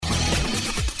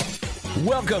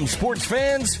Welcome, sports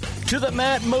fans, to the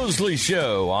Matt Mosley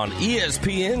Show on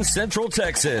ESPN Central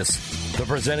Texas. The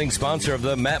presenting sponsor of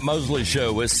the Matt Mosley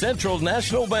Show is Central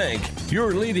National Bank,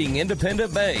 your leading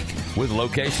independent bank, with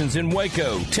locations in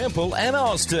Waco, Temple, and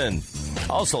Austin.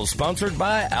 Also sponsored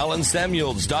by Allen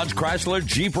Samuels Dodge Chrysler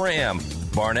Jeep Ram,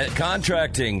 Barnett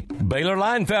Contracting, Baylor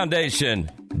Line Foundation,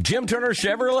 Jim Turner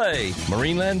Chevrolet,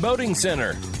 Marineland Boating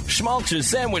Center, Schmaltz's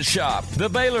Sandwich Shop, the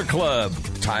Baylor Club,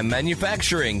 Time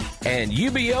Manufacturing, and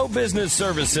UBO Business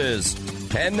Services.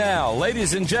 And now,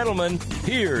 ladies and gentlemen,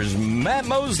 here's Matt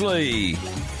Mosley.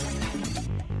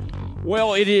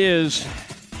 Well, it is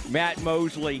Matt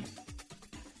Mosley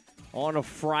on a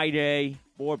Friday.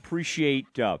 Boy, appreciate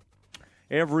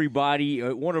everybody.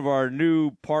 One of our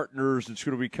new partners that's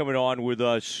going to be coming on with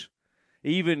us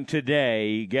even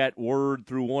today got word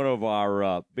through one of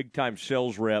our big-time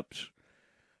sales reps,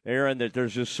 Aaron, that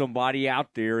there's just somebody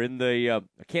out there in the I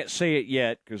can't say it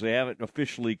yet because they haven't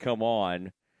officially come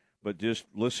on, but just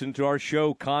listen to our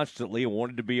show constantly and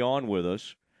wanted to be on with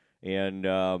us. And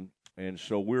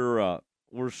so we're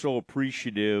so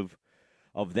appreciative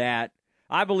of that.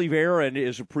 I believe Aaron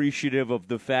is appreciative of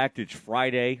the fact it's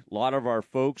Friday. A lot of our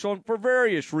folks, for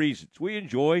various reasons, we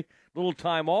enjoy a little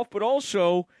time off, but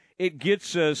also it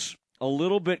gets us a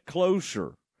little bit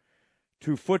closer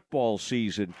to football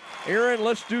season. Aaron,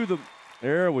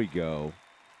 there we go.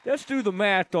 Let's do the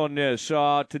math on this.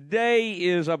 Today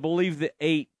is, I believe, the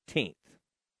 18th.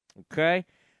 Okay?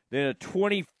 Then the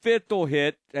 25th will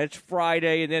hit. That's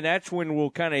Friday, and then that's when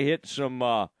we'll kind of hit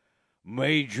some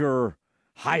major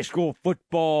high school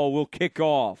football will kick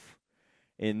off.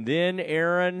 And then,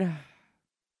 Aaron,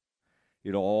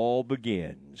 it all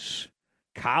begins.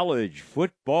 College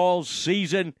football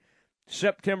season,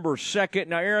 September 2nd.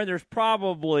 Now, Aaron,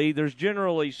 there's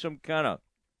generally some kind of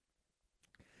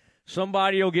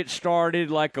somebody will get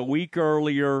started like a week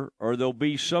earlier, or there'll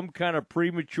be some kind of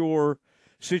premature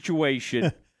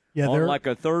situation on like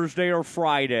a Thursday or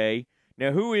Friday.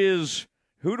 Now, who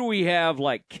do we have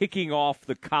like kicking off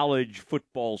the college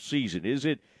football season? Are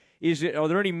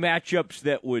there any matchups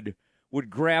that would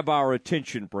grab our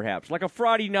attention perhaps? Like a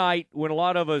Friday night when a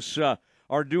lot of us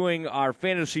are doing our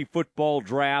fantasy football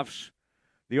drafts,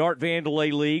 the Art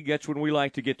Vandelay League, that's when we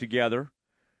like to get together.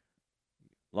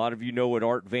 A lot of you know what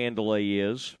Art Vandelay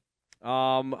is.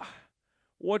 Aaron,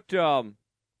 what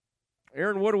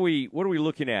are we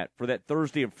looking at for that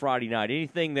Thursday and Friday night?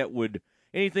 Anything that would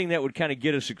kind of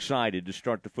get us excited to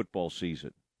start the football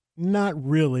season? Not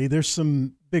really. There's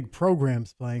some big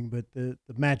programs playing, but the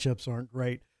matchups aren't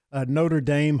great. Notre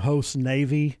Dame hosts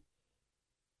Navy.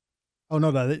 Oh,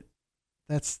 no,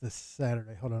 that's the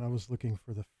Saturday. Hold on, I was looking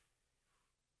for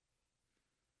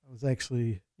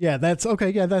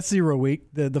that's 0 week,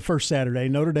 the first Saturday.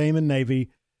 Notre Dame and Navy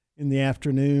in the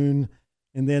afternoon,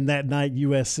 and then that night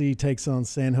USC takes on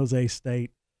San Jose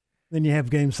State. Then you have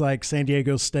games like San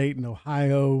Diego State and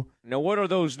Ohio. Now, what are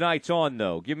those nights on,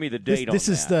 though? Give me the date on that. This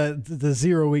is the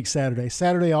 0 week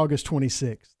Saturday, August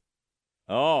 26th.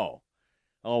 Oh,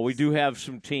 we do have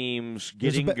some teams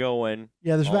getting going.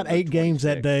 Yeah, there's about 8 games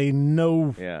that day.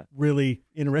 No really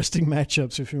interesting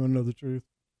matchups, if you want to know the truth.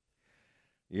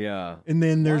 Yeah. And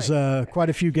then there's quite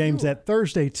a few games that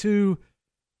Thursday, too.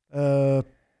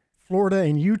 Florida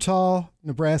and Utah,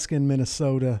 Nebraska and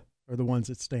Minnesota are the ones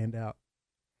that stand out.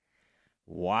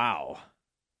 Wow.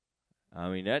 I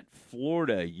mean, that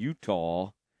Florida,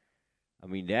 Utah, I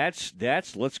mean, that's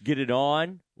let's get it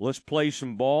on. Let's play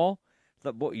some ball.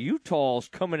 Boy, Utah's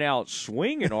coming out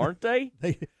swinging, aren't they?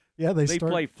 They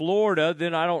play Florida.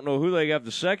 Then I don't know who they have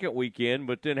the second weekend,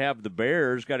 but then have the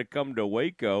Bears got to come to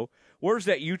Waco. Where's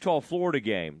that Utah-Florida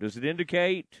game? Does it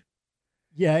indicate?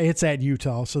 Yeah, it's at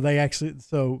Utah. So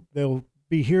they'll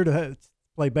be here to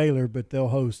play Baylor, but they'll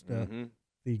host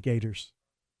the Gators.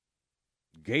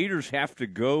 Gators have to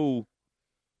go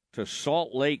to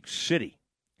Salt Lake City.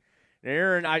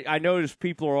 Aaron, I notice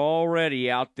people are already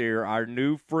out there. Our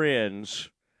new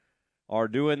friends are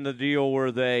doing the deal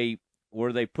where they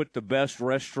put the best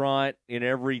restaurant in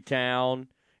every town,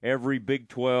 every Big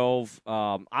 12.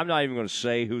 I'm not even going to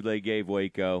say who they gave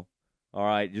Waco. All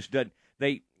right, just doesn't.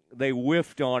 They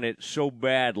whiffed on it so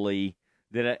badly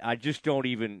that I just don't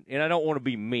even, and I don't want to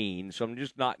be mean, so I'm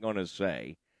just not going to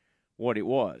say what it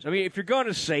was. I mean, if you're going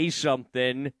to say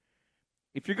something,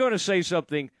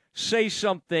 say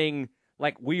something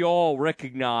like we all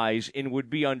recognize and would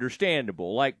be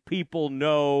understandable. Like people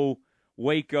know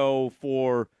Waco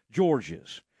for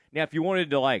George's. Now, if you wanted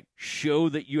to like show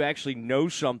that you actually know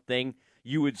something,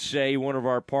 you would say one of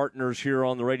our partners here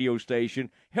on the radio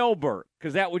station, Helbert,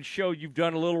 because that would show you've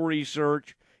done a little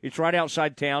research. It's right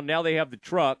outside town. Now they have the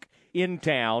truck in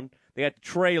town. They got the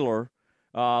trailer.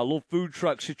 A little food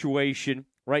truck situation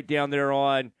right down there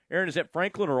on, Aaron, is that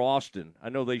Franklin or Austin? I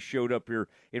know they showed up here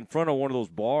in front of one of those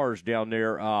bars down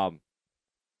there.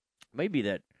 Maybe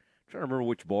that, I'm trying to remember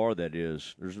which bar that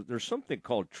is. There's something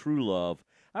called True Love.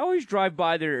 I always drive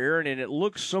by there, Aaron, and it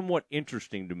looks somewhat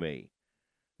interesting to me.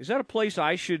 Is that a place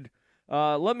I should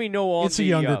let me know on? It's a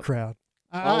younger crowd.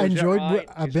 I enjoyed. Right?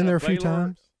 I've been there a few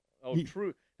times. Oh,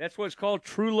 True. That's what it's called,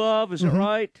 True Love. Is that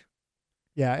right?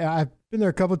 Yeah, I've been there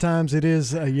a couple of times. It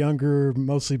is a younger,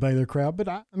 mostly Baylor crowd, but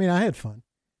I had fun.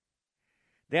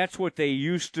 That's what they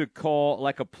used to call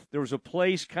there was a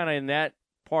place kind of in that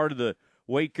part of the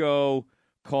Waco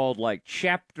called like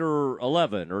Chapter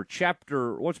 11 or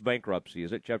what's bankruptcy?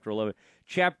 Is it Chapter 11?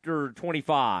 Chapter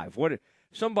 25.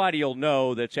 Somebody will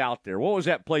know that's out there. What was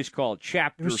that place called?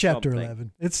 Chapter. It was Chapter something.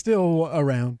 11. It's still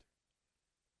around.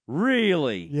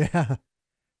 Really? Yeah.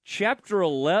 Chapter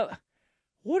 11.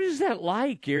 What is that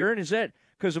like, Aaron? Is that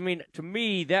because to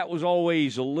me that was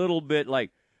always a little bit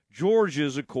like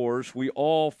George's. Of course, we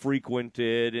all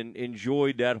frequented and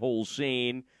enjoyed that whole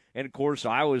scene. And, of course,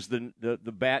 I was the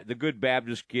good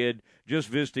Baptist kid just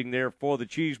visiting there for the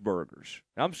cheeseburgers.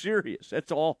 I'm serious. That's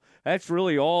all. That's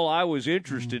really all I was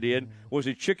interested in was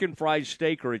a chicken fried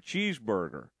steak or a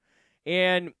cheeseburger.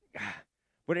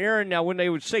 But, Aaron, now when they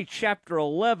would say Chapter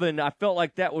 11, I felt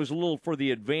like that was a little for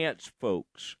the advanced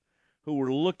folks who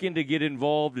were looking to get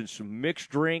involved in some mixed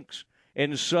drinks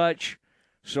and such.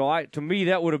 So, to me,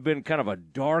 that would have been kind of a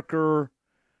darker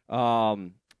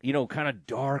kind of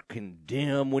dark and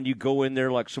dim when you go in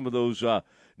there, like some of those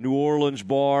New Orleans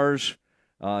bars.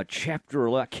 Chapter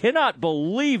 11. I cannot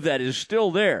believe that is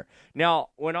still there. Now,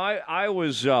 when I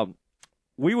was,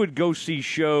 we would go see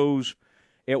shows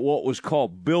at what was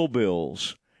called Bill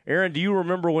Bill's. Aaron, do you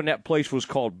remember when that place was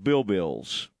called Bill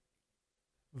Bill's?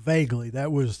 Vaguely. I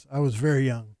was very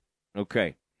young.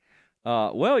 Okay.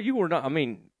 Well, you were not,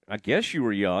 I guess you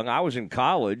were young. I was in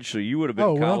college, so you would have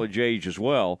been college age as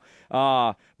well.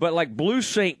 But like Blue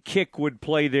Saint Kick would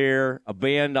play there, a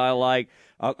band I like.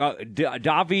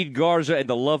 David Garza and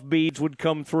the Love Beads would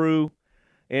come through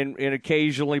and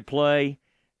occasionally play.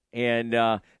 And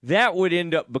that would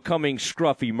end up becoming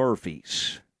Scruffy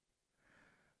Murphy's.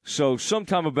 So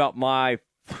sometime about my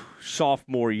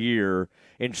sophomore year,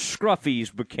 and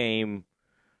Scruffy's became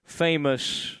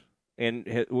famous and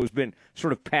it was been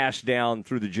sort of passed down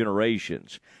through the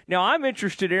generations. Now, I'm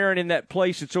interested, Aaron, in that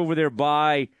place that's over there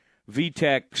by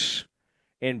VTEX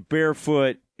and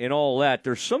Barefoot and all that.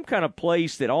 There's some kind of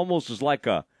place that almost is like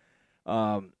a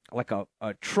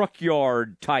truck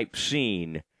yard type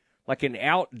scene, like an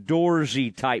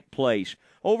outdoorsy type place.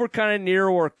 Over kind of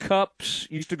near where Cups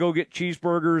used to go get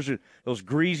cheeseburgers and those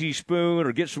Greasy Spoon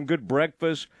or get some good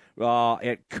breakfast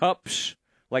at Cups,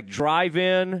 like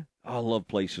drive-in. I love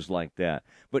places like that.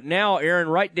 But now, Aaron,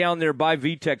 right down there by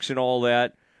VTEX and all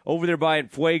that, over there by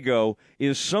Fuego,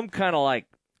 is some kind of like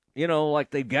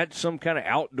they've got some kind of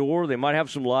outdoor. They might have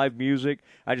some live music.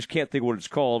 I just can't think what it's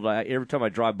called. Every time I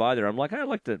drive by there, I'm like, I'd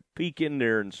like to peek in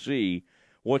there and see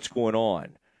what's going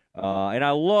on. And I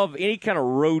love any kind of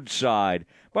roadside.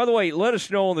 By the way, let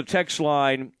us know on the text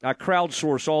line. I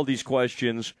crowdsource all these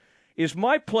questions. Is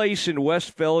my place in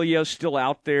Westphalia still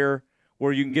out there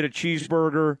where you can get a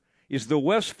cheeseburger? Is the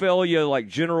Westphalia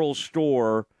general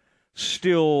store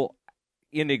still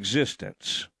in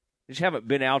existence? I just haven't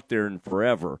been out there in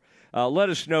forever. Let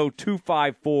us know,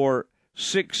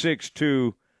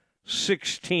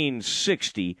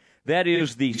 254-662-1660. That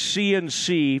is the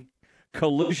CNC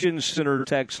Collision Center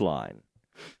text line.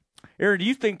 Aaron, do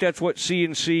you think that's what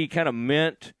CNC kind of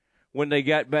meant when they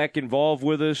got back involved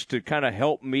with us to kind of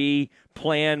help me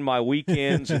plan my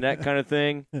weekends and that kind of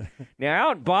thing? Now,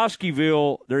 out in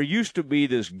Bosqueville, there used to be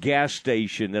this gas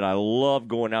station that I loved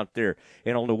going out there.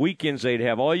 And on the weekends, they'd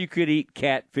have all-you-could-eat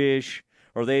catfish,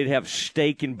 or they'd have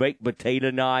steak and baked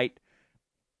potato night.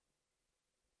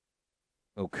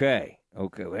 Okay.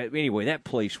 Anyway, that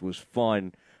place was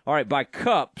fun. All right, by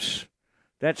Cups,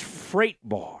 that's Freight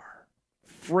Bar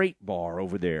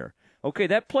over there. Okay,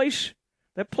 that place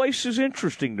is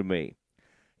interesting to me.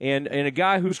 And a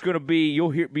guy who's going to be,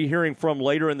 be hearing from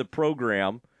later in the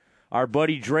program, our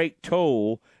buddy Drake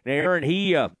Toll. Now, Aaron,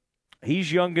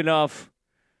 he's young enough,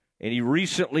 and he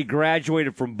recently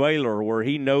graduated from Baylor where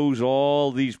he knows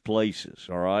all these places,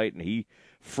 all right? And he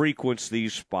frequents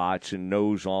these spots and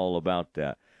knows all about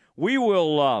that. We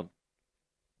will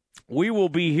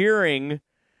be hearing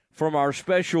from our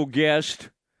special guest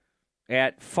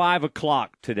at 5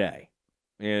 o'clock today.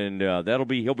 And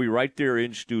he'll be right there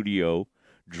in studio.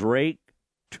 Drake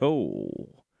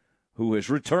Toll, who has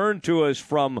returned to us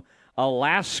from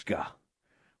Alaska,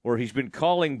 where he's been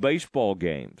calling baseball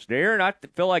games. Now, Aaron, I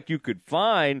feel like you could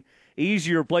find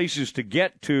easier places to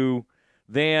get to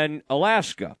than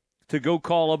Alaska to go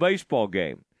call a baseball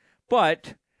game.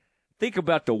 But think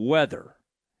about the weather.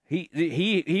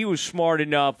 He was smart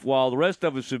enough, while the rest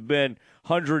of us have been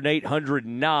 108,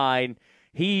 109.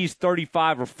 He's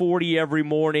 35 or 40 every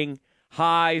morning,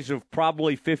 highs of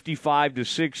probably 55 to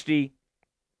 60.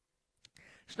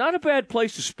 It's not a bad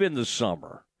place to spend the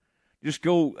summer. Just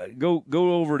go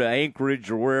over to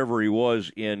Anchorage or wherever he was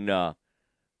in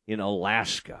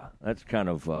Alaska. That's kind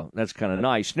of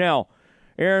nice. Now,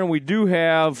 Aaron, we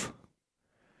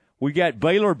got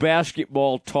Baylor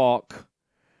basketball talk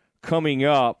coming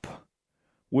up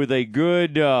with a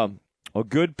good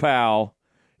pal,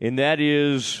 and that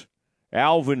is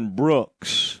Alvin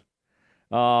Brooks.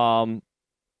 And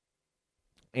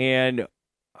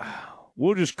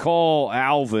we'll just call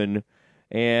Alvin,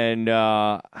 and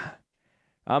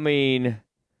I mean,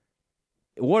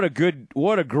 what a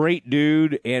great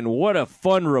dude, and what a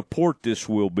fun report this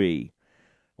will be.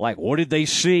 Like, what did they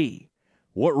see?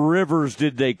 What rivers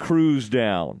did they cruise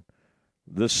down?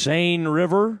 The Seine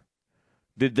River?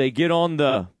 Did they get on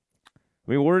the?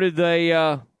 I mean, where did they?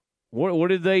 What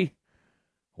did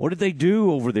they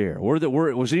do over there?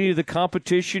 Was any of the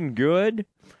competition good?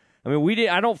 I mean,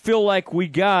 I don't feel like we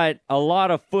got a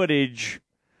lot of footage,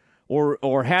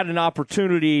 or had an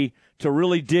opportunity to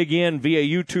really dig in via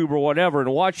YouTube or whatever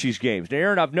and watch these games. Now,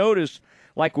 Aaron, I've noticed,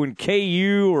 like when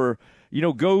KU or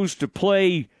goes to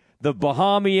play the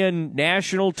Bahamian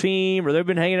national team, or they've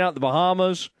been hanging out in the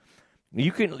Bahamas,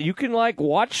 you can like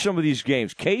watch some of these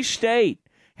games. K-State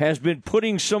has been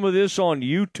putting some of this on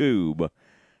YouTube.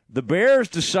 The Bears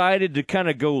decided to kind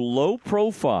of go low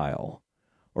profile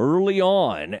early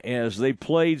on as they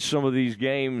played some of these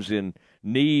games in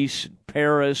Nice, and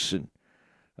Paris, and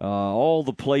all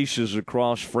the places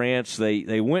across France.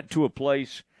 They went to a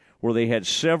place where they had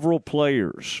several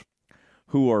players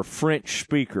who are French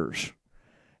speakers.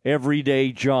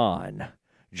 Everyday John,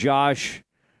 Josh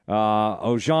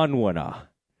Ojanwana,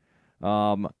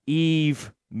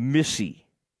 Eve Missy.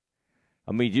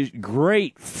 I mean, just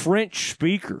great French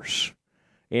speakers.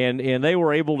 And they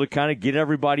were able to kind of get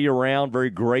everybody around, very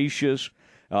gracious.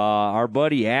 Our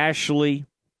buddy Ashley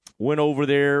went over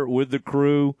there with the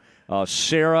crew.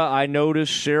 Sarah, I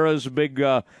noticed. Sarah's a big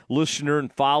listener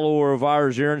and follower of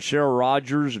ours, Aaron, Sarah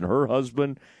Rogers and her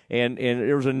husband. And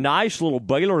there was a nice little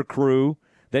Baylor crew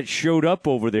that showed up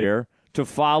over there to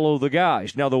follow the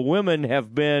guys. Now, the women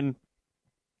have been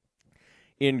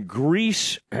in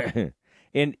Greece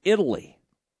and Italy,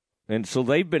 and so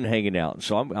they've been hanging out. And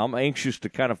so I'm anxious to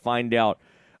kind of find out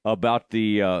about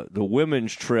the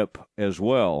women's trip as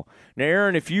well. Now,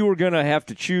 Aaron, if you were going to have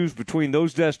to choose between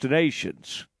those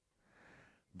destinations,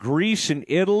 Greece and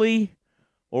Italy,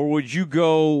 or would you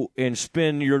go and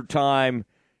spend your time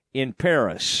in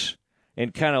Paris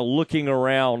and kind of looking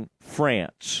around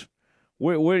France?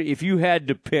 If you had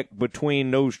to pick between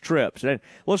those trips, and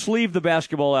let's leave the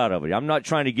basketball out of it. I'm not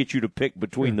trying to get you to pick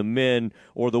between the men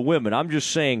or the women. I'm just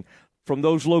saying, from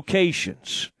those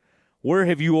locations, where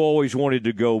have you always wanted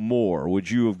to go more?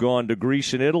 Would you have gone to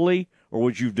Greece and Italy, or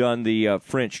would you have done the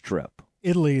French trip?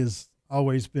 Italy has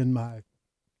always been my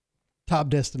top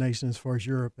destination as far as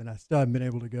Europe, and I still haven't been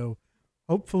able to go.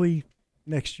 Hopefully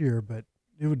next year, but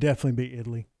it would definitely be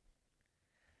Italy.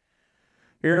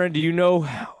 Aaron, do you know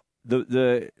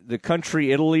the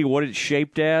country Italy, what it's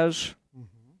shaped as?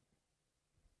 Mm-hmm.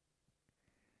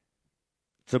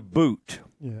 It's a boot.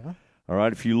 Yeah. All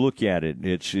right, if you look at it,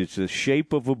 it's the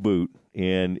shape of a boot,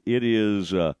 and it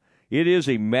is a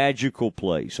magical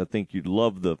place. I think you'd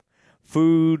love the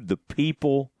food, the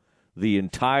people, the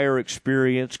entire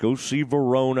experience. Go see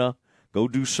Verona. Go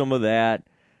do some of that.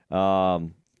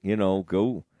 Go.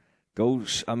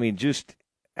 I mean, just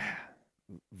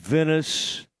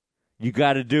Venice. You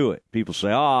got to do it. People say,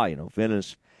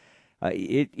 Venice.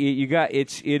 It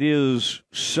is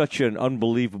such an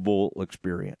unbelievable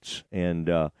experience. And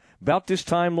about this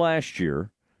time last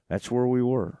year, that's where we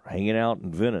were, hanging out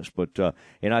in Venice. But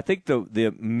and I think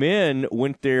the men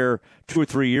went there 2 or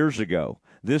 3 years ago.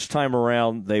 This time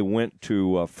around, they went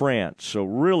to France. So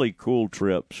really cool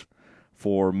trips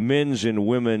for men's and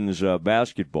women's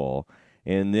basketball.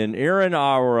 And then, Aaron,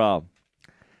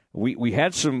 we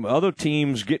had some other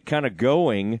teams get kind of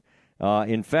going.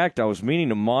 In fact, I was meaning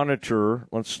to monitor.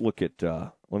 Let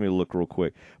me look real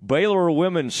quick. Baylor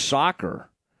women's soccer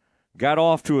got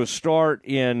off to a start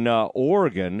in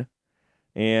Oregon,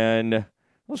 and I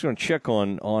was going to check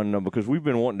on because we've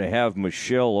been wanting to have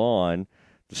Michelle on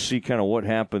to see kind of what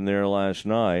happened there last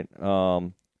night.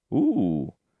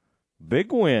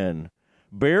 Big win.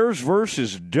 Bears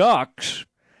versus Ducks.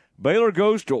 Baylor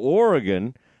goes to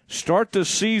Oregon, start the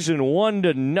season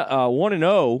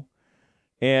 1-0,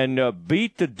 and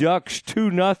beat the Ducks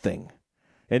 2-0.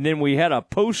 And then we had a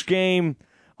post-game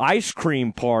ice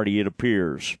cream party, it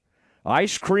appears.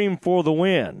 Ice cream for the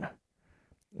win.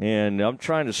 And I'm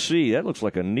trying to see. That looks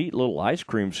like a neat little ice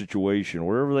cream situation,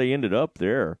 wherever they ended up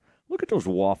there. Look at those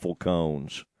waffle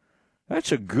cones.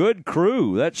 That's a good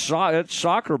crew. That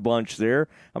soccer bunch there.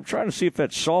 I'm trying to see if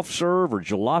that's soft serve or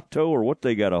gelato or what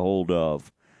they got a hold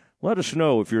of. Let us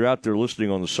know if you're out there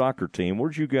listening on the soccer team.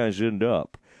 Where'd you guys end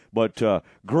up? But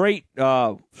great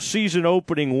season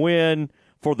opening win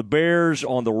for the Bears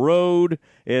on the road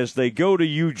as they go to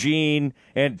Eugene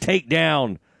and take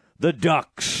down the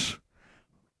Ducks,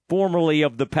 formerly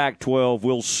of the Pac-12,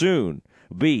 will soon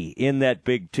be in that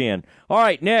Big Ten. All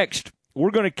right, next,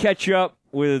 we're going to catch up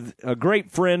with a great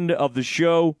friend of the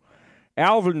show,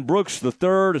 Alvin Brooks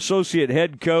III, Associate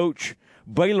Head Coach,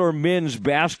 Baylor Men's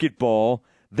Basketball.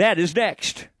 That is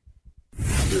next.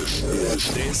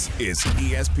 This is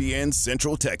ESPN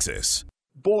Central Texas.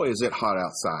 Boy, is it hot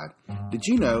outside. Did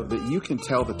you know that you can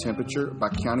tell the temperature by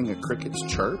counting a cricket's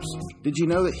chirps? Did you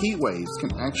know that heat waves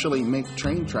can actually make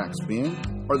train tracks bend?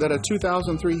 Or that a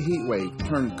 2003 heat wave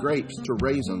turned grapes to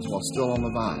raisins while still on the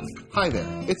vine? Hi there,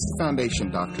 it's the Foundation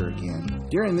Doctor again.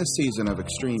 During this season of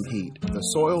extreme heat, the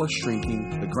soil is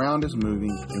shrinking, the ground is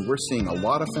moving, and we're seeing a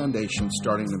lot of foundations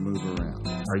starting to move around.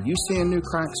 Are you seeing new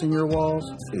cracks in your walls?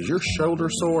 Is your shoulder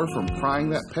sore from prying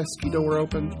that pesky door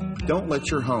open? Don't let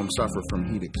your home suffer from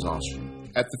heat exhaustion.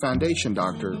 At the Foundation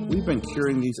Doctor, we've been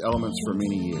curing these elements for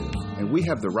many years, and we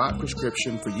have the right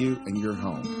prescription for you and your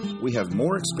home. We have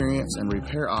more experience and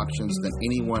repair options than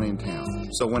anyone in town.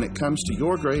 So when it comes to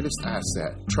your greatest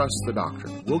asset, trust the doctor.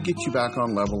 We'll get you back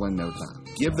on level in no time.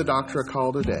 Give the doctor a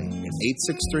call today at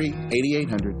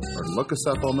 863-8800 or look us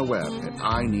up on the web at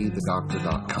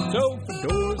ineedthedoctor.com. So for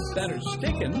doors that are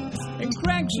sticking and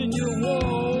cracks in your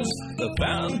walls, the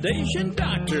Foundation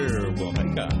Doctor will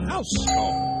make a house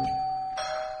call.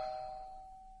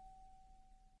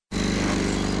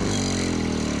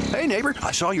 Hey, neighbor,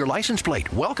 I saw your license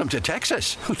plate. Welcome to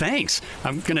Texas. Thanks.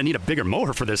 I'm going to need a bigger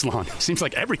mower for this lawn. Seems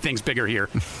like everything's bigger here.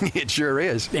 It sure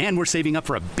is. And we're saving up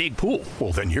for a big pool.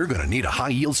 Well, then you're going to need a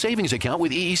high-yield savings account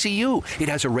with EECU. It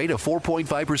has a rate of 4.5%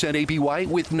 APY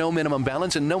with no minimum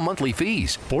balance and no monthly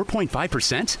fees.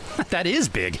 4.5%? That is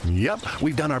big. Yep.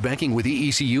 We've done our banking with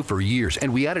EECU for years,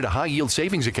 and we added a high-yield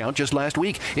savings account just last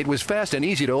week. It was fast and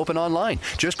easy to open online.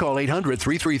 Just call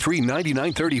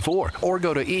 800-333-9934 or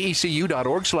go to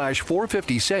eecu.org/450save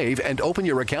and open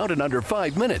your account in under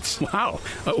 5 minutes. Wow.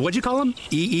 What'd you call them?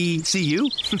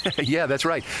 EECU? Yeah, that's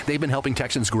right. They've been helping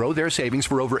Texans grow their savings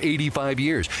for over 85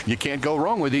 years. You can't go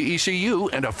wrong with the EECU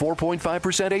and a 4.5%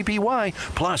 APY.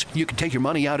 Plus, you can take your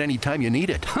money out anytime you need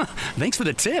it. Thanks for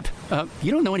the tip.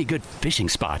 You don't know any good fishing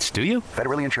spots, do you?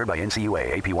 Federally insured by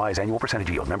NCUA. APY is annual percentage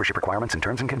yield. Membership requirements and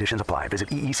terms and conditions apply. Visit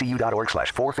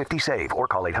eecu.org/450save or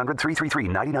call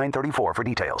 800-333-9934 for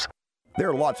details. There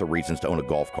are lots of reasons to own a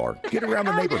golf cart. Get around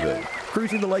the neighborhood,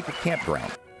 cruising the lake or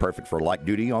campground. Perfect for light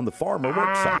duty on the farm or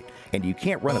work site. And you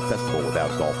can't run a festival without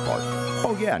a golf cart.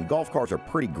 Oh yeah, and golf carts are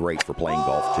pretty great for playing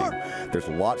golf too. There's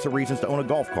lots of reasons to own a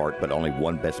golf cart, but only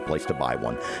one best place to buy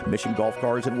one. Mission Golf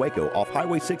Cars in Waco off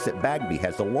Highway 6 at Bagby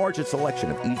has the largest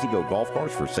selection of easy-go golf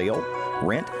carts for sale,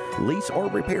 rent, lease, or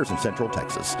repairs in Central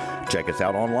Texas. Check us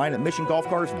out online at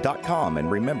missiongolfcars.com, and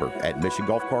remember, at Mission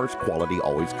Golf Cars, quality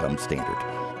always comes standard.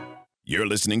 You're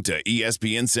listening to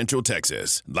ESPN Central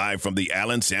Texas, live from the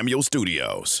Allen Samuel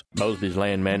Studios. Mosby's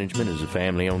Land Management is a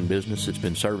family-owned business that's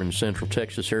been serving the Central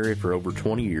Texas area for over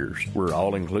 20 years. We're an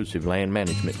all-inclusive land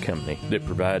management company that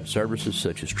provides services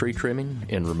such as tree trimming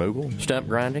and removal, stump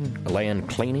grinding, land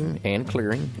cleaning and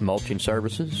clearing, mulching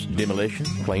services, demolition,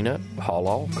 cleanup,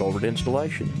 haul-off, culvert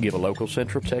installation. Give a local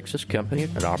Central Texas company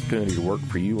an opportunity to work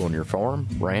for you on your farm,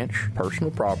 ranch,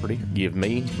 personal property. Give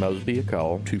me, Mosby, a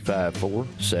call,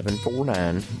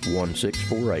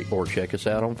 254-749-1648, or check us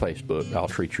out on Facebook. I'll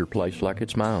treat your place like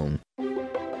it's my own.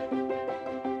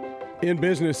 In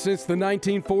business since the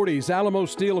 1940s, Alamo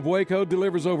Steel of Waco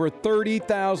delivers over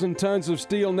 30,000 tons of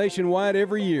steel nationwide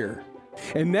every year.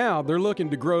 And now they're looking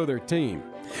to grow their team.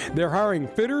 They're hiring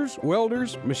fitters,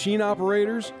 welders, machine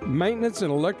operators, maintenance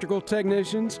and electrical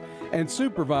technicians, and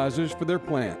supervisors for their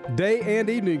plant. Day and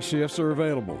evening shifts are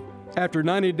available. After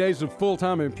 90 days of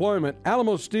full-time employment,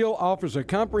 Alamo Steel offers a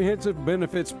comprehensive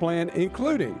benefits plan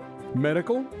including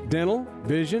medical, dental,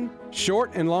 vision,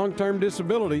 short and long-term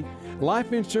disability,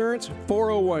 life insurance,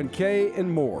 401k,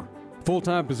 and more.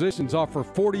 Full-time positions offer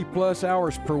 40-plus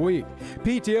hours per week.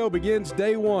 PTO begins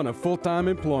day one of full-time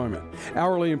employment.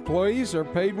 Hourly employees are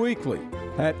paid weekly.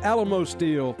 At Alamo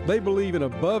Steel, they believe in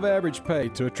above-average pay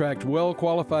to attract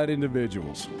well-qualified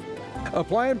individuals.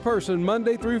 Apply in person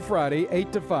Monday through Friday,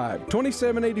 8 to 5,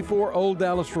 2784 Old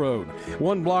Dallas Road,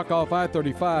 one block off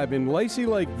I-35 in Lacey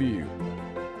Lakeview.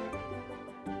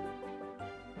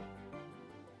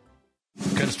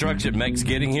 Construction makes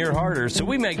getting here harder, so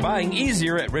we make buying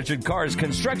easier at Richard Carr's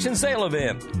construction sale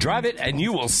event. Drive it and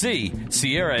you will see.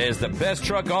 Sierra is the best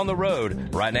truck on the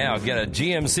road. Right now, get a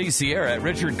GMC Sierra at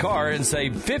Richard Carr and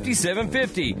save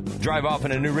 $57.50. Drive off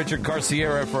in a new Richard Carr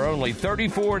Sierra for only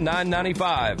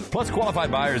 $34,995. Plus, qualified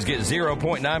buyers get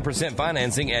 0.9%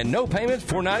 financing and no payments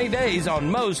for 90 days on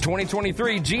most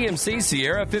 2023 GMC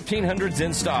Sierra 1500s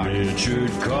in stock. Richard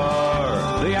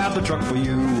Carr, they have the truck for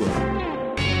you.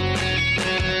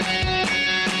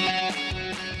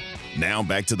 Now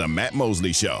back to the Matt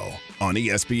Mosley Show on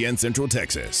ESPN Central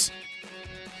Texas.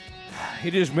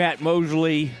 It is Matt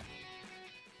Mosley,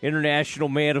 international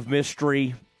man of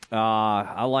mystery.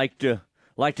 I like to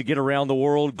get around the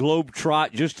world,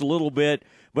 globetrot just a little bit,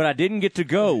 but I didn't get to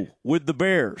go with the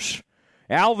Bears.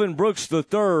 Alvin Brooks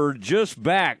III just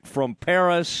back from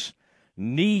Paris,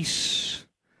 Nice,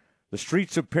 the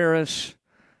streets of Paris,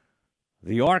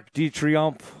 the Arc de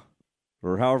Triomphe,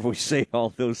 or however we say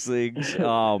all those things.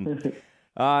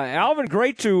 Alvin,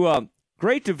 great to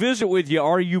visit with you.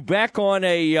 Are you back on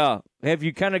have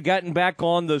you kind of gotten back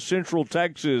on the Central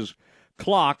Texas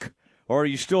clock, or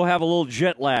you still have a little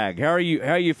jet lag? How are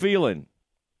you feeling?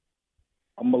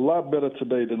 I'm a lot better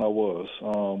today than I was.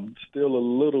 Still a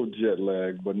little jet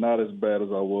lag, but not as bad as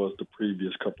I was the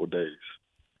previous couple of days.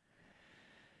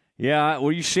 Yeah,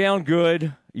 well, you sound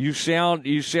good. You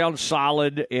sound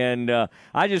solid, and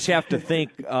I just have to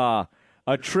think a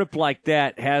trip like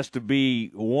that has to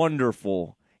be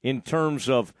wonderful in terms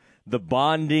of the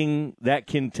bonding that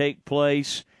can take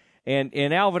place. And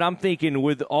Alvin, I'm thinking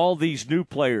with all these new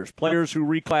players who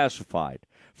reclassified,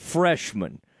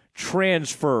 freshmen,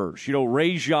 transfers,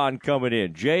 Rajon coming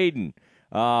in, Jaden.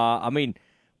 I mean,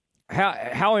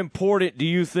 how important do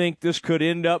you think this could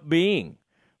end up being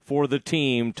for the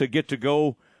team to get to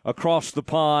go across the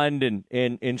pond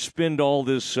and spend all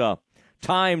this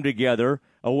time together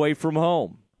away from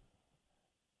home?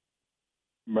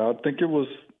 I think it was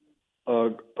a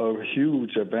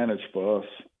huge advantage for us.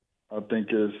 I think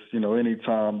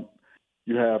anytime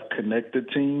you have connected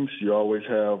teams, you always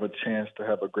have a chance to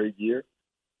have a great year.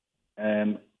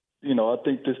 And, I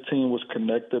think this team was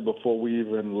connected before we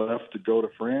even left to go to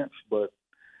France, but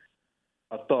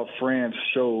I thought France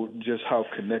showed just how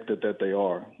connected that they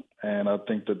are. And I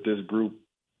think that this group,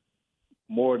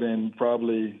 more than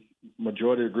probably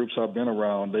majority of groups I've been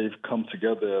around, they've come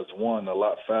together as one a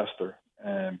lot faster.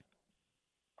 And,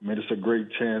 it's a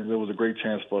great chance. It was a great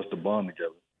chance for us to bond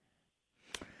together.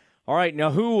 All right.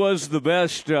 Now, who was the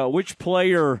best? Which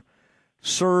player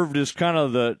served as kind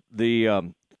of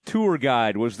the tour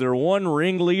guide? Was there one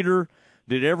ringleader?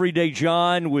 Did Everyday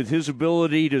John, with his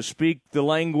ability to speak the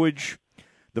language,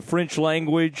 the French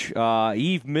language,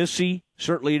 Yves Missy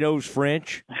certainly knows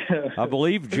French. I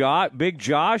believe Big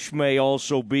Josh may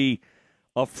also be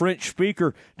a French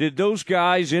speaker. Did those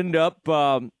guys end up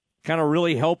kind of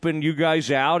really helping you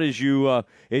guys out as you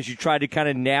tried to kind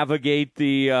of navigate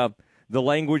the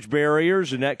language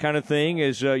barriers and that kind of thing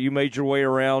as you made your way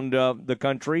around the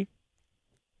country?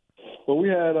 Well, we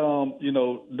had,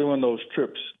 during those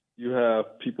trips, you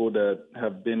have people that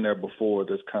have been there before.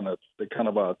 They're kind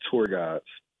of our tour guides.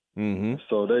 Mm-hmm.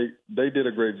 So they did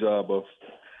a great job of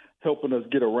helping us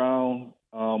get around.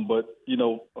 But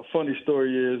a funny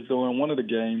story is during one of the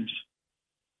games,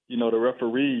 the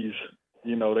referees,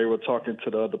 they were talking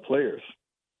to the other players,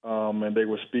 and they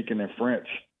were speaking in French.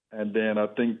 And then I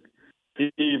think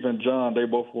Eve and John, they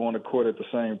both were on the court at the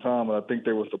same time, and I think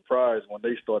they were surprised when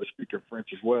they started speaking French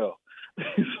as well.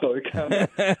 So it kind of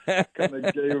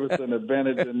gave us an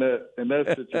advantage in that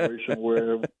situation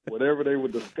where whatever they were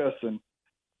discussing,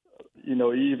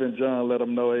 Eve and John let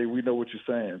them know, hey, we know what you're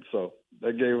saying. So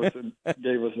that gave us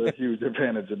a huge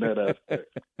advantage in that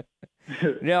aspect.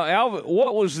 Now, Alvin,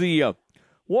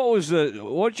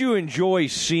 what you enjoy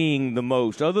seeing the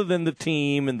most, other than the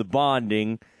team and the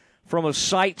bonding, from a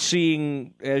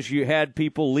sightseeing, as you had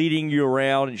people leading you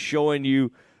around and showing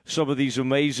you some of these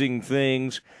amazing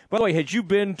things? By the way, had you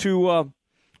been to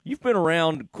you've been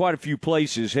around quite a few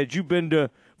places. Had you been to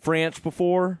France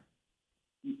before?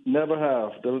 Never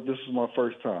have. This is my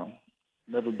first time.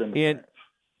 Never been to France.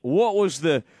 What was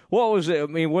it? I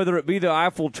mean, whether it be the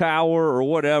Eiffel Tower or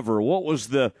whatever, what was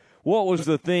the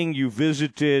thing you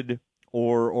visited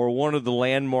or one of the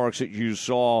landmarks that you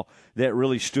saw that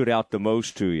really stood out the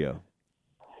most to you?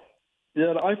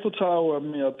 Yeah, the Eiffel Tower,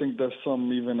 I think that's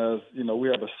something even as, we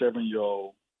have a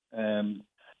 7-year-old, and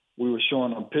we were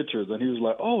showing him pictures, and he was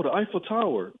like, oh, the Eiffel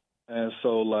Tower. And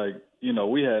so,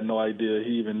 we had no idea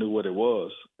he even knew what it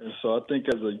was. And so I think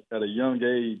at a young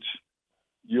age,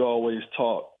 you always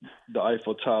taught the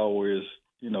Eiffel Tower is,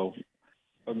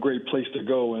 a great place to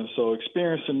go. And so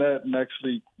experiencing that and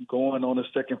actually going on the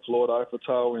second floor of the Eiffel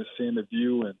Tower and seeing the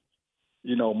view and,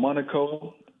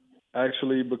 Monaco,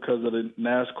 actually because of the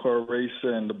NASCAR race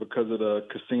and because of the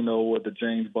casino with the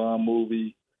James Bond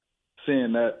movie,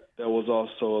 seeing that was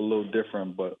also a little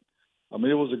different. But,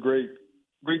 it was a great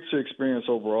to experience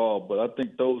overall. But I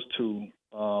think those two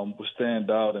would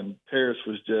stand out. And Paris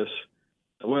was just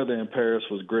 – the weather in Paris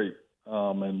was great.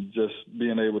 And just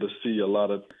being able to see a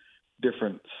lot of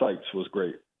different sights was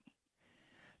great.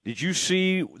 Did you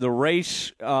see the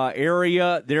race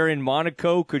area there in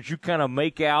Monaco? Could you kind of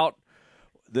make out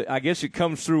I guess it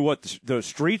comes through the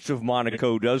streets of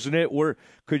Monaco, doesn't it? Where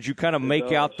could you kind of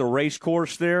make out the race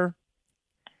course there?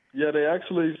 Yeah, they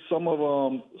actually some of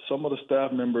the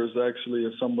staff members actually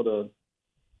and some of the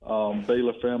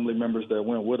Baylor family members that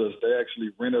went with us, they actually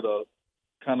rented a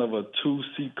kind of a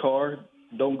 2-seat car.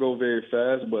 Don't go very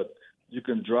fast, but you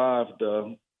can drive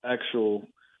the actual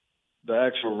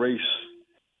race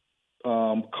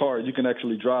car. You can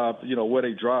actually drive, where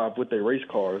they drive with their race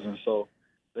cars, and so.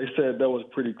 They said that was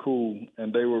pretty cool,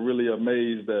 and they were really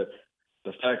amazed at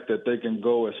the fact that they can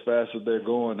go as fast as they're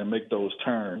going and make those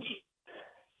turns.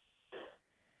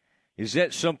 Is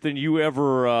that something you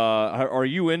ever are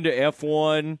you into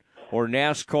F1 or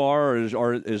NASCAR,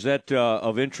 or is that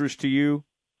of interest to you?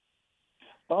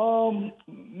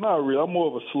 Not really. I'm more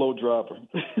of a slow driver,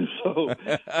 so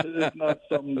it's not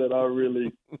something that I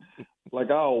really –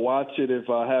 I'll watch it if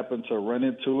I happen to run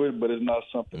into it, but it's not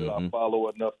something that I follow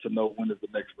enough to know when is the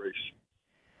next race.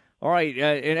 All right.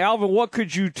 And, Alvin, what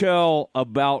could you tell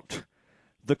about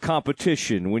the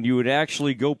competition when you would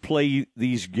actually go play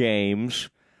these games?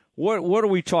 What are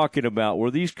we talking about?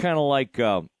 Were these kind of like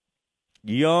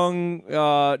young,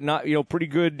 not pretty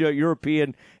good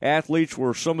European athletes?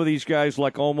 Were some of these guys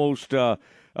like almost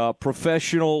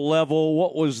professional level?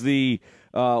 What was the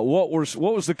what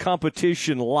was the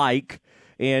competition like,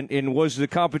 and was the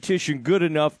competition good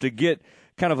enough to get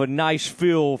kind of a nice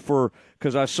feel for?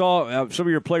 Because I saw some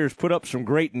of your players put up some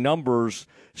great numbers.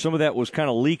 Some of that was kind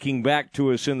of leaking back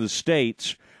to us in the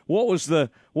States. What were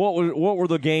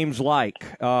the games like?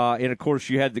 And of course,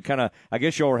 you had to kind of, I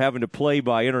guess, y'all were having to play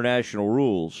by international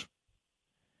rules.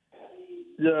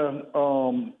 Yeah,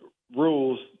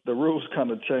 rules. The rules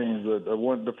kind of changed.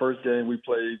 The first game we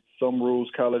played, some rules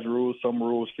college rules, some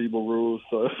rules FIBA rules.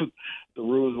 So the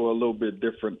rules were a little bit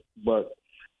different. But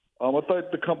I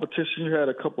thought the competition, you had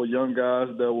a couple of young guys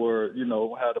that were,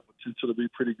 had the potential to be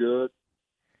pretty good.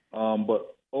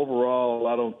 But overall,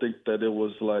 I don't think that it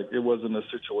wasn't a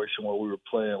situation where we were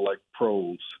playing like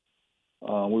pros.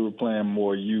 We were playing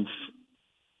more youth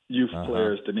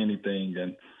players than anything.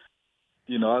 And,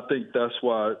 I think that's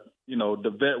why,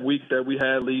 the vet week that we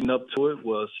had leading up to it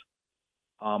was,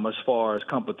 as far as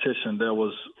competition, that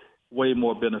was way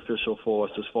more beneficial for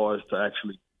us as far as to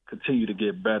actually continue to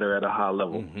get better at a high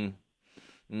level. Mm-hmm.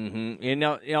 Mm-hmm. And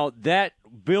now that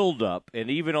build-up, and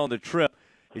even on the trip,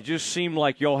 it just seemed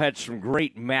like y'all had some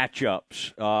great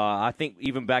matchups. I think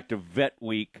even back to vet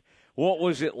week. What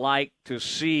was it like to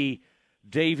see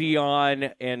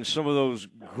Davion and some of those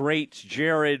greats,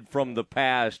 Jared from the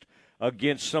past,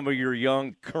 against some of your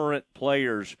young current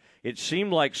players? It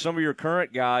seemed like some of your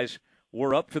current guys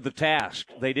were up to the task.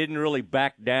 They didn't really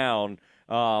back down.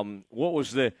 What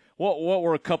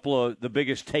were a couple of the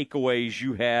biggest takeaways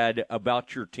you had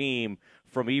about your team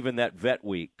from even that vet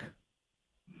week?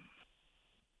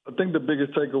 I think the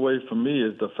biggest takeaway for me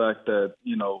is the fact that,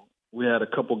 we had a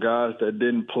couple guys that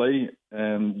didn't play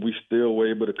and we still were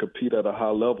able to compete at a high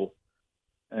level.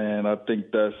 And I think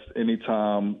that's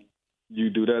anytime you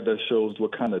do that, that shows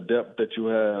what kind of depth that you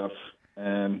have.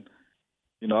 And,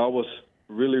 I was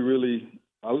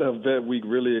I left vet week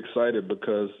really excited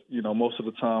because, most of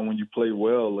the time when you play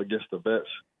well against the vets,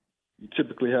 you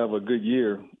typically have a good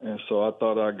year. And so I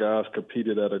thought our guys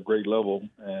competed at a great level.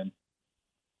 And,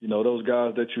 those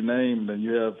guys that you named, and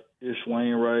you have Ish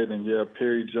Wainwright and you have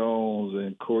Perry Jones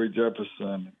and Corey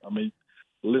Jefferson. I mean,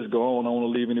 the list go on. I don't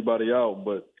want to leave anybody out,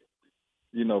 but,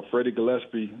 Freddie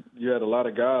Gillespie, you had a lot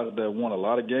of guys that won a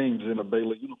lot of games in a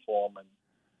Baylor uniform.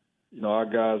 And, our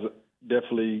guys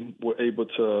definitely were able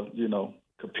to,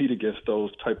 compete against those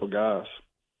type of guys.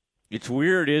 It's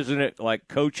weird, isn't it, like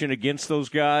coaching against those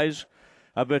guys?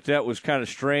 I bet that was kind of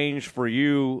strange for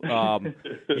you.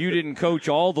 You didn't coach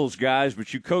all those guys,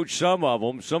 but you coached some of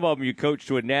them. Some of them you coached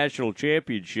to a national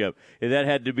championship, and that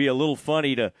had to be a little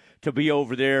funny to be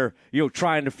over there,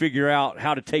 trying to figure out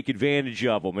how to take advantage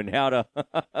of them and how to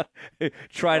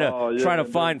try to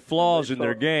find flaws in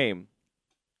their game.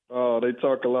 Oh, they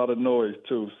talk a lot of noise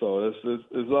too, so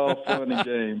it's all fun and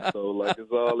games. So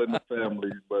it's all in the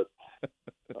family, but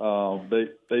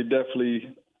they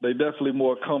definitely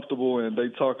more comfortable, and they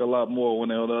talk a lot more when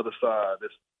they're on the other side.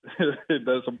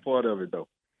 That's a part of it, though.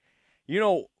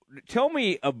 Tell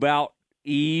me about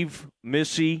Eve,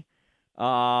 Missy.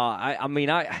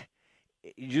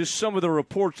 Just some of the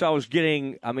reports I was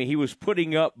getting. He was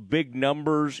putting up big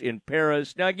numbers in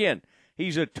Paris. Now, again,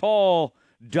 he's a tall,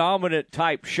 dominant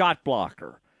type shot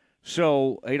blocker.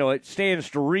 So, it stands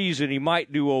to reason he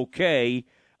might do okay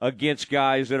against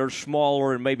guys that are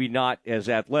smaller and maybe not as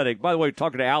athletic. By the way,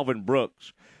 talking to Alvin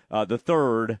Brooks, the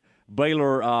third,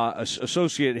 Baylor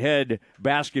associate head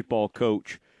basketball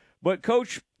coach. But,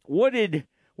 Coach, what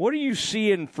are you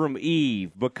seeing from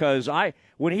Eve? Because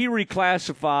when he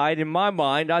reclassified, in my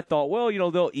mind, I thought,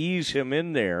 they'll ease him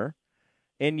in there.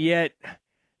 And yet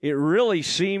it really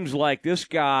seems like this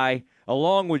guy,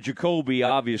 along with Jacoby,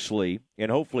 obviously, and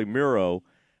hopefully Miro,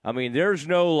 there's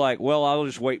no I'll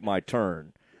just wait my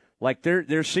turn.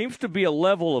 There seems to be a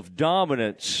level of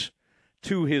dominance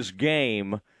to his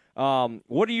game.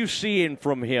 What are you seeing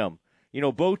from him?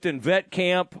 Both in vet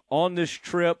camp, on this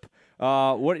trip.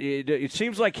 It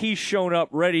seems like he's shown up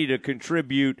ready to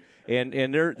contribute, and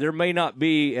there may not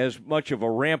be as much of a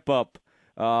ramp up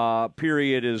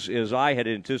period as I had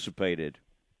anticipated.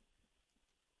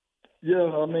 Yeah,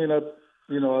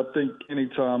 I think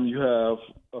anytime you have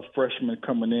a freshman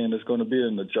coming in, it's going to be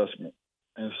an adjustment,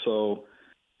 and so.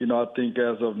 I think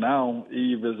as of now,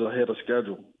 Eve is ahead of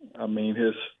schedule. I'm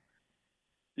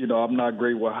not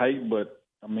great with height, but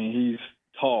he's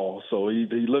tall, so he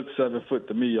looks 7 foot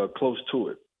to me or close to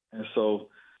it. And so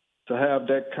to have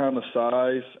that kind of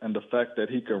size and the fact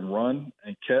that he can run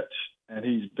and catch, and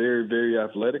he's very, very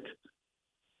athletic,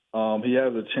 he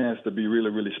has a chance to be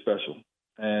really, really special.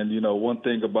 And, one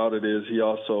thing about it is he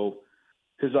also,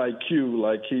 his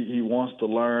IQ, he wants to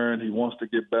learn, he wants to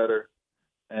get better.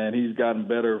 And he's gotten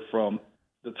better from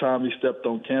the time he stepped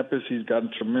on campus. He's gotten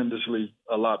tremendously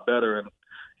a lot better. And,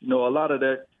 a lot of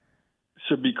that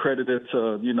should be credited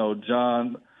to,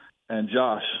 John and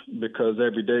Josh, because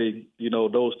every day,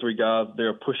 those three guys,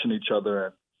 they're pushing each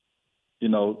other.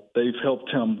 And, they've helped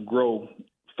him grow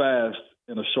fast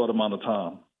in a short amount of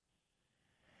time.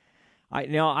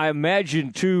 I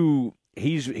imagine, too,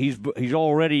 he's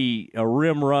already a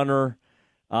rim runner.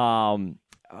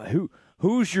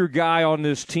 Who's your guy on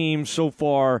this team so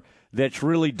far that's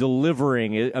really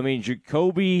delivering?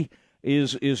 Jacoby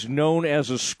is known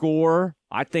as a scorer.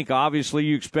 I think obviously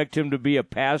you expect him to be a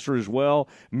passer as well.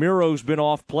 Miro's been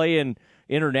off playing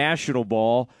international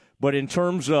ball, but in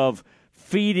terms of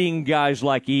feeding guys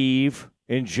like Eve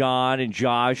and John and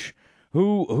Josh,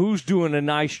 who's doing a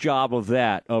nice job of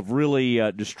that, of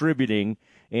really distributing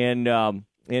and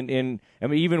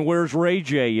even where's Ray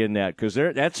J in that? Because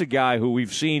that's a guy who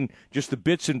we've seen just the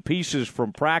bits and pieces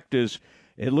from practice.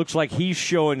 It looks like he's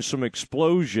showing some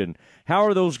explosion. How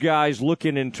are those guys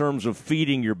looking in terms of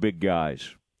feeding your big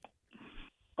guys?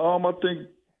 I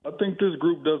think this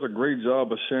group does a great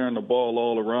job of sharing the ball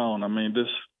all around.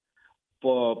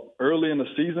 For early in the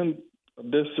season,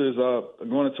 this is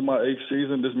going into my 8th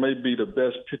season. This may be the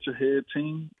best pitcher head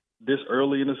team this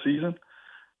early in the season.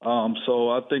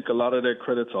 So I think a lot of that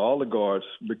credit to all the guards,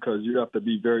 because you have to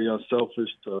be very unselfish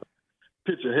to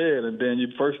pitch ahead. And then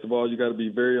first of all, you got to be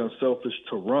very unselfish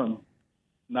to run,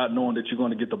 not knowing that you're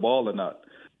going to get the ball or not.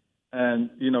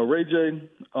 And, Ray J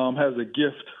has a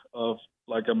gift of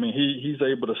he's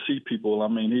able to see people.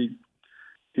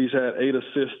 He's had 8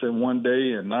 assists in one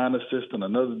day and 9 assists in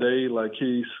another day.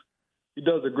 He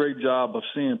does a great job of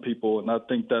seeing people, and I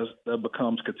think that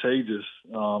becomes contagious.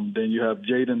 Then you have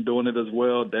Jaden doing it as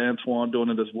well, D'Antoine doing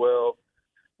it as well,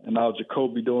 and now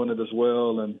Jacoby doing it as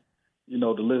well, and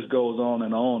the list goes on.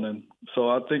 And so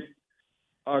I think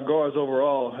our guards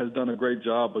overall has done a great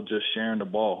job of just sharing the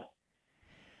ball.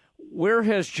 Where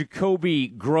has Jacoby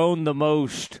grown the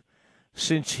most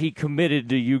since he committed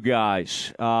to you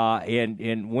guys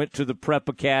and went to the prep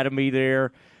academy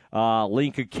there?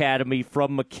 Link Academy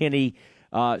from McKinney.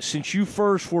 Since you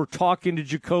first were talking to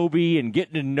Jacoby and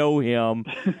getting to know him,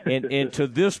 and to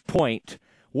this point,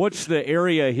 what's the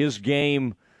area of his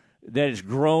game that has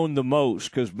grown the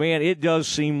most? Because, man, it does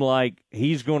seem like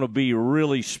he's going to be a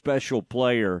really special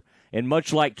player, and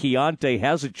much like Keontae,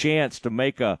 has a chance to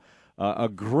make a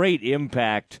great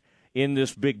impact in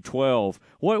this Big 12.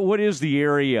 What is the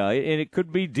area? And it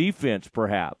could be defense,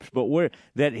 perhaps, but where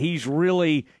that he's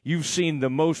really you've seen the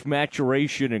most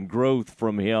maturation and growth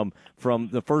from him from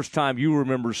the first time you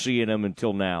remember seeing him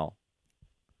until now.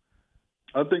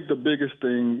 I think the biggest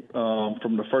thing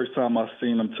from the first time I've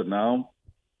seen him to now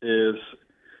is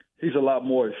he's a lot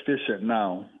more efficient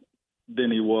now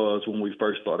than he was when we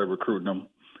first started recruiting him.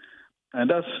 And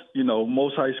that's,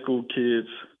 most high school kids,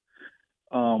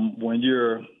 when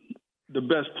you're the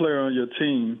best player on your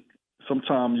team,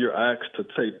 sometimes you're asked to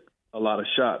take a lot of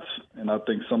shots. And I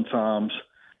think sometimes,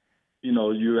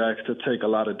 you're asked to take a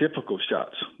lot of difficult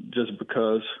shots just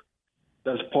because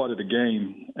that's part of the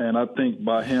game. And I think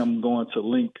by him going to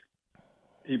Link,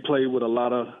 he played with a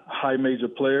lot of high major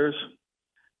players.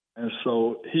 And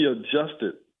so he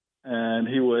adjusted, and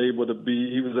he was able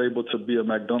to be a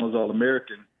McDonald's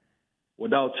All-American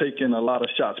without taking a lot of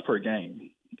shots per game.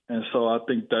 And so I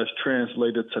think that's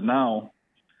translated to now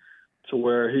to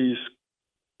where he's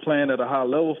playing at a high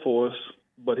level for us,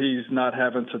 but he's not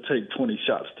having to take 20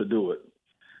 shots to do it.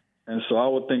 And so I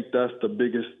would think that's the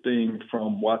biggest thing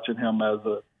from watching him as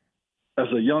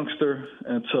a youngster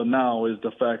until now is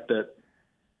the fact that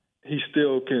he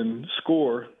still can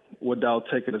score without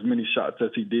taking as many shots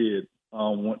as he did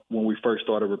when we first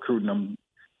started recruiting him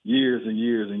years and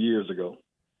years and years ago.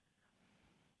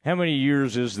 How many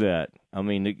years is that? I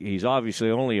mean, he's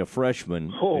obviously only a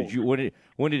freshman. Oh.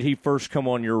 When did he first come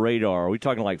on your radar? Are we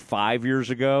talking like 5 years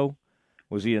ago?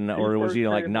 Was he in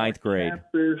like ninth grade?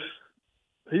 Campus.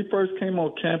 He first came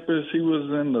on campus. He was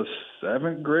in the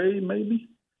 7th grade, maybe.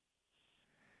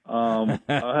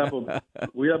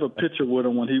 We have a picture with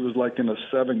him when he was like in the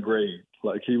 7th grade.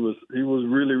 Like he was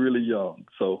really, really young.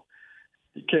 So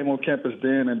he came on campus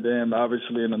then, and then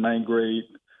obviously in the 9th grade,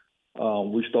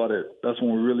 that's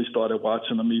when we really started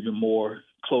watching him even more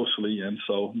closely. And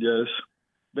so, yeah, it's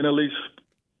been at least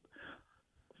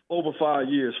over 5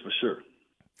 years for sure.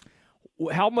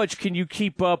 How much can you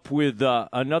keep up with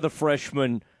another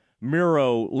freshman,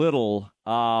 Miro Little,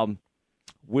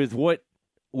 with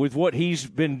what he's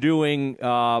been doing,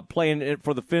 playing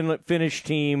for the Finnish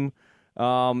team,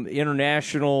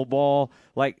 international ball?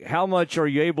 Like, how much are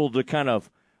you able to kind of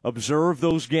observe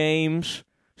those games,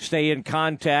 stay in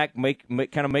contact,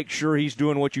 make sure he's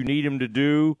doing what you need him to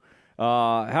do?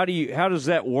 How does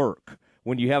that work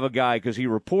when you have a guy, because he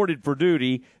reported for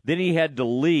duty, then he had to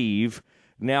leave?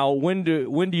 Now, when do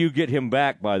you get him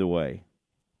back, by the way?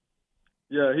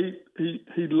 Yeah,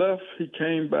 he left. He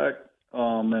came back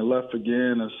and left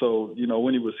again. And so,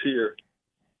 when he was here,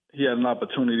 he had an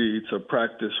opportunity to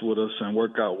practice with us and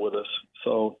work out with us.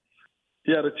 So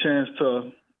he had a chance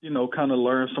to, kind of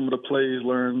learn some of the plays,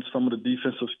 learn some of the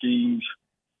defensive schemes.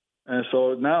 And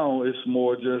so now it's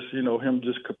more just, him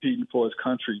just competing for his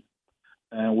country.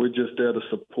 And we're just there to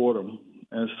support him.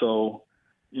 And so,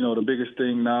 the biggest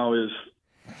thing now is,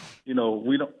 we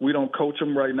don't coach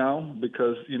him right now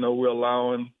because, we're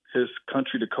allowing his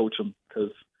country to coach him,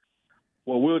 because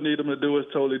what we'll need him to do is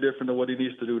totally different than what he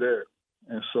needs to do there.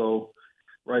 And so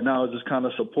right now it's just kind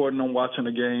of supporting him, watching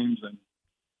the games and,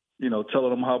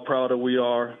 telling him how proud we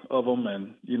are of him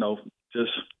and,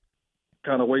 just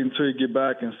kind of waiting until he get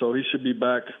back. And so he should be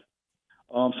back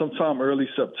sometime early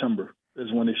September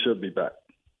is when he should be back.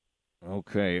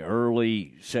 Okay,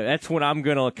 early. So that's when I'm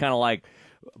going to kind of like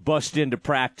bust into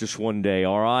practice one day,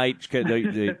 all right?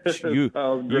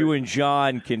 You and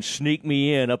John can sneak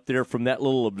me in up there from that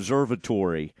little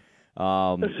observatory.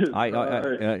 I'll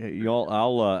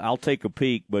take a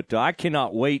peek, but I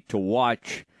cannot wait to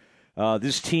watch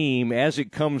this team as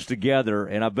it comes together,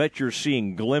 and I bet you're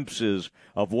seeing glimpses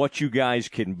of what you guys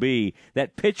can be.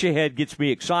 That pitch ahead gets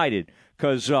me excited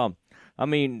because,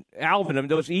 Alvin,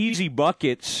 those easy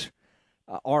buckets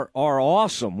are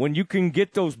awesome when you can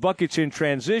get those buckets in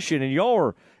transition, and y'all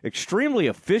were extremely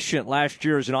efficient last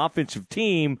year as an offensive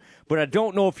team, but I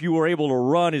don't know if you were able to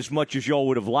run as much as y'all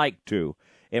would have liked to.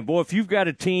 And, boy, if you've got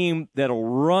a team that'll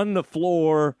run the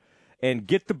floor and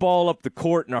get the ball up the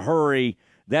court in a hurry,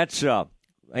 that's and,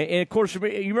 of course, you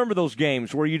remember those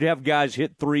games where you'd have guys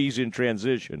hit threes in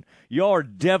transition. Y'all are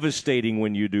devastating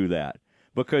when you do that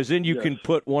because then you can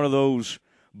put one of those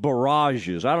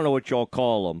barrages. I don't know what y'all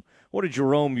call them. What did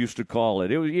Jerome used to call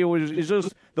it? It was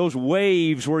just those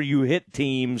waves where you hit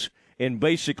teams and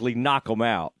basically knock them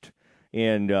out.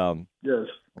 And yes,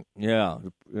 yeah,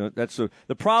 that's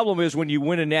the problem is when you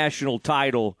win a national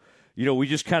title, we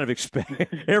just kind of expect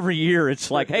every year. It's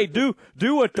like, hey, do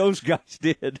what those guys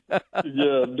did.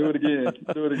 Yeah, do it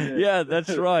again. Yeah,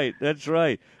 that's right.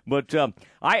 But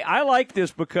I like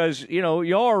this because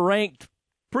y'all are ranked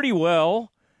pretty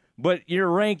well. but you're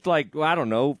ranked like, I don't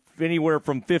know, anywhere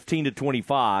from 15 to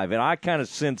 25, and I kind of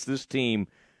sense this team,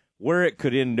 where it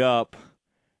could end up,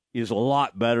 is a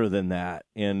lot better than that.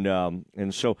 And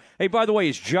so, hey, by the way,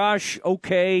 is Josh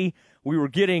okay? We were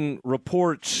getting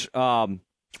reports that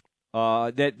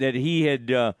he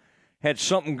had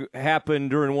something happen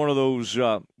during one of those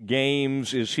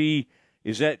games. Is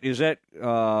that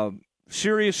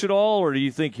serious at all, or do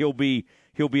you think he'll be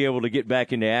able to get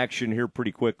back into action here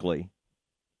pretty quickly?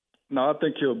 No, I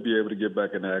think he'll be able to get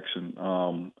back into action.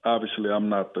 Obviously, I'm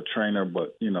not the trainer,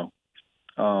 but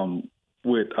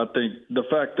I think the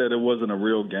fact that it wasn't a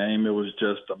real game, it was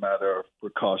just a matter of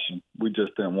precaution. We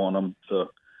just didn't want him to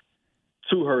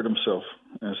hurt himself,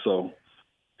 and so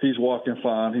he's walking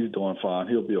fine. He's doing fine.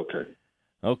 He'll be okay.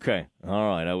 Okay, all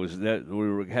right.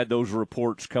 We had those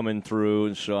reports coming through,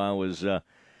 and so I was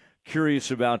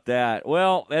curious about that.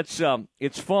 Well, that's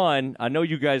it's fun. I know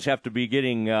you guys have to be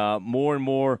getting more and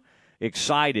more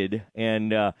excited,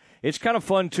 and it's kind of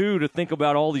fun too to think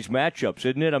about all these matchups,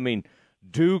 isn't it? I mean,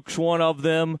 Duke's one of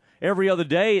them. Every other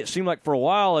day, it seemed like for a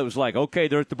while it was like, okay,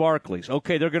 they're at the Barclays.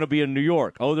 Okay, they're going to be in New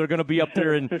York. Oh, they're going to be up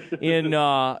there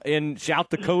in South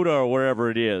Dakota or wherever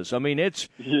it is. I mean, that's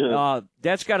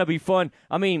got to be fun.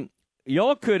 I mean,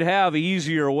 y'all could have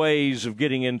easier ways of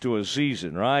getting into a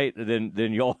season, right? Than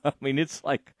y'all. I mean, it's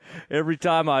like every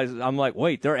time I'm like,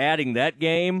 wait, they're adding that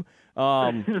game,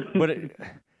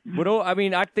 But I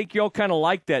mean, I think y'all kind of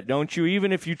like that, don't you?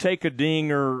 Even if you take a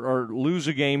ding or lose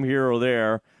a game here or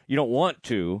there, you don't want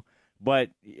to. But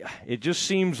it just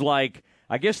seems like,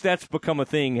 I guess that's become a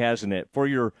thing, hasn't it? For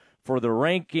the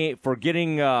ranking, for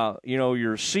getting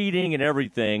your seeding and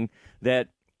everything, that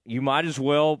you might as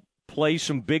well play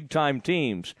some big time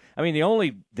teams. I mean, the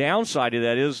only downside of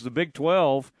that is the Big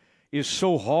 12 is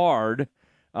so hard.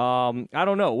 I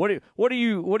don't know. What do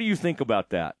you think about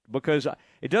that? Because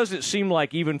it doesn't seem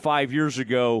like even 5 years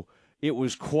ago it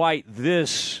was quite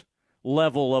this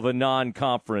level of a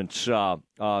non-conference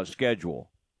schedule.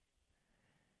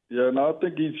 Yeah, no, I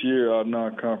think each year our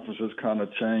non-conference has kind of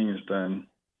changed, and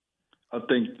I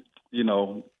think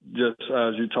just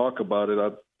as you talk about it,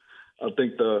 I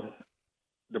think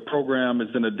the program is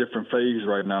in a different phase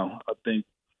right now. I think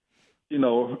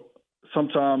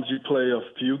sometimes you play a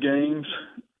few games,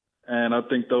 and I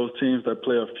think those teams that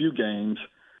play a few games,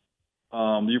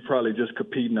 you're probably just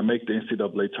competing to make the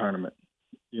NCAA tournament.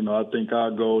 I think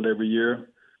our goal every year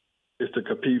is to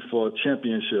compete for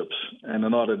championships, and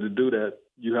in order to do that,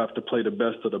 you have to play the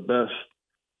best of the best,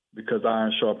 because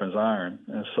iron sharpens iron.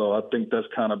 And so I think that's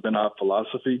kind of been our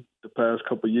philosophy the past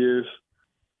couple of years,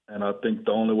 and I think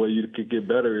the only way you could get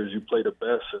better is you play the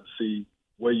best and see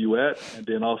where you at, and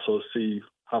then also see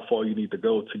how far you need to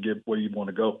go to get where you want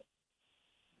to go.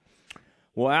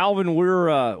 Well, Alvin,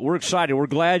 we're excited. We're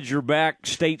glad you're back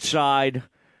stateside,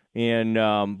 and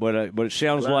but it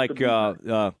sounds like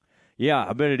yeah,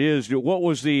 I bet it is. What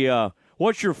was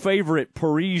what's your favorite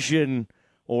Parisian,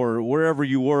 or wherever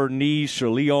you were, Nice or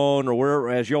Lyon or wherever,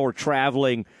 as y'all were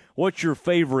traveling? What's your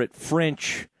favorite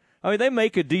French? I mean, they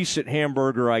make a decent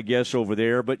hamburger, I guess, over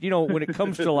there. But, when it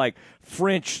comes to, like,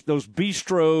 French, those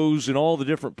bistros and all the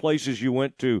different places you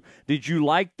went to, did you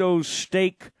like those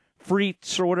steak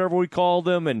frites or whatever we call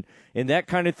them and that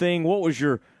kind of thing? What was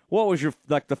your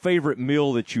like, the favorite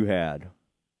meal that you had?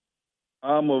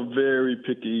 I'm a very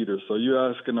picky eater, so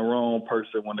you're asking the wrong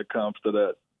person when it comes to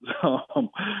that.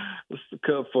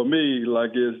 For me, like,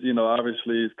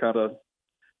 obviously it's kind of,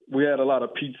 we had a lot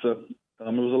of pizza.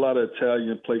 There was a lot of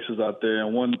Italian places out there,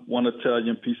 and one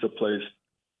Italian pizza place,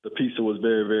 the pizza was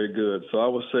very, very good. So I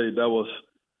would say that was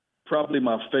probably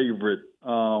my favorite.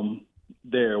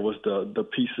 There was the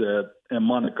pizza in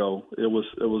Monaco. It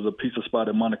was a pizza spot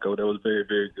in Monaco that was very,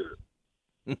 very good.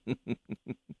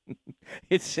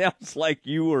 It sounds like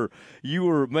you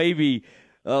were maybe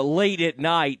late at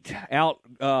night out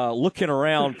looking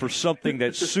around for something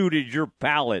that suited your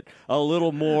palate a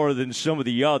little more than some of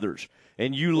the others.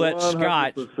 And you let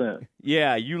 100%.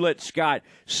 You let Scott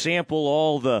sample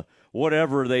all the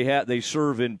whatever they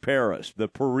serve in Paris, the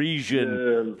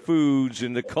Parisian foods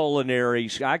and the culinary.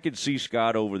 I could see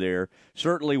Scott over there.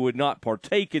 Certainly would not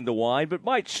partake in the wine, but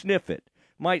might sniff it.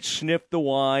 Might sniff the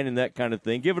wine and that kind of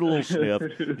thing. Give it a little sniff,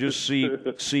 just see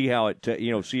how it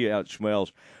see how it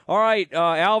smells. All right,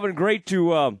 Alvin, great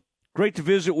to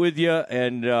visit with you,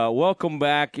 and welcome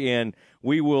back. And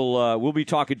we'll be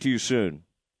talking to you soon.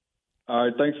 All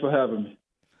right, thanks for having me.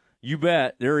 You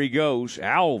bet. There he goes,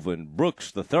 Alvin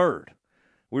Brooks III.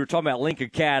 We were talking about Link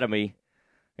Academy,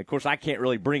 Of course, I can't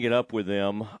really bring it up with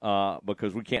them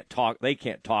because we can't talk. They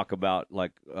can't talk about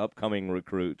like upcoming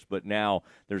recruits. But now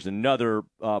there's another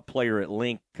player at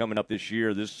Link coming up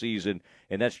this season,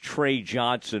 and that's Trey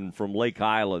Johnson from Lake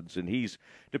Highlands. And he's,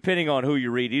 depending on who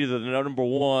you read, either the number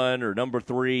 1 or number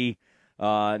 3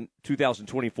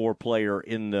 2024 player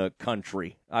in the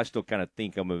country. I still kind of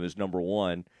think of him as number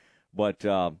 1, but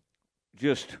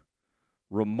just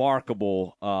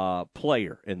remarkable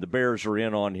player, and the Bears are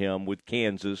in on him with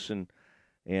Kansas and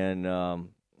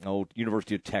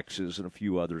University of Texas and a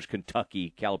few others.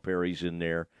 Kentucky, Calipari's in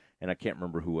there, and I can't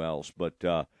remember who else.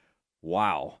 But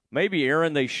wow, maybe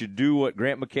Aaron, they should do what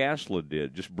Grant McCaslin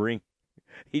did.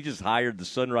 He just hired the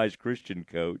Sunrise Christian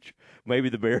coach. Maybe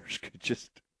the Bears could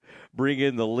just bring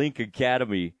in the Link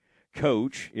Academy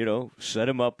coach. Set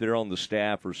him up there on the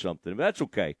staff or something. But that's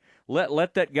okay.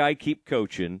 Let that guy keep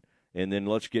coaching. And then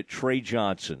let's get Trey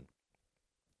Johnson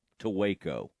to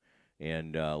Waco.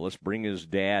 And let's bring his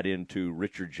dad into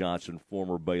Richard Johnson,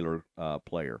 former Baylor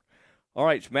player. All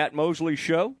right, it's Matt Mosley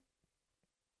Show.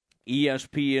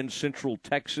 ESPN Central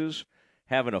Texas,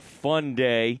 having a fun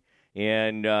day.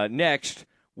 And next,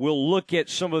 we'll look at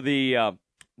some of the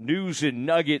news and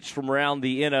nuggets from around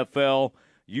the NFL,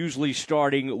 usually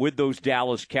starting with those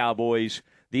Dallas Cowboys.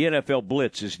 The NFL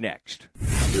Blitz is next.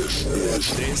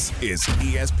 This is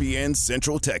ESPN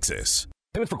Central Texas.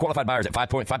 Payments for qualified buyers at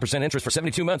 5.5% interest for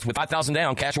 72 months with $5,000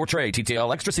 down, cash or trade.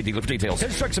 TTL Extra. See dealer for details.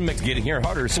 Construction makes getting here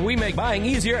harder, so we make buying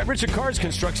easier at Richard Carr's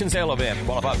Construction Sale Event.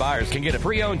 Qualified buyers can get a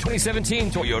pre-owned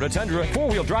 2017 Toyota Tundra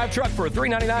 4-wheel drive truck for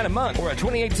 $399 a month, or a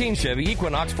 2018 Chevy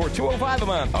Equinox for $205 a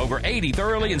month. Over 80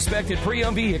 thoroughly inspected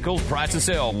pre-owned vehicles, price to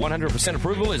sell. 100%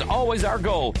 approval is always our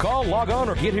goal. Call, log on,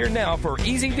 or get here now for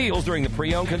easy deals during the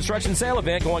pre-owned construction sale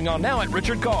event going on now at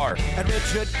Richard Carr. At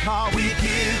Richard Carr, we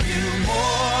give you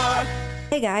more.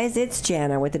 Hey guys, it's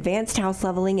Jana with Advanced House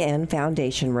Leveling and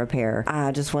Foundation Repair.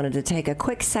 I just wanted to take a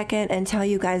quick second and tell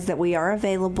you guys that we are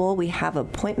available. We have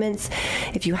appointments.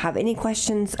 If you have any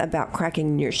questions about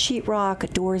cracking your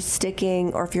sheetrock, doors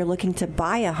sticking, or if you're looking to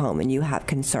buy a home and you have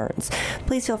concerns,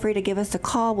 please feel free to give us a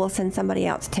call. We'll send somebody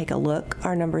out to take a look.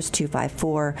 Our number is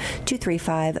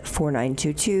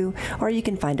 254-235-4922, or you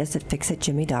can find us at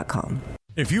fixitjimmy.com.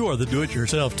 If you are the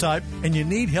do-it-yourself type and you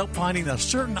need help finding a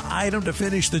certain item to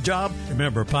finish the job,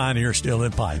 remember Pioneer Steel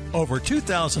and Pipe. Over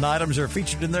 2,000 items are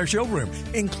featured in their showroom,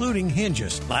 including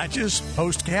hinges, latches,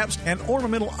 post caps, and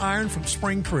ornamental iron from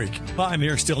Spring Creek.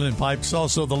 Pioneer Steel and Pipe is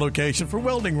also the location for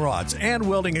welding rods and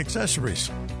welding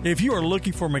accessories. If you are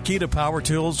looking for Makita power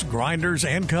tools, grinders,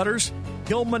 and cutters,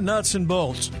 Hillman nuts and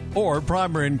bolts, or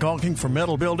primer and caulking for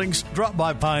metal buildings, drop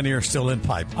by Pioneer Steel and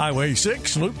Pipe. Highway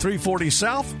 6, Loop 340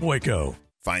 South, Waco.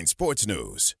 Find sports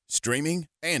news, streaming,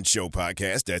 and show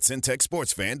podcast at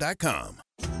centexsportsfan.com.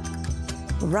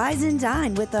 Rise and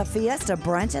dine with the Fiesta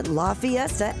Brunch at La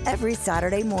Fiesta every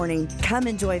Saturday morning. Come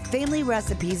enjoy family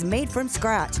recipes made from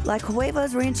scratch, like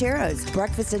huevos rancheros,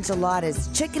 breakfast enchiladas,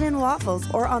 chicken and waffles,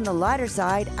 or on the lighter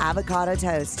side, avocado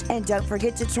toast. And don't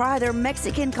forget to try their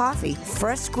Mexican coffee,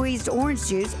 fresh squeezed orange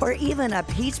juice, or even a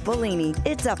peach Bellini.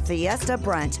 It's a Fiesta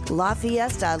Brunch. La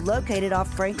Fiesta, located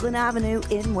off Franklin Avenue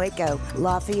in Waco.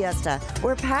 La Fiesta,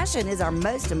 where passion is our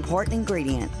most important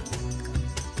ingredient.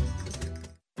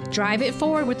 Drive it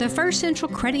forward with the First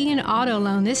Central Credit Union Auto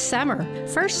Loan this summer.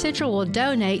 First Central will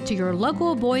donate to your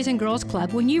local Boys and Girls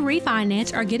Club when you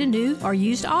refinance or get a new or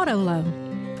used auto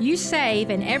loan. You save,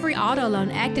 and every auto loan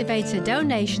activates a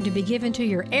donation to be given to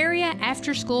your area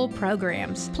after-school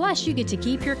programs. Plus, you get to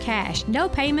keep your cash. No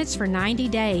payments for 90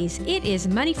 days. It is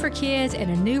money for kids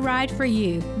and a new ride for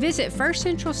you. Visit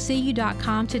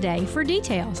firstcentralcu.com today for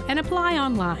details and apply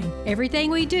online. Everything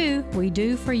we do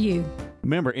for you.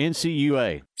 Member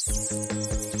NCUA.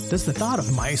 Does the thought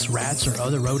of mice, rats, or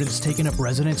other rodents taking up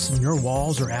residence in your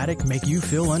walls or attic make you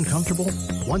feel uncomfortable?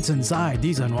 Once inside,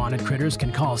 these unwanted critters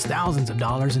can cause thousands of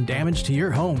dollars in damage to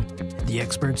your home. The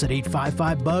experts at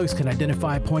 855 Bugs can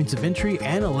identify points of entry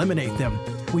and eliminate them.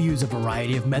 We use a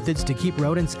variety of methods to keep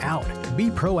rodents out. Be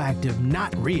proactive,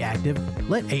 not reactive.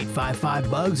 Let 855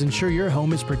 Bugs ensure your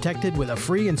home is protected with a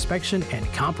free inspection and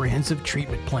comprehensive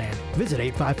treatment plan. Visit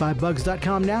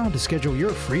 855bugs.com now to schedule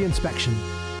your free inspection.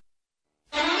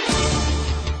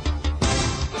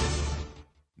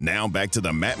 Now back to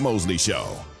the Matt Mosley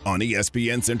Show on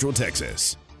ESPN Central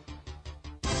Texas.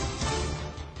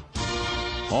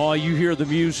 Oh, you hear the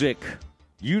music.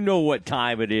 You know what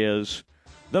time it is.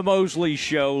 The Mosley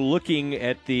Show, looking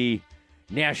at the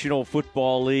National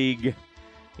Football League.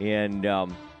 And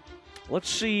let's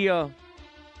see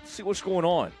what's going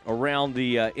on around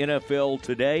the NFL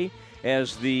today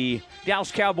as the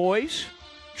Dallas Cowboys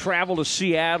travel to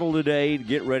Seattle today to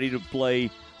get ready to play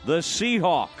the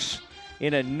Seahawks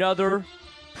in another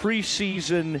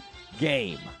preseason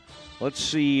game. Let's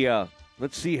see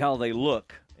how they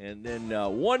look. And then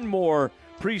one more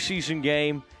preseason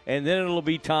game, and then it'll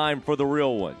be time for the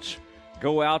real ones.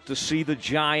 Go out to see the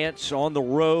Giants on the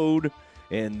road,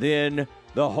 and then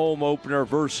the home opener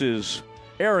versus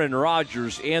Aaron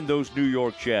Rodgers and those New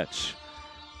York Jets.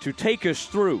 To take us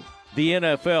through the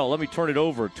NFL, let me turn it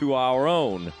over to our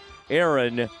own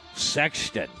Aaron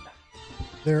Sexton.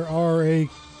 There are a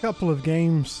couple of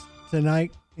games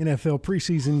tonight, NFL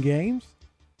preseason games.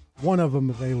 One of them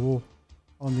available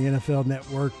on the NFL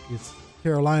Network. It's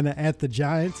Carolina at the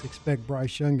Giants. Expect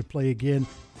Bryce Young to play again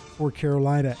for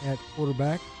Carolina at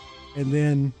quarterback. And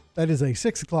then that is a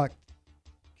 6 o'clock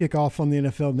kickoff on the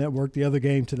NFL Network. The other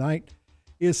game tonight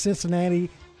is Cincinnati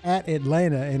at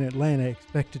Atlanta, and Atlanta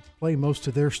expected to play most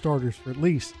of their starters for at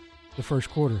least the first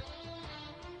quarter.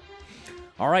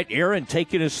 All right, Aaron,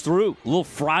 taking us through a little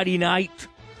Friday night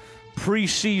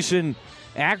preseason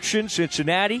action.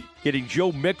 Cincinnati getting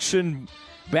Joe Mixon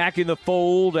back in the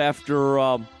fold after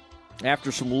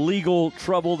some legal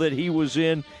trouble that he was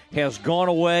in has gone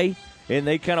away, and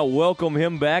they kind of welcome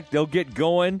him back. They'll get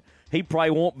going. He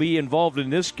probably won't be involved in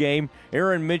this game.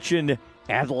 Aaron mentioned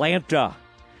Atlanta.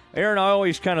 Aaron, I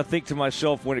always kind of think to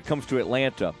myself when it comes to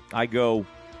Atlanta, I go,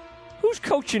 who's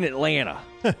coaching Atlanta?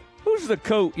 Who's the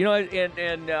coach? You know,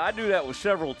 and I do that with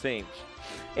several teams.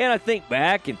 And I think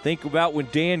back and think about when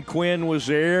Dan Quinn was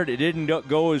there. It didn't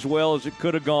go as well as it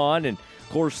could have gone. And, of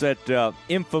course, that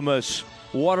infamous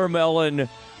watermelon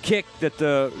kick that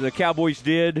the Cowboys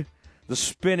did, the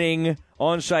spinning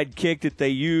onside kick that they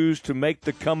used to make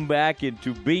the comeback and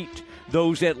to beat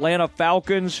those Atlanta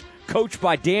Falcons, coached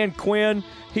by Dan Quinn.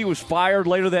 He was fired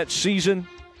later that season.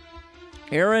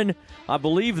 Aaron, I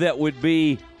believe that would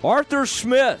be Arthur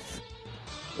Smith.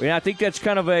 I think that's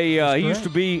kind of he used to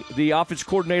be the offense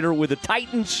coordinator with the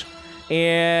Titans,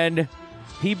 and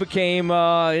he became,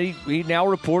 he now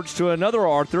reports to another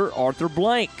Arthur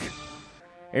Blank.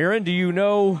 Aaron, do you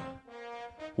know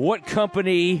what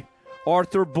company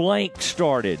Arthur Blank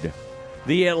started?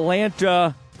 The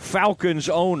Atlanta Falcons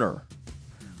owner.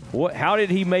 How did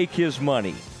he make his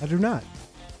money? I do not.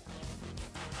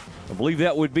 I believe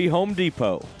that would be Home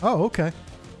Depot. Oh, okay.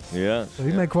 Yeah. So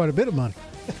he made quite a bit of money.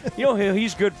 You know who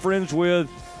he's good friends with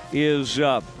is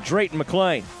Drayton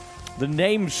McClain, the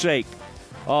namesake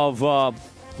of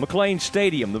McLean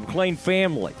Stadium, the McLean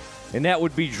family. And that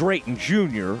would be Drayton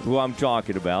Jr., who I'm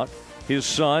talking about. His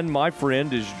son, my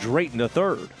friend, is Drayton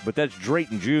III, but that's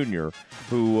Drayton Jr.,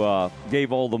 who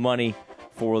gave all the money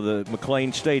for the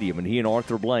McLean Stadium. And he and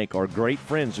Arthur Blank are great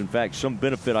friends. In fact, some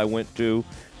benefit I went to,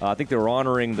 I think they were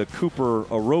honoring the Cooper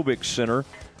Aerobics Center.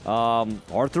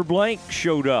 Arthur Blank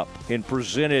showed up and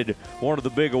presented one of the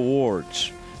big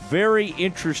awards. Very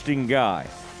interesting guy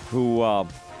who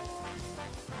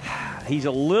he's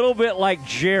a little bit like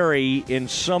Jerry in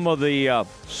some of the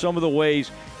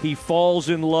ways he falls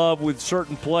in love with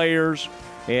certain players,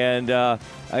 and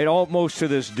almost to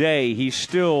this day he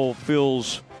still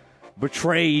feels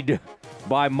betrayed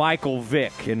by Michael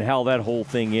Vick and how that whole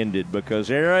thing ended. Because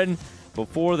Aaron,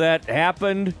 before that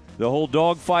happened, the whole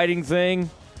dogfighting thing,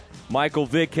 Michael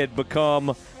Vick had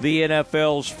become the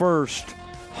NFL's first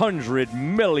 $100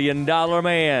 million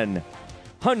man.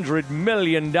 $100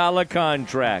 million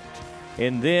contract.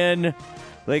 And then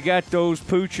they got those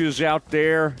pooches out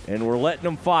there, and we're letting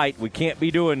them fight. We can't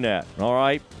be doing that, all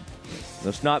right?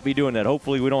 Let's not be doing that.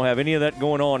 Hopefully we don't have any of that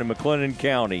going on in McLennan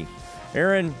County.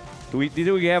 Aaron, do we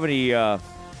have any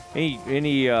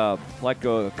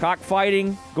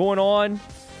cockfighting going on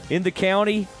in the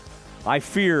county? I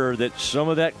fear that some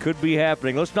of that could be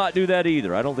happening. Let's not do that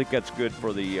either. I don't think that's good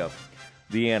for the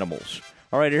animals.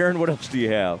 All right, Aaron, what else do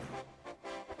you have?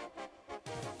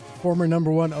 Former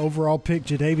number 1 overall pick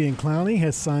Jadeveon Clowney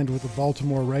has signed with the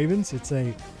Baltimore Ravens. It's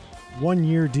a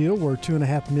 1-year deal where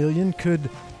 $2.5 million could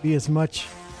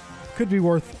be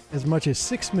worth as much as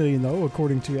 $6 million, though,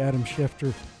 according to Adam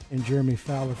Schefter and Jeremy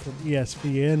Fowler from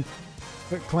ESPN.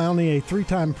 But Clowney, a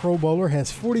 3-time Pro Bowler,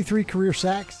 has 43 career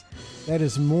sacks. That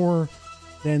is more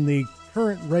than the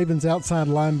current Ravens outside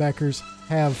linebackers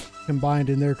have combined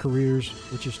in their careers,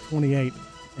 which is 28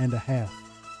 and a half.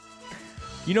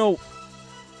 You know,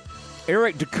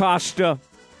 Eric DeCosta,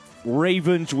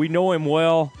 Ravens, we know him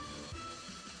well.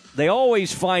 They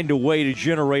always find a way to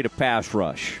generate a pass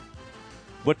rush.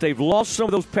 But they've lost some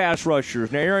of those pass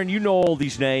rushers. Now, Aaron, you know all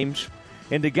these names.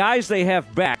 And the guys they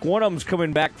have back, one of them's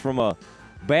coming back from a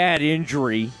bad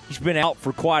injury. He's been out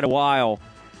for quite a while.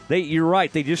 You're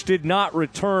right, they just did not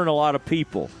return a lot of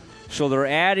people. So they're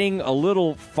adding a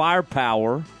little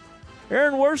firepower.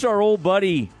 Aaron, where's our old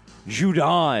buddy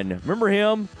Judon. Remember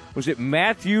him? Was it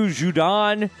Matthew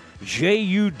Judon?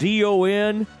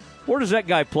 Judon? Where does that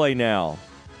guy play now?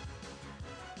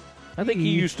 I think he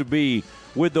used to be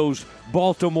with those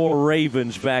Baltimore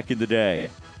Ravens back in the day.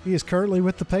 He is currently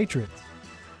with the Patriots.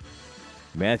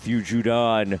 Matthew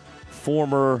Judon,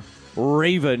 former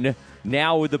Raven,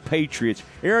 now with the Patriots.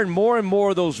 Aaron, more and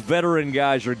more of those veteran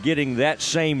guys are getting that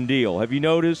same deal. Have you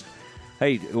noticed?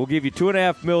 Hey, we'll give you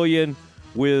 $2.5 million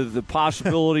with the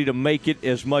possibility to make it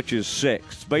as much as $6.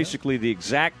 It's basically the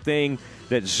exact thing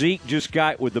that Zeke just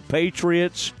got with the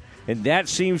Patriots, and that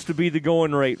seems to be the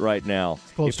going rate right now.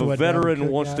 If a veteran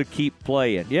wants to keep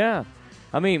playing. Yeah.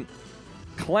 I mean,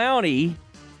 Clowney,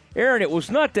 Aaron, it was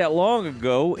not that long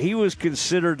ago. He was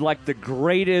considered like the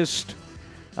greatest.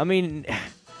 I mean,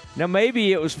 now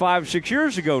maybe it was 5 or 6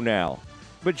 years ago now.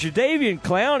 But Jadeveon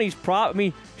Clowney's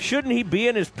shouldn't he be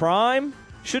in his prime?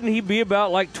 Shouldn't he be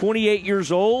about like 28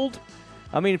 years old?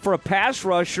 I mean, for a pass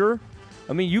rusher,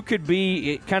 you could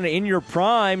be kind of in your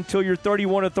prime till you're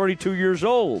 31 or 32 years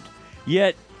old.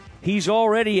 Yet he's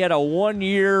already at a 1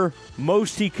 year,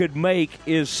 most he could make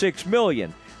is $6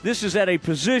 million. This is at a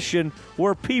position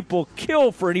where people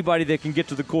kill for anybody that can get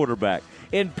to the quarterback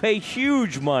and pay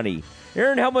huge money.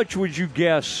 Aaron, how much would you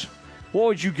guess? What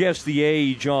would you guess the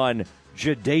age on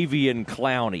Jadeveon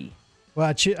Clowney?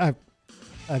 Well,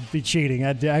 I'd be cheating.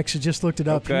 I actually just looked it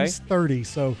up. Okay. He's 30,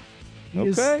 so he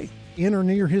is in or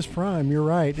near his prime. You're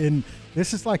right. And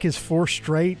this is like his 4th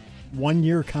straight 1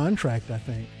 year contract, I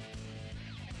think.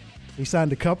 He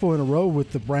signed a couple in a row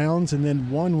with the Browns and then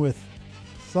one with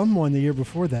someone the year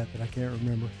before that I can't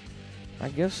remember. I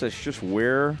guess that's just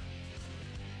where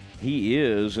he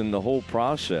is in the whole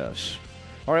process.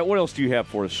 All right, what else do you have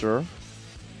for us, sir?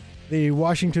 The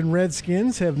Washington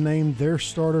Redskins have named their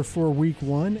starter for Week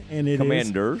 1, and it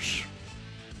Commanders.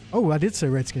 Oh, I did say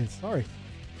Redskins. Sorry.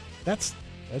 That's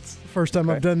the first time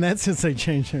I've done that since they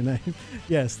changed their name.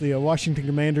 Yes, the Washington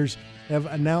Commanders have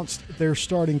announced their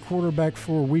starting quarterback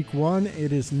for Week 1.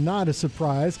 It is not a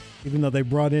surprise, even though they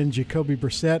brought in Jacoby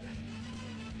Brissett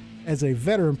as a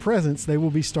veteran presence. They will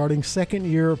be starting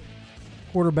second-year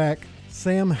quarterback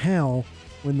Sam Howell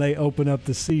when they open up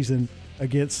the season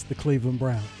against the Cleveland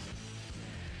Browns.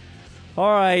 All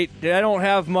right, I don't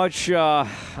have much.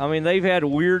 They've had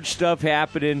weird stuff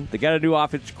happening. They got a new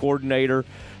offensive coordinator.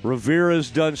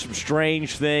 Rivera's done some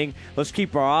strange thing. Let's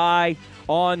keep our eye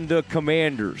on the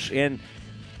Commanders. And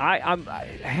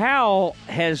Hal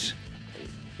has,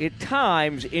 at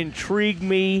times, intrigued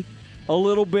me a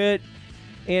little bit.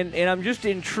 And I'm just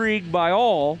intrigued by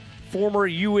all former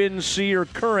UNC or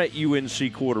current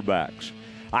UNC quarterbacks.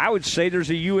 I would say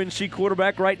there's a UNC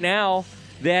quarterback right now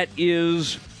that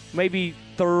is maybe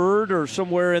third or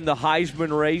somewhere in the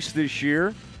Heisman race this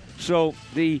year. So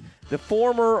the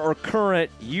former or current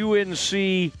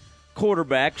UNC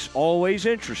quarterbacks always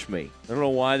interest me. I don't know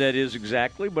why that is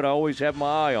exactly, but I always have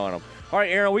my eye on them. All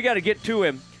right, Aaron, we got to get to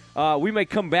him. We may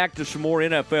come back to some more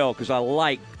NFL because I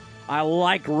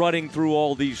like running through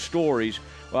all these stories.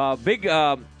 Big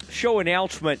show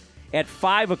announcement at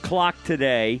 5 o'clock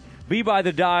today. Be by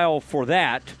the dial for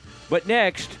that. But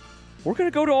next, we're going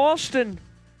to go to Austin.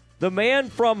 The man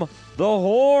from the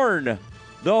Horn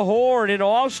in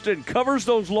Austin, covers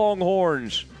those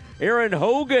Longhorns. Aaron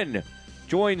Hogan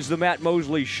joins the Matt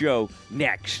Mosley Show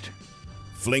next.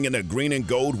 Flinging the green and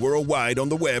gold worldwide on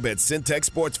the web at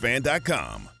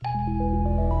syntechsportsfan.com.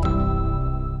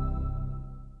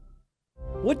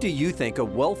 What do you think a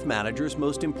wealth manager's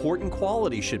most important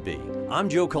quality should be? I'm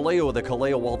Joe Kaleo of the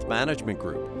Kaleo Wealth Management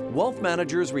Group. Wealth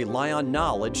managers rely on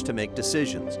knowledge to make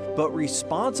decisions, but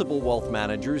responsible wealth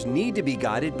managers need to be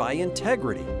guided by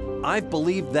integrity. I've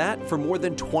believed that for more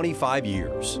than 25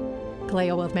 years.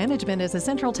 Kaleo Wealth Management is a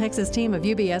Central Texas team of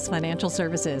UBS Financial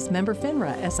Services, member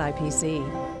FINRA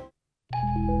SIPC.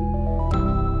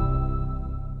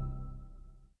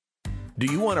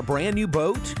 Do you want a brand new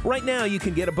boat? Right now you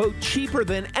can get a boat cheaper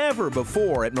than ever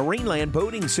before at Marineland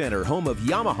Boating Center, home of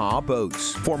Yamaha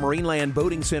boats. For Marineland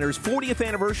Boating Center's 40th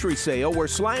anniversary sale, we're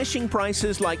slashing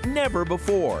prices like never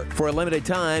before. For a limited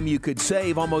time, you could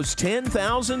save almost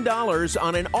 $10,000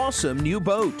 on an awesome new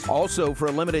boat. Also, for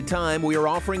a limited time, we are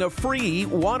offering a free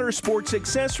water sports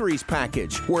accessories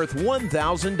package worth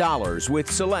 $1,000 with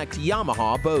select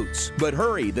Yamaha boats. But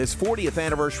hurry, this 40th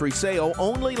anniversary sale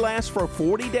only lasts for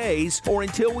 40 days or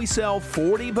until we sell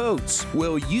 40 boats,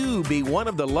 will you be one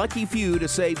of the lucky few to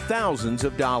save thousands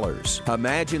of dollars.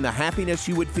 Imagine the happiness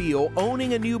you would feel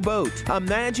owning a new boat.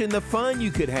 Imagine the fun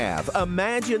you could have.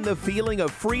 Imagine the feeling of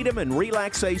freedom and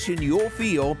relaxation you'll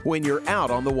feel when you're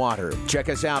out on the water. Check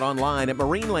us out online at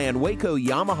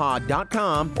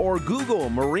MarinelandWacoYamaha.com or Google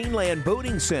Marineland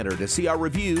Boating Center to see our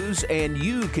reviews, and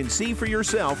you can see for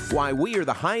yourself why we are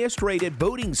the highest rated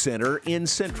boating center in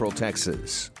Central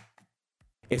Texas.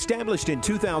 Established in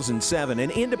 2007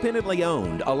 and independently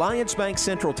owned, Alliance Bank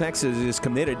Central Texas is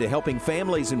committed to helping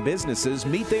families and businesses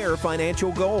meet their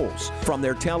financial goals. From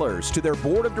their tellers to their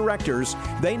board of directors,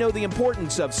 they know the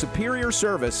importance of superior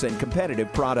service and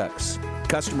competitive products.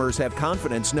 Customers have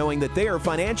confidence knowing that their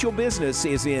financial business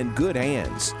is in good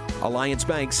hands. Alliance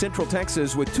Bank Central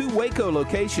Texas with 2 Waco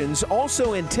locations,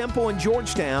 also in Temple and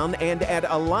Georgetown, and at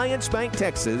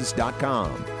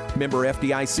alliancebanktexas.com. Member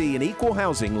FDIC and equal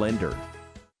housing lender.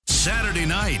 Saturday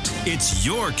night, it's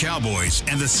your Cowboys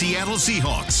and the Seattle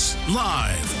Seahawks,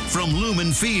 live from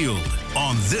Lumen Field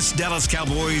on this Dallas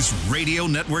Cowboys radio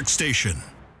network station.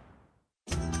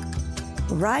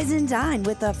 Rise and dine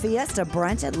with a Fiesta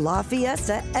brunch at La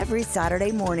Fiesta every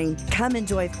Saturday morning. Come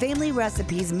enjoy family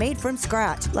recipes made from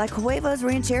scratch like huevos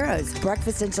rancheros,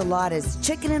 breakfast enchiladas,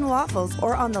 chicken and waffles,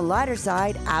 or on the lighter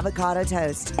side, avocado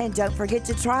toast. And don't forget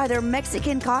to try their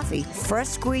Mexican coffee, fresh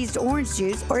squeezed orange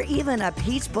juice, or even a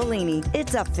peach Bellini.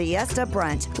 It's a Fiesta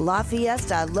brunch. La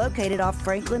Fiesta, located off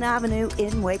Franklin Avenue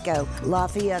in Waco. La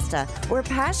Fiesta, where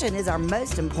passion is our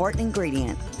most important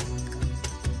ingredient.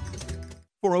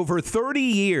 For over 30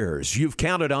 years, you've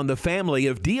counted on the family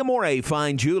of D'Amore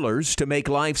Fine Jewelers to make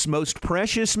life's most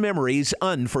precious memories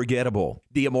unforgettable.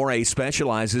 D'Amore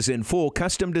specializes in full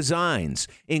custom designs,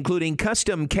 including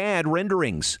custom CAD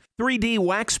renderings, 3D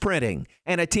wax printing,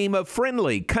 and a team of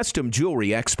friendly custom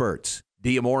jewelry experts.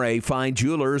 D'Amore Fine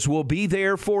Jewelers will be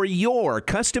there for your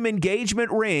custom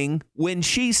engagement ring when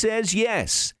she says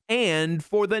yes, and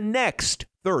for the next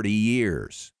 30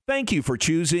 years. Thank you for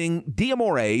choosing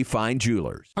D'Amore Fine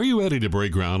Jewelers. Are you ready to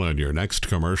break ground on your next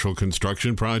commercial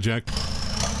construction project?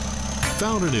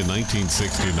 Founded in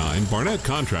 1969, Barnett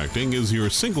Contracting is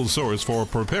your single source for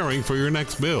preparing for your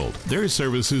next build. Their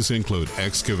services include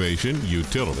excavation,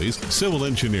 utilities, civil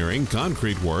engineering,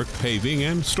 concrete work, paving,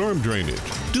 and storm drainage.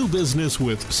 Do business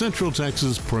with Central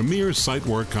Texas' premier site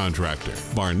work contractor,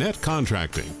 Barnett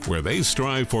Contracting, where they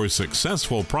strive for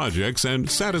successful projects and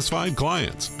satisfied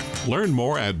clients. Learn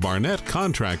more at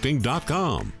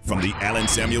barnettcontracting.com. From the Allen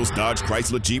Samuels Dodge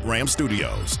Chrysler Jeep Ram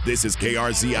Studios, this is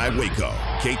KRZI Waco,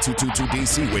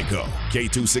 K222DC Waco,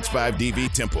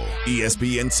 K265DV Temple,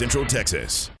 ESPN Central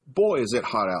Texas. Boy, is it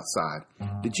hot outside.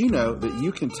 Did you know that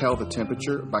you can tell the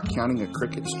temperature by counting a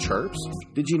cricket's chirps?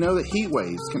 Did you know that heat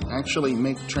waves can actually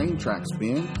make train tracks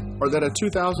bend? Or that a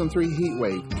 2003 heat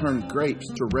wave turned grapes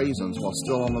to raisins while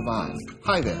still on the vine?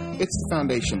 Hi there, it's the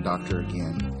Foundation Doctor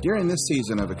again. During this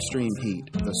season of extreme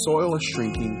heat, the soil is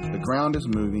shrinking, the ground is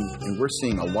moving, and we're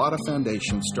seeing a lot of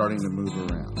foundations starting to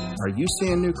move around. Are you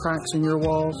seeing new cracks in your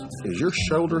walls? Is your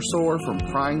shoulder sore from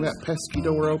prying that pesky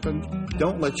door open?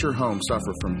 Don't let your home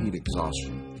suffer from heat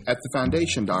exhaustion. At the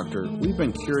Foundation Doctor, we've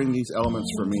been curing these elements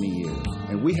for many years,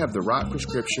 and we have the right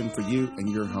prescription for you and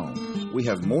your home. We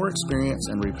have more experience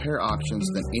and repair options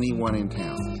than anyone in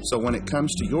town. So when it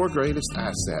comes to your greatest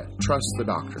asset, trust the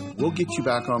doctor. We'll get you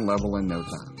back on level in no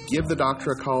time. Give the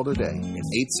doctor a call today at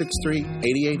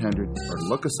 863-8800 or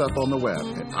look us up on the web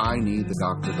at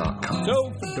ineedthedoctor.com.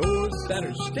 So for doors that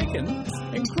are sticking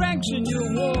and cracks in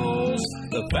your walls,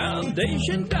 the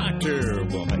Foundation Doctor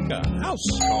will make a house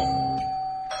call.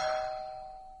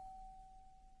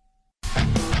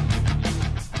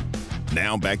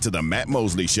 Now back to the Matt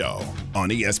Mosley Show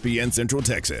on ESPN Central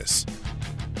Texas.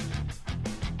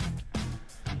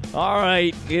 All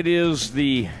right, it is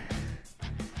the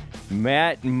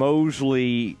Matt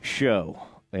Mosley Show,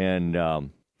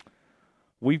 and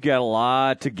we've got a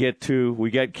lot to get to. We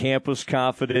got Campus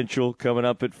Confidential coming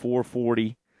up at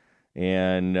 4:40,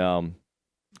 and I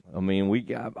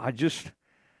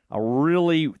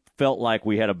really felt like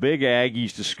we had a big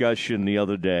Aggies discussion the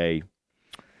other day.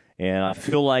 And I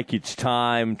feel like it's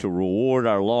time to reward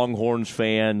our Longhorns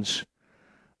fans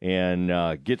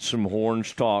and get some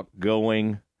Horns talk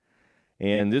going.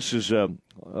 And this is a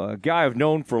guy I've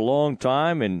known for a long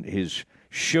time, and his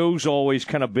show's always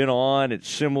kind of been on at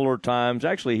similar times.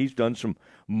 Actually, he's done some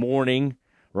morning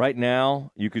right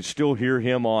now. You could still hear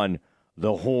him on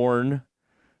The Horn.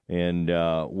 And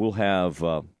we'll have,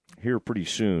 here pretty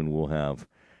soon, we'll have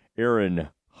Aaron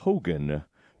Hogan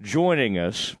joining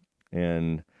us.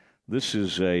 And this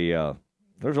is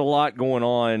there's a lot going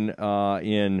on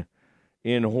in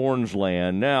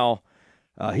Hornsland. Now,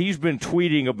 he's been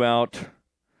tweeting about,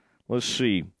 let's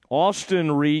see,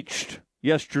 Austin reached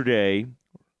yesterday,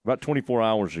 about 24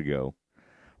 hours ago,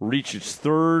 reached its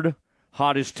third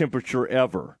hottest temperature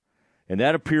ever, and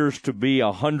that appears to be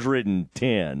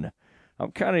 110.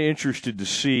 I'm kind of interested to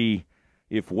see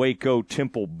if Waco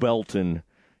Temple Belton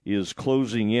is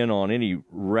closing in on any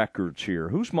records here.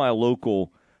 Who's my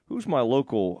local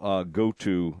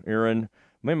go-to, Aaron?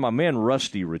 Man, my man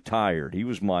Rusty retired. He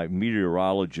was my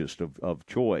meteorologist of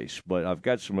choice, but I've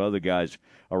got some other guys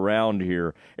around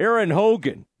here. Aaron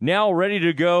Hogan, now ready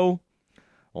to go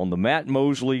on the Matt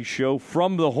Mosley Show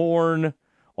from the Horn,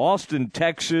 Austin,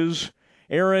 Texas.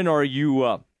 Aaron, are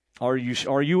you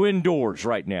indoors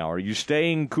right now? Are you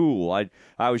staying cool?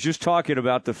 I was just talking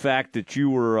about the fact that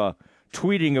you were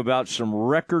tweeting about some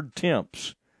record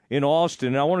temps in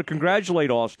Austin. I want to congratulate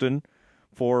Austin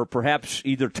for perhaps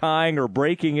either tying or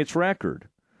breaking its record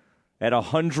at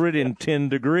 110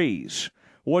 degrees.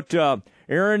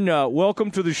 Aaron,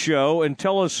 welcome to the show, and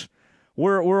tell us,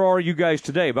 where are you guys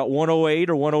today? About 108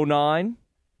 or 109?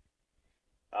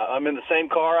 I'm in the same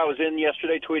car I was in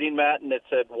yesterday tweeting, Matt, and it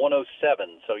said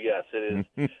 107. So, yes, it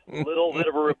is a little bit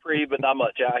of a reprieve, but not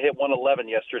much. I hit 111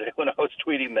 yesterday when I was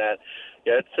tweeting that.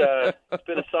 Yeah, it's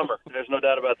been a summer. There's no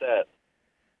doubt about that.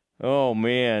 Oh,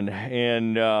 man.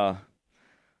 And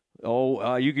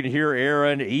you can hear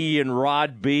Aaron, E, and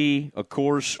Rod B, of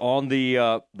course, on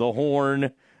the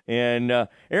horn. And,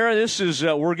 Aaron, this is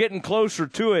we're getting closer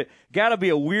to it. Got to be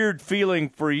a weird feeling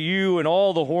for you and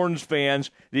all the Horns fans,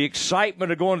 the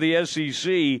excitement of going to the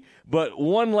SEC, but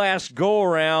one last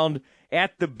go-around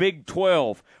at the Big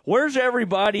 12. Where's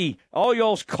everybody, all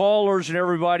y'all's callers and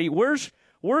everybody, where's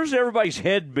everybody's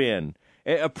head been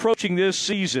approaching this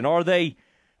season? Are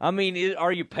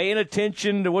you paying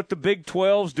attention to what the Big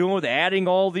 12's doing with adding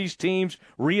all these teams,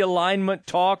 realignment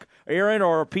talk, Aaron,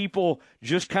 or are people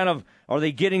just are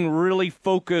they getting really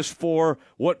focused for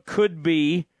what could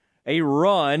be a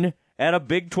run at a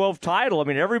Big 12 title? I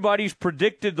mean, everybody's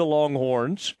predicted the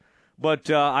Longhorns,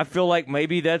 but I feel like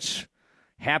maybe that's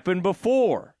happened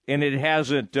before, and it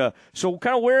hasn't. So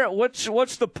kind of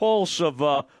what's the pulse of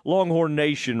Longhorn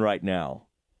Nation right now?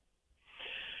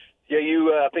 Yeah,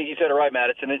 I think you said it right, Matt.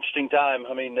 It's an interesting time.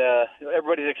 I mean,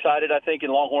 everybody's excited, I think, in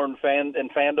Longhorn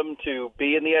fandom to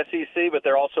be in the SEC, but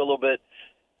they're also a little bit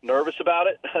nervous about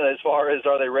it as far as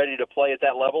are they ready to play at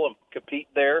that level and compete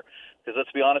there? Because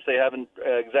let's be honest, they haven't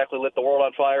exactly lit the world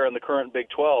on fire in the current Big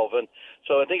 12. And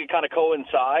so I think it kind of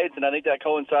coincides, and I think that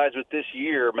coincides with this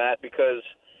year, Matt, because,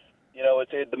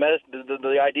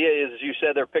 the idea is, as you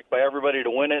said, they're picked by everybody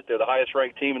to win it. They're the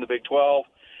highest-ranked team in the Big 12.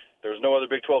 There's no other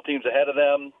Big 12 teams ahead of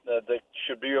them that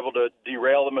should be able to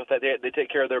derail them if they take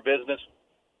care of their business.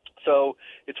 So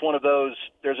it's one of those,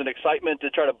 there's an excitement to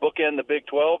try to bookend the Big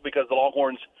 12 because the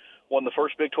Longhorns won the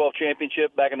first Big 12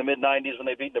 championship back in the mid-'90s when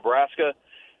they beat Nebraska.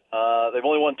 They've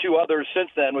only won two others since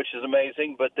then, which is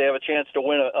amazing, but they have a chance to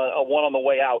win a one on the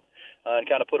way out and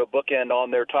kind of put a bookend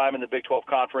on their time in the Big 12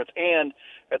 conference and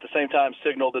at the same time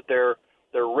signal that they're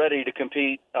ready to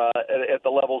compete at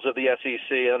the levels of the SEC.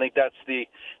 And I think that's the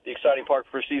exciting part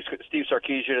for Steve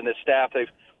Sarkisian and his staff. They've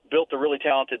built a really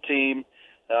talented team.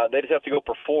 They just have to go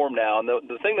perform now. And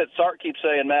the thing that Sark keeps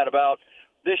saying, Matt, about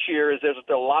this year is there's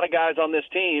a lot of guys on this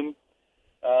team,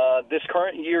 this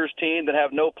current year's team, that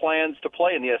have no plans to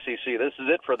play in the SEC. This is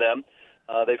it for them.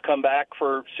 They've come back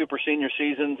for super senior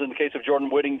seasons in the case of Jordan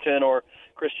Whittington or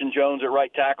Christian Jones at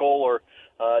right tackle, or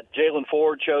Jalen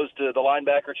Ford, the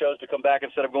linebacker, chose to come back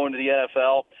instead of going to the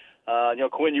NFL.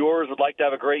 Quinn Ewers would like to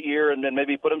have a great year and then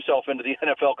maybe put himself into the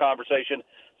NFL conversation.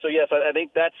 So, yes, I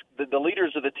think that's the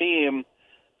leaders of the team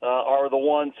are the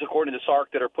ones, according to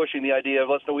Sark, that are pushing the idea of,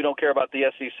 we don't care about the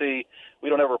SEC. We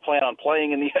don't ever plan on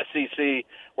playing in the SEC.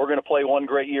 We're going to play one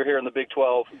great year here in the Big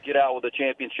 12, get out with a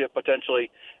championship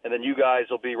potentially, and then you guys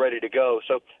will be ready to go.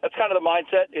 So that's kind of the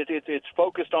mindset. It's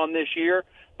focused on this year,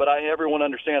 but everyone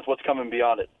understands what's coming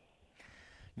beyond it.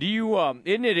 Do you?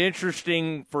 Isn't it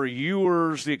interesting for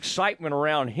Ewers, the excitement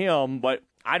around him, but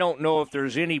I don't know if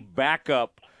there's any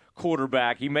backup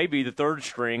quarterback. He may be the third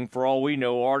string, for all we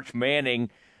know, Arch Manning,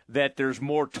 that there's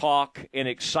more talk and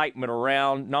excitement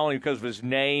around, not only because of his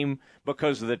name,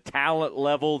 because of the talent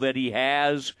level that he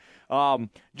has.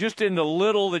 Just in the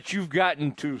little that you've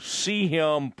gotten to see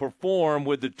him perform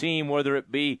with the team, whether it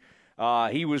be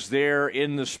he was there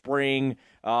in the spring,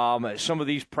 some of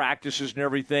these practices and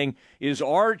everything, is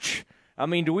Arch,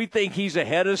 do we think he's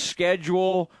ahead of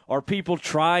schedule? Are people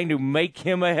trying to make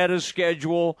him ahead of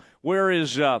schedule? Where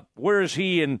is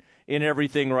he in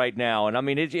everything right now?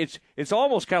 And it's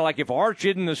almost kind of like if Arch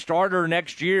isn't the starter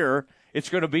next year, it's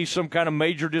going to be some kind of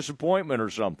major disappointment or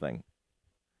something.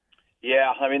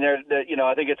 Yeah, I mean,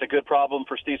 I think it's a good problem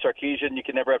for Steve Sarkisian. You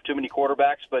can never have too many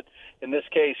quarterbacks, but in this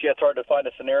case, yeah, it's hard to find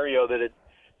a scenario that it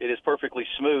is perfectly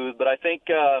smooth. But I think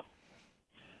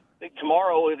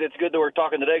tomorrow, it's good that we're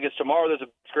talking today because tomorrow there's a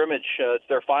scrimmage. It's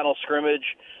their final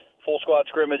scrimmage, full squad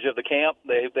scrimmage of the camp.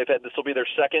 They've had this will be their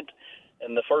second,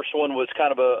 and the first one was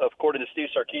kind of according to Steve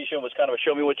Sarkisian, was kind of a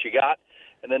show me what you got.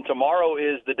 And then tomorrow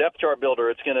is the depth chart builder.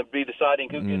 It's going to be deciding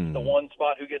who gets the one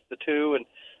spot, who gets the two, and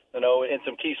in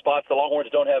some key spots, the Longhorns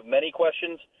don't have many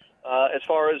questions as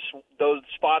far as those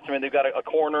spots. I mean, they've got a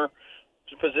corner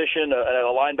position,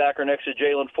 a linebacker next to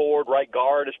Jalen Ford. Right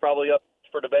guard is probably up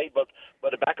for debate, but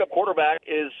a backup quarterback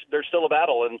there's still a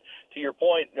battle. And to your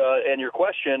point and your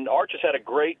question, Arch has had a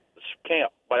great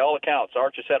camp by all accounts.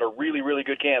 Arch has had a really, really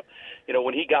good camp.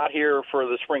 When he got here for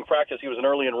the spring practice, he was an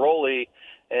early enrollee,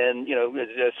 and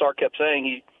as Sark kept saying,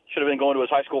 he should have been going to his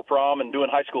high school prom and doing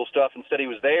high school stuff. Instead, he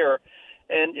was there.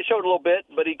 And it showed a little bit,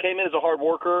 but he came in as a hard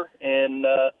worker. And,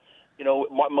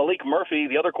 Malik Murphy,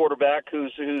 the other quarterback,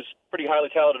 who's pretty highly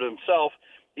talented himself,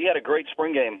 he had a great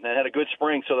spring game and had a good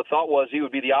spring. So the thought was he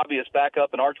would be the obvious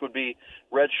backup and Arch would be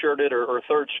red-shirted or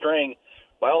third string.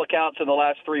 By all accounts, in the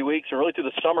last 3 weeks and really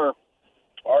through the summer,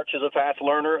 Arch is a fast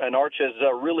learner, and Arch has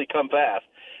really come fast.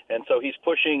 And so he's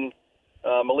pushing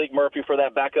Malik Murphy for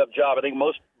that backup job. I think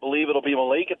most believe it'll be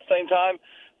Malik at the same time,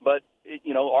 but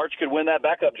Arch could win that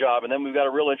backup job, and then we've got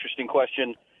a real interesting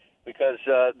question because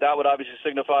that would obviously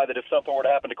signify that if something were to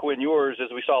happen to Quinn Ewers, as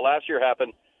we saw last year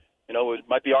happen, it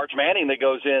might be Arch Manning that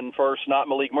goes in first, not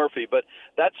Malik Murphy. But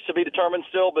that's to be determined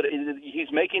still. But he's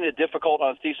making it difficult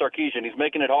on Steve Sarkisian. He's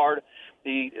making it hard.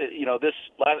 In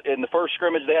the first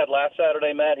scrimmage they had last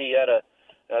Saturday, Matt, he had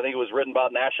I think it was written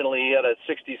about nationally, he had a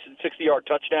 60-yard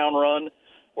touchdown run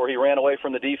where he ran away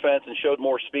from the defense and showed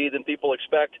more speed than people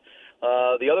expect.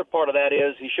 The other part of that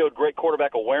is he showed great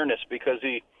quarterback awareness because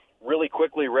he really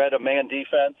quickly read a man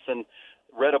defense and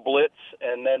read a blitz,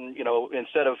 and then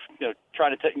instead of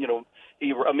trying to take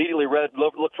he immediately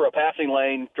looked for a passing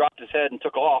lane, dropped his head, and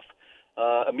took off,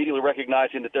 immediately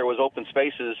recognizing that there was open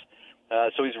spaces.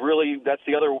 So that's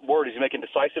the other word. He's making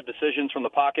decisive decisions from the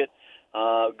pocket,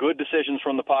 good decisions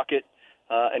from the pocket,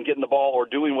 and getting the ball or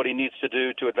doing what he needs to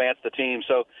do to advance the team.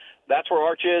 So that's where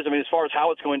Arch is. I mean, as far as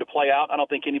how it's going to play out, I don't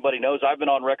think anybody knows. I've been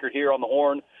on record here on the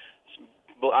Horn.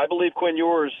 I believe Quinn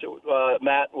Ewers,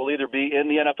 Matt, will either be in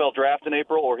the NFL draft in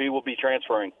April or he will be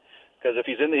transferring. Because if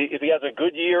he has a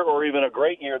good year or even a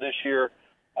great year this year,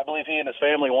 I believe he and his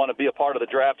family want to be a part of the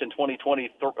draft in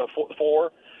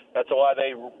 2024. That's why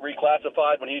they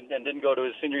reclassified and didn't go to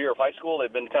his senior year of high school.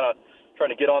 They've been kind of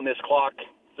trying to get on this clock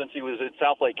since he was at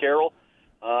South Lake Carroll.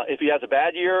 If he has a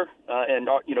bad year and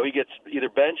he gets either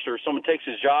benched or someone takes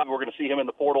his job, we're going to see him in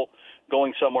the portal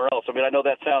going somewhere else. I mean, I know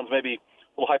that sounds maybe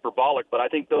a little hyperbolic, but I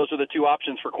think those are the two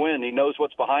options for Quinn. He knows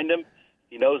what's behind him.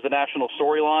 He knows the national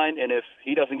storyline, and if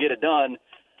he doesn't get it done,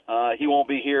 he won't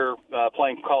be here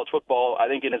playing college football. I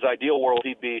think in his ideal world,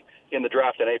 he'd be in the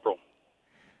draft in April.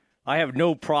 I have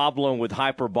no problem with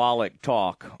hyperbolic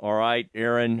talk, all right,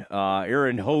 Aaron?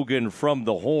 Aaron Hogan from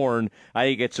the Horn. I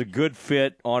think it's a good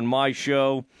fit on my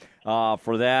show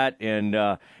for that. And,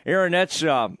 Aaron, that's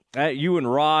you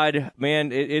and Rod, man,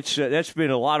 that's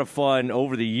been a lot of fun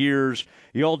over the years.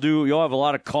 Y'all have a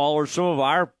lot of callers. Some of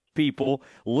our people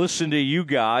listen to you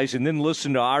guys and then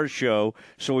listen to our show,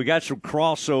 so we got some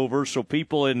crossover, so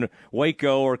people in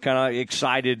Waco are kind of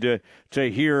excited to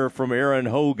hear from Aaron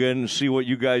Hogan and see what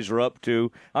you guys are up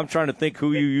to. I'm trying to think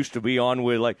who you used to be on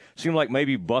with, seemed like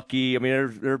maybe Bucky. I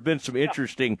mean, there have been some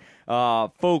interesting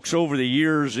folks over the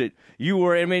years that you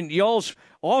were. I mean, y'all's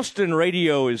Austin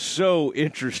radio is so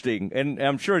interesting, and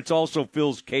I'm sure it also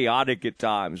feels chaotic at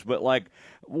times, but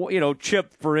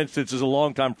Chip, for instance, is a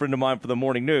longtime friend of mine for the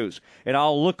morning news, and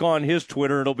I'll look on his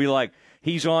Twitter, and it'll be like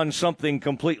he's on something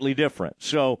completely different.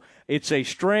 So it's a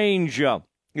strange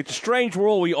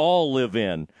world we all live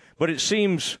in, but it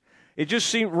just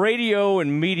seems radio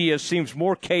and media seems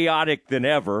more chaotic than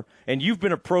ever, and you've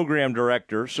been a program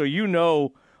director, so you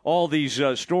know all these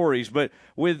stories, but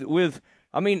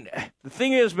I mean, the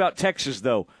thing is about Texas,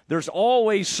 though, there's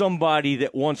always somebody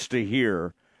that wants to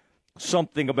hear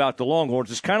something about the Longhorns.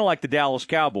 It's kind of like the Dallas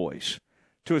Cowboys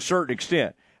to a certain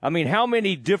extent. I mean, how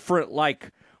many different,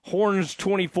 Horns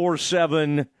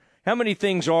 24/7, how many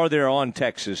things are there on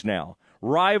Texas now?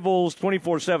 Rivals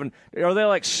 24/7, are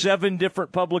there 7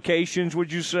 different publications,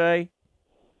 would you say?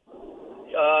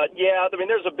 Yeah, I mean,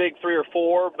 there's a big 3 or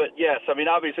 4, but yes, I mean,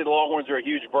 obviously the Longhorns are a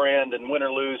huge brand, and win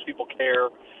or lose, people care.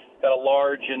 Got a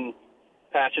large and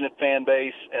passionate fan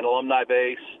base and alumni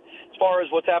base. As far as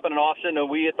what's happened in Austin,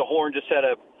 we at the Horn just had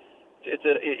a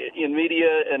in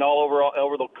media and all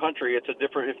over the country. It's a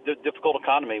difficult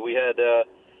economy. We had to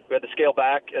scale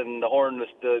back, and the Horn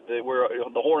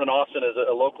in Austin is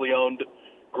a locally owned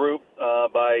group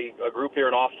by a group here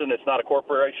in Austin. It's not a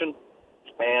corporation,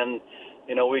 and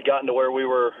we'd gotten to where we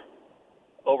were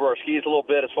over our skis a little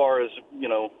bit as far as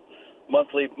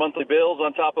monthly bills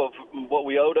on top of what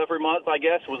we owed every month, I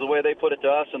guess, was the way they put it to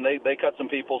us, and they cut some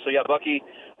people. So, yeah, Bucky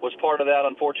was part of that.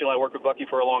 Unfortunately, I worked with Bucky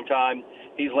for a long time.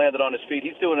 He's landed on his feet.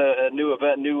 He's doing a new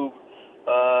event, new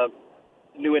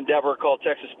endeavor called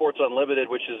Texas Sports Unlimited,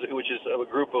 which is a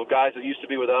group of guys that used to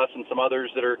be with us and some others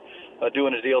that are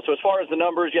doing a deal. So as far as the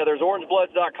numbers, yeah, there's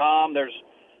orangebloods.com. There's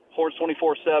Horns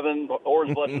 24/7.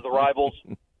 Orange Bloods is the rivals.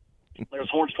 There's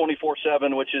Horns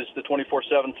 24/7, which is the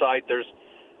 24/7 site. There's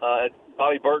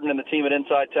Bobby Burton and the team at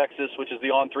Inside Texas, which is the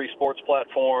On3 Sports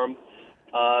platform.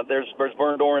 There's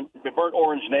Burnt Orange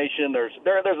Nation. There's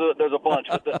a bunch,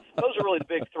 but those are really the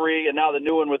big three. And now the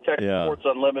new one with Texas Sports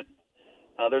Unlimited.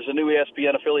 There's a new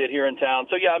ESPN affiliate here in town.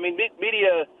 So yeah, I mean,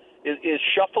 media is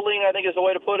shuffling, I think is the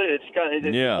way to put it. It's kind of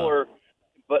similar,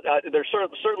 but there's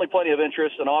certainly plenty of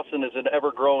interest. And Austin is an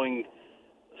ever-growing,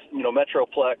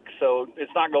 metroplex, so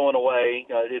it's not going away.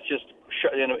 It's just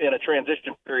in a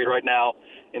transition period right now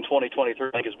in 2023,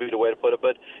 I think is the way to put it.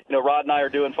 But, Rod and I are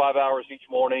doing 5 hours each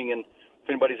morning, and if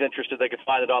anybody's interested, they can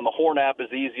find it on the Horn app is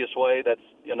the easiest way. That's,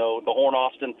 the Horn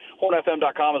Austin.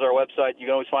 HornFM.com is our website. You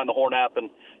can always find the Horn app and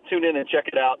tune in and check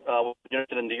it out. You're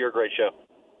into your great show.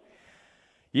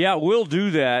 Yeah, we'll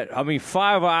do that. I mean,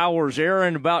 5 hours,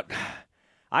 Aaron,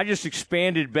 I just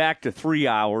expanded back to 3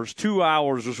 hours. 2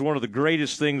 hours was one of the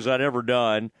greatest things I'd ever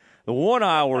done. The 1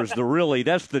 hour is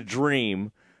that's the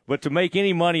dream. But to make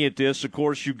any money at this, of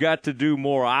course, you've got to do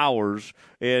more hours.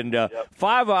 And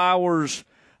 5 hours,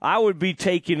 I would be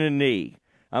taking a knee.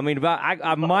 I mean,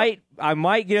 I might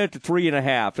get it to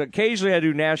 3.5. Occasionally I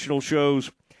do national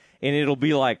shows, and it'll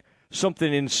be like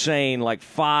something insane, like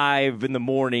 5 in the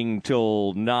morning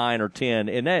till 9 or 10.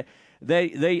 And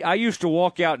I used to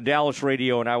walk out in Dallas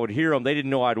radio, and I would hear them. They didn't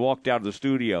know I'd walked out of the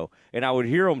studio, and I would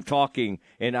hear them talking,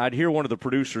 and I'd hear one of the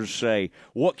producers say,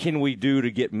 "What can we do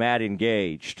to get Matt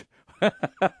engaged?" Look,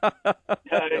 I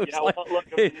got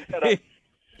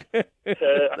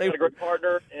a great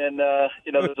partner, and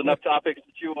there's enough topics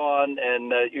to chew on.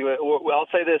 And I'll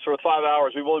say this: for 5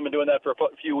 hours, we've only been doing that for a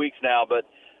few weeks now, but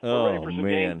we're ready for some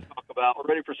games to talk about. We're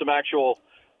ready for some actual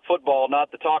football,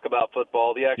 not to talk about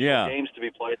football, the actual games to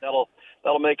be played. That'll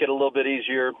make it a little bit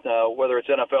easier, whether it's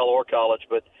NFL or college.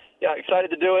 But yeah, excited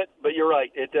to do it. But you're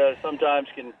right; it sometimes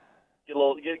can get a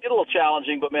little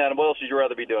challenging. But man, what else would you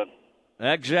rather be doing?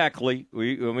 Exactly.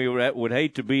 We would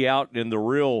hate to be out in the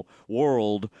real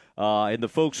world, and the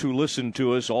folks who listen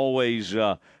to us always,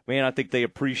 I think they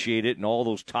appreciate it and all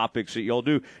those topics that y'all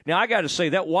do. Now, I got to say,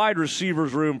 that wide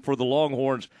receivers room for the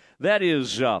Longhorns,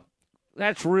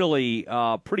 that's really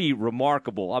pretty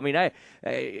remarkable. I mean,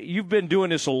 you've been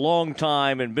doing this a long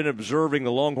time and been observing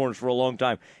the Longhorns for a long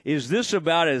time. Is this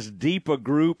about as deep a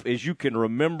group as you can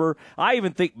remember? I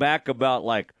even think back about,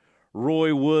 like,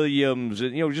 Roy Williams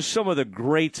and, just some of the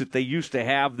greats that they used to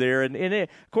have there. And of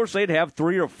course, they'd have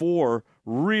 3 or 4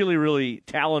 really, really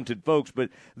talented folks. But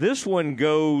this one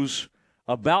goes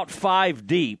about 5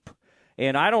 deep.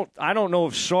 And I don't know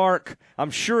if Sark,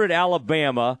 I'm sure at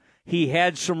Alabama, he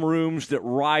had some rooms that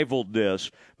rivaled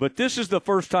this. But this is the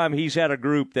first time he's had a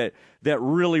group that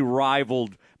really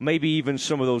rivaled maybe even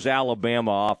some of those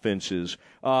Alabama offenses.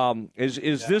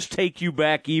 Is this take you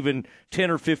back even 10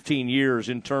 or 15 years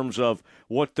in terms of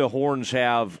what the Horns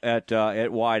have at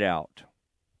wideout?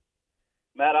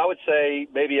 Matt, I would say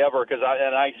maybe ever, because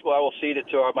I will cede it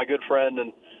to my good friend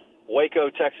and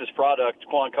Waco, Texas product,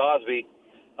 Quan Cosby,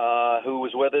 who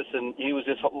was with us, and he was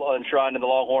just enshrined in the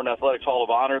Longhorn Athletics Hall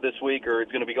of Honor this week, or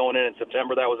it's going to be going in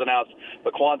September. That was announced.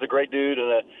 But Quan's a great dude,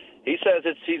 and he says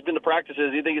he's been to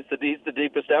practices. He thinks he's the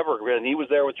deepest ever, and he was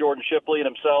there with Jordan Shipley and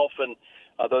himself and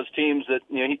those teams that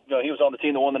he was on the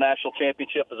team that won the national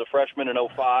championship as a freshman in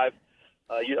 2005.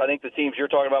 I think the teams you're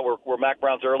talking about were Mac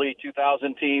Brown's early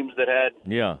 2000 teams that had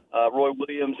Roy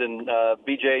Williams and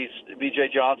B.J.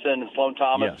 Johnson and Sloan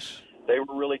Thomas. Yes. They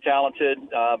were really talented.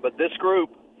 But this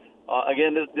group,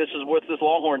 again, this is with this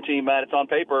Longhorn team, Matt. It's on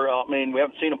paper. I mean, we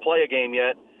haven't seen them play a game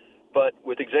yet. But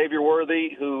with Xavier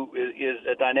Worthy, who is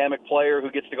a dynamic player who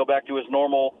gets to go back to his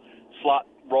normal slot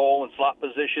role and slot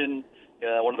position,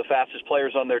 one of the fastest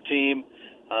players on their team.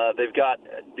 They've got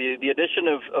the addition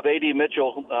of A.D.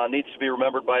 Mitchell needs to be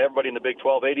remembered by everybody in the Big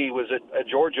 12. A.D. was at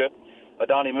Georgia,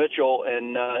 Donnie Mitchell,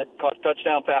 and caught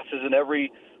touchdown passes in every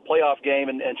playoff game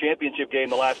and championship game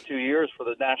the last 2 years for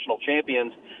the national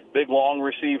champions. Big, long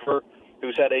receiver.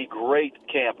 who's had a great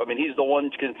camp. I mean, he's the one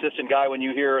consistent guy when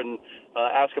you hear and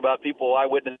ask about people,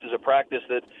 eyewitnesses of practice,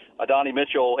 that Adonai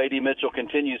Mitchell, A.D. Mitchell,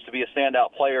 continues to be a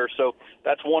standout player. So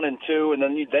that's 1 and 2. And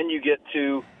then you get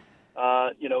to,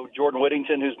 Jordan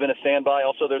Whittington, who's been a standby.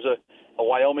 Also, there's a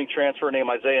Wyoming transfer named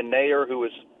Isaiah Nayer, who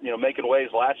was, making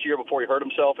waves last year before he hurt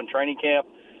himself in training camp.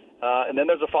 And then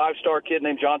there's a 5-star kid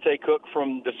named Jonte Cook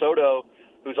from DeSoto,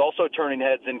 who's also turning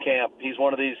heads in camp. He's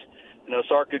one of these,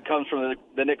 Sark comes from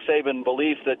the Nick Saban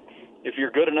belief that if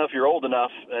you're good enough, you're old enough,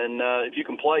 and if you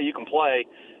can play, you can play.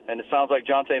 And it sounds like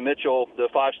Jonte Mitchell, the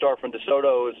 5-star from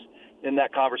DeSoto, is in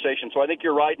that conversation. So I think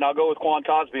you're right, and I'll go with Quan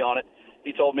Cosby on it.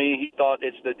 He told me he thought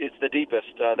it's the deepest.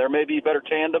 There may be better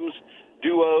tandems,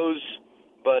 duos,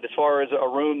 but as far as a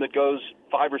room that goes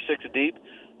 5 or 6 deep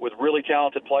with really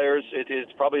talented players,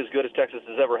 it's probably as good as Texas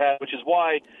has ever had, which is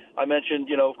why I mentioned,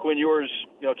 Quinn Ewers,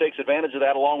 takes advantage of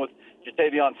that, along with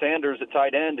Jatavion Sanders at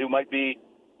tight end, who might be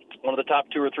one of the top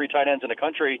 2 or 3 tight ends in the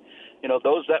country.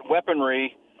 That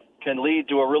weaponry can lead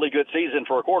to a really good season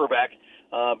for a quarterback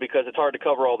because it's hard to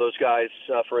cover all those guys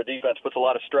for a defense. Puts a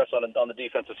lot of stress on the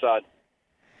defensive side.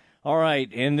 All right,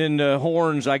 and then the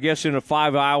Horns, I guess in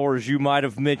 5 hours you might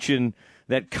have mentioned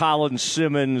that Colin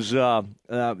Simmons, the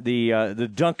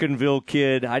Duncanville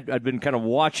kid. I'd been kind of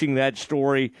watching that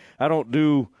story. I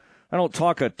don't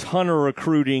talk a ton of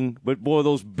recruiting, but boy,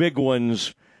 those big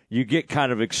ones you get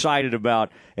kind of excited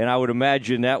about, and I would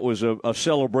imagine that was a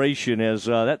celebration as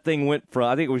that thing went from,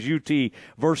 I think it was UT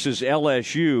versus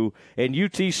LSU, and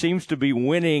UT seems to be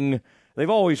winning. They've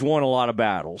always won a lot of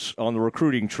battles on the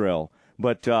recruiting trail.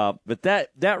 But that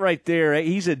right there,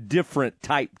 he's a different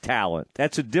type talent.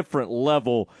 That's a different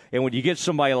level. And when you get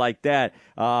somebody like that,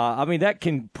 that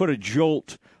can put a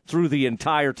jolt through the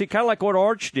entire team, kind of like what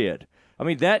Arch did. I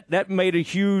mean, that made a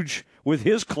huge, with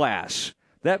his class,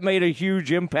 that made a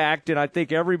huge impact, and I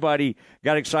think everybody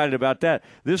got excited about that.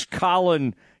 This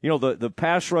Colin, the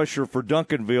pass rusher for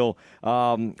Duncanville,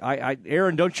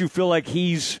 Aaron, don't you feel like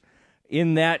he's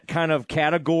in that kind of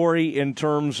category in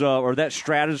terms of, or that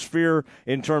stratosphere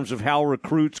in terms of how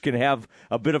recruits can have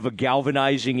a bit of a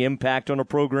galvanizing impact on a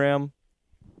program?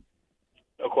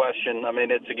 No question. I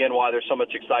mean, it's, again, why there's so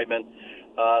much excitement.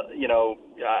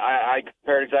 I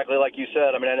compared exactly like you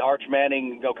said. I mean, Arch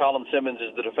Manning, Colin Simmons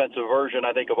is the defensive version,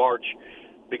 I think, of Arch,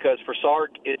 because for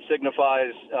Sark, it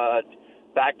signifies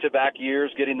back-to-back years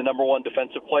getting the number 1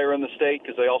 defensive player in the state,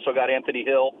 because they also got Anthony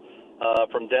Hill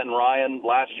from Denton Ryan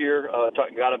last year,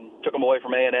 took him away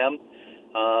from A&M.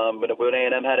 But when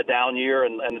A&M had a down year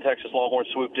and the Texas Longhorns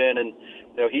swooped in, and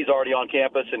he's already on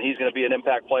campus, and he's going to be an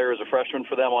impact player as a freshman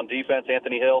for them on defense,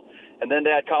 Anthony Hill. And then to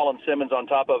add Colin Simmons on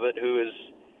top of it, who is,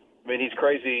 he's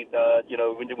crazy.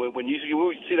 When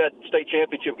you see that state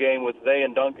championship game with they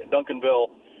and Duncanville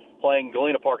playing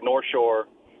Galena Park North Shore,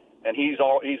 and he's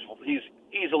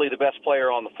easily the best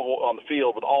player on the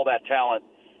field with all that talent.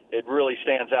 It really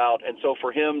stands out. And so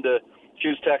for him to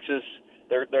choose Texas,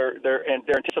 they're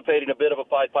anticipating a bit of a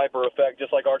Pied Piper effect,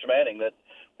 just like Arch Manning, that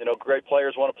great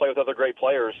players want to play with other great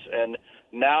players. And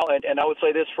now, and I would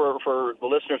say this for the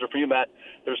listeners or for you, Matt,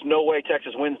 there's no way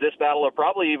Texas wins this battle, or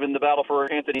probably even the battle for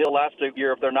Anthony Hill last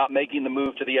year, if they're not making the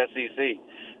move to the SEC.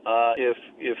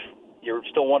 If you're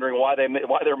still wondering why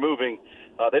they're moving,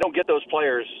 they don't get those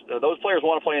players. Those players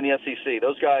want to play in the SEC.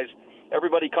 Those guys,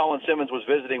 everybody Colin Simmons was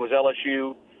visiting was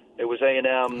LSU. It was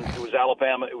A&M, it was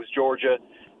Alabama, it was Georgia.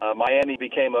 Miami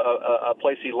became a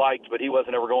place he liked, but he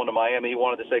wasn't ever going to Miami. He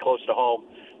wanted to stay close to home.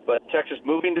 But Texas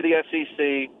moving to the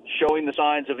SEC, showing the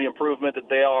signs of the improvement that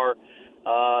they are,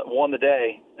 won the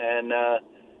day. And,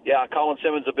 Colin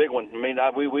Simmons a big one. I mean,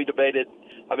 we debated.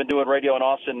 I've been doing radio in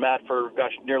Austin, Matt, for,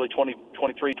 nearly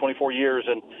 23, 24 years.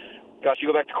 And, you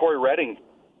go back to Corey Redding,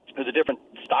 who's a different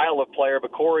style of player,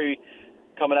 but Corey,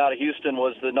 coming out of Houston,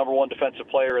 was the number 1 defensive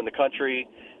player in the country.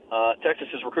 Texas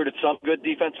has recruited some good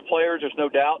defensive players, there's no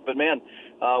doubt. But, man,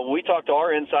 when we talked to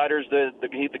our insiders,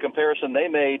 the comparison they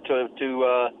made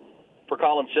for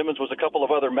Colin Simmons was a couple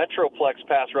of other Metroplex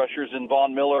pass rushers in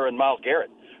Von Miller and Myles Garrett.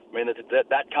 I mean,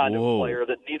 that kind of player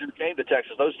that neither came to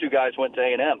Texas. Those two guys went to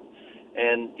A&M.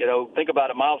 And, think about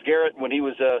it. Myles Garrett, when he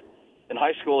was in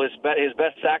high school, his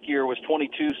best sack year was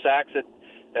 22 sacks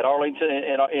at Arlington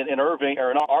in Irving,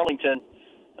 or in Arlington.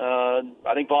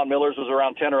 I think Von Miller's was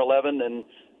around 10 or 11, and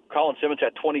Colin Simmons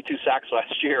had 22 sacks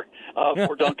last year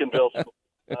for Duncanville.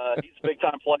 He's a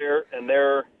big-time player, and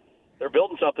they're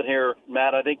building something here,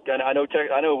 Matt. I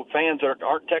know fans that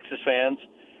aren't Texas fans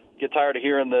get tired of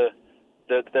hearing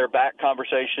their back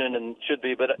conversation, and should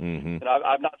be, but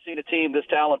I've not seen a team this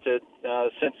talented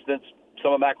since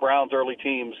some of Mac Brown's early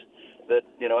teams that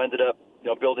ended up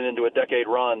building into a decade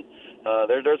run.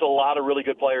 There's a lot of really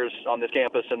good players on this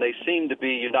campus, and they seem to be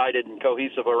united and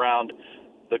cohesive around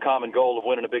the common goal of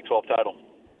winning a Big 12 title.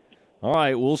 All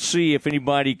right, we'll see if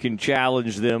anybody can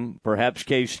challenge them. Perhaps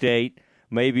K-State.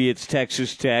 Maybe it's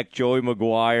Texas Tech, Joey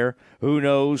McGuire. Who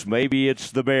knows? Maybe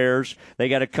it's the Bears. They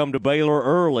got to come to Baylor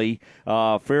early,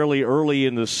 fairly early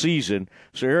in the season.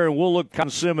 So, Aaron, we'll look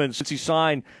at Simmons. Since he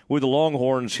signed with the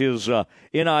Longhorns, his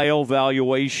NIL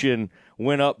valuation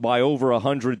went up by over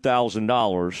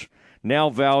 $100,000, now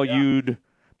valued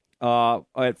at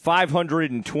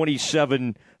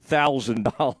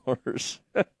 $527,000.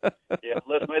 Yeah,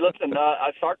 listen.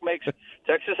 Sark makes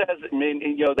Texas has. I mean,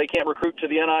 they can't recruit to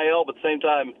the NIL, but at the same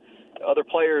time, other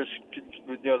players.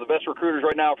 The best recruiters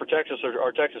right now for Texas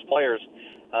are Texas players,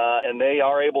 and they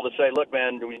are able to say, "Look,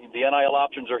 man, the NIL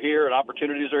options are here and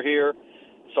opportunities are here."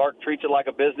 Sark treats it like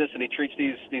a business, and he treats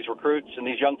these recruits and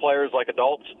these young players like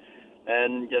adults.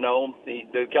 And Colin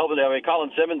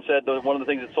Simmons said that one of the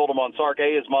things that sold him on Sark,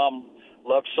 his mom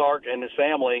loved Sark and his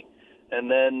family. And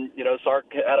then,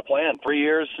 Sark had a plan, 3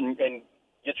 years and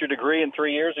get your degree in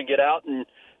 3 years and get out and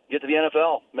get to the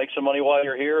NFL, make some money while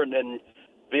you're here and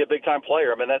be a big-time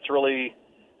player. I mean, that's really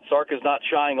 – Sark is not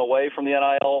shying away from the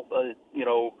NIL,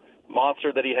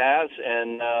 monster that he has.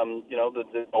 And,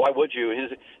 why would you?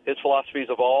 His philosophies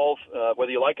evolve.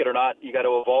 Whether you like it or not, you got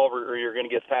to evolve or you're going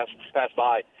to get passed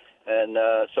by. And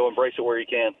so embrace it where you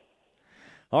can.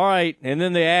 All right, and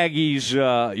then the Aggies,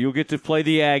 you'll get to play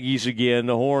the Aggies again.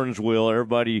 The Horns will.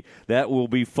 Everybody, that will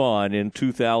be fun in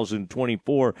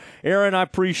 2024. Aaron, I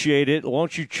appreciate it. Why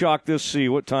don't you chalk this? See,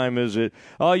 what time is it?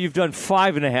 Oh, you've done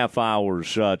 5.5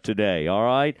 hours today, all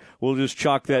right? We'll just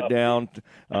chalk that down.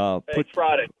 It's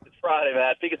Friday. It's Friday,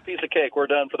 Matt. Piece of cake. We're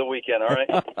done for the weekend, all right?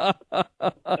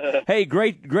 Hey,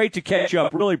 great to catch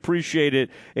up. Really appreciate it,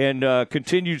 and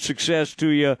continued success to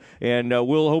you, and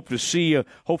we'll hope to see you,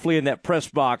 hopefully, in that press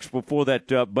box before that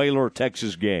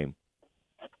Baylor-Texas game.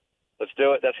 Let's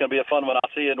do it. That's going to be a fun one. I'll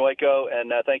see you in Waco,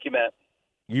 and thank you, Matt.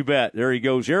 You bet. There he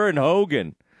goes. Aaron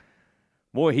Hogan.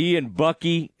 Boy, he and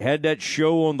Bucky had that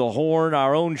show on the Horn.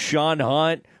 Our own Sean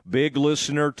Hunt, big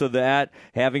listener to that,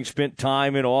 having spent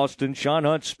time in Austin. Sean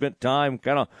Hunt spent time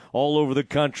kind of all over the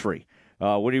country.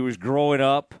 When he was growing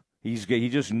up, he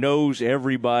just knows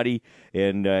everybody.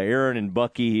 And Aaron and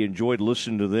Bucky, he enjoyed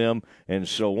listening to them, and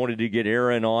so wanted to get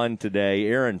Aaron on today.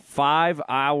 Aaron, 5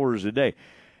 hours a day.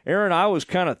 Aaron, I was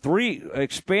kind of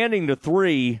expanding to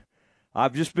 3.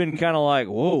 I've just been kind of like,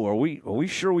 whoa, are we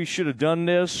sure we should have done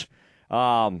this?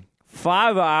 5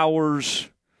 hours,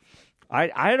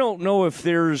 I don't know if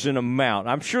there's an amount.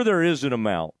 I'm sure there is an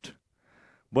amount,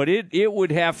 but it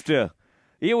would have to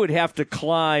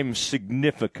climb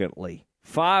significantly.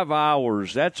 5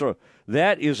 hours,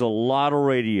 that is a lot of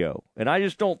radio, and I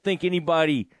just don't think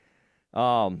anybody.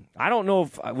 I don't know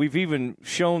if we've even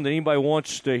shown that anybody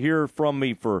wants to hear from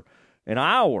me for an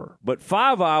hour, but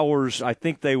 5 hours, I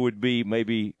think they would be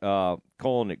maybe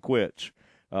calling it quits.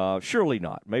 Surely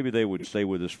not. Maybe they would stay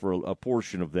with us for a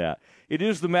portion of that. It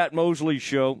is the Matt Mosley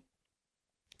Show,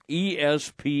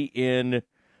 ESPN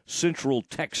Central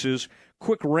Texas.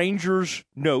 Quick Rangers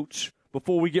notes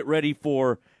before we get ready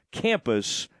for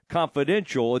Campus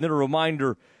Confidential. And then a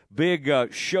reminder, big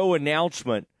show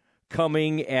announcement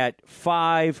coming at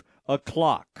 5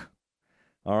 o'clock.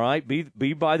 All right, be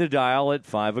by the dial at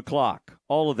 5 o'clock.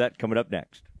 All of that coming up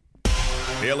next.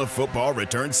 Baylor football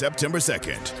returns September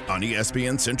 2nd on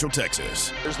ESPN Central Texas.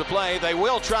 Here's the play. They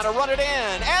will try to run it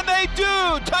in, and they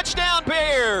do. Touchdown,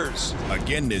 Bears.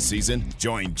 Again this season,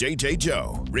 join J.J.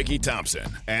 Joe, Ricky Thompson,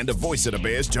 and the voice of the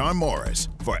Bears, John Morris,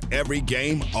 for every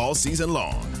game all season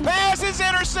long. Pass is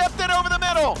intercepted over the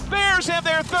middle. Bears have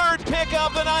their third pick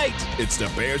of the night. It's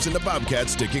the Bears and the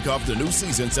Bobcats to kick off the new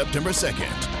season September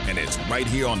 2nd, and it's right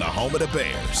here on the home of the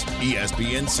Bears,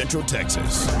 ESPN Central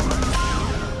Texas.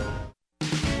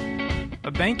 A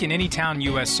bank in any town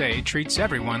USA treats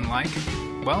everyone like,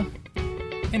 well,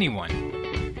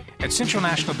 anyone. At Central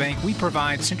National Bank, we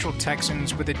provide Central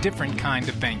Texans with a different kind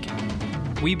of banking.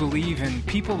 We believe in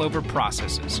people over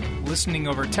processes, listening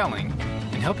over telling,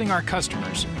 and helping our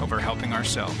customers over helping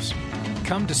ourselves.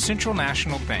 Come to Central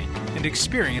National Bank and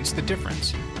experience the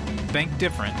difference. Bank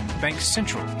different. Bank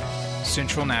Central.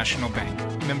 Central National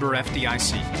Bank. Member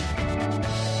FDIC.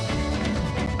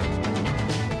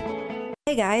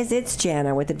 Hey guys, it's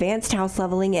Jana with Advanced House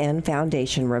Leveling and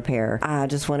Foundation Repair. I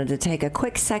just wanted to take a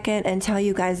quick second and tell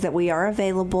you guys that we are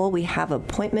available. We have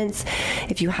appointments.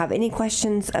 If you have any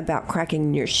questions about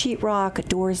cracking your sheetrock,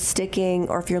 doors sticking,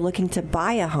 or if you're looking to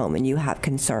buy a home and you have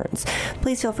concerns,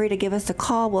 please feel free to give us a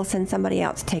call. We'll send somebody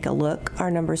out to take a look.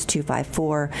 Our number is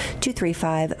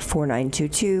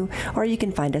 254-235-4922, or you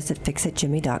can find us at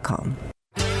fixitjimmy.com.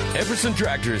 Epperson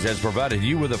Tractors has provided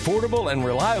you with affordable and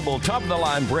reliable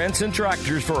top-of-the-line Branson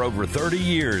tractors for over 30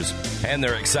 years. And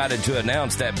they're excited to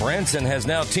announce that Branson has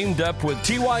now teamed up with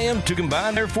TYM to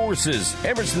combine their forces.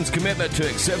 Epperson's commitment to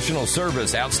exceptional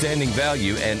service, outstanding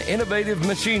value, and innovative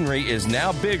machinery is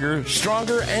now bigger,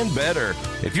 stronger, and better.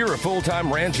 If you're a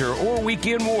full-time rancher or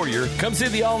weekend warrior, come see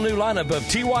the all-new lineup of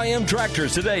TYM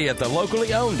tractors today at the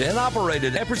locally owned and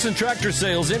operated Epperson Tractor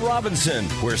Sales in Robinson,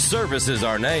 where service is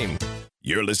our name.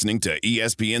 You're listening to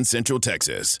ESPN Central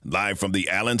Texas, live from the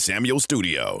Allen Samuel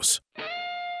Studios.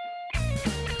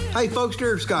 Hey folks,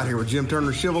 Jared Scott here with Jim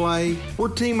Turner Chevrolet. We're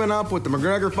teaming up with the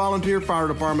McGregor Volunteer Fire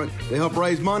Department to help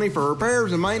raise money for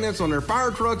repairs and maintenance on their fire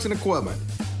trucks and equipment.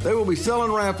 They will be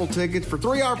selling raffle tickets for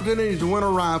 3 opportunities to win a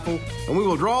raffle, and we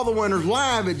will draw the winners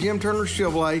live at Jim Turner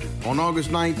Chevrolet on August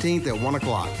 19th at 1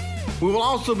 o'clock. We will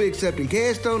also be accepting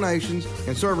cash donations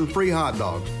and serving free hot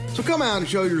dogs. So come out and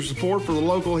show your support for the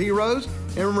local heroes.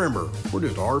 And remember, we're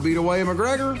just a heartbeat away at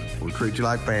McGregor. We'll treat you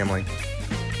like family.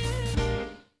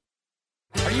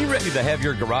 Are you ready to have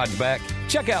your garage back?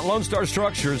 Check out Lone Star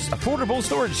Structures, affordable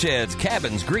storage sheds,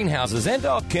 cabins, greenhouses, and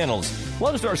dog kennels.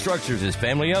 Lone Star Structures is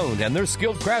family owned, and their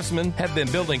skilled craftsmen have been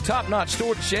building top-notch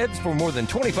storage sheds for more than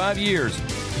 25 years.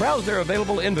 Browse their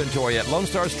available inventory at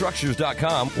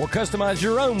LoneStarStructures.com or customize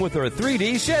your own with their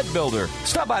 3D shed builder.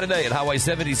 Stop by today at Highway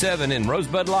 77 in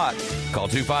Rosebud Lot. Call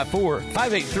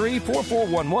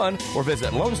 254-583-4411 or visit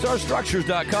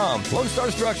LoneStarStructures.com. Lone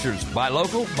Star Structures. Buy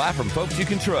local, buy from folks you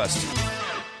can trust.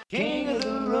 King of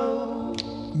the road.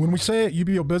 When we say at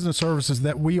UBO Business Services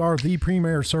that we are the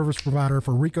premier service provider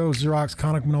for Ricoh, Xerox,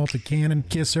 Konica Minolta, Canon,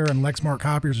 Kisser, and Lexmark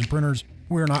copiers and printers,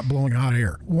 we are not blowing hot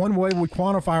air. One way we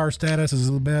quantify our status as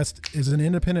the best is an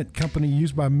independent company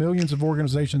used by millions of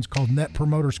organizations called Net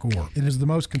Promoter Score. It is the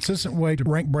most consistent way to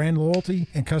rank brand loyalty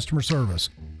and customer service.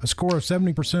 A score of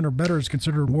 70% or better is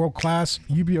considered world-class.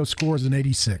 UBO score is an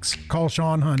 86. Call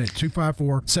Sean Hunt at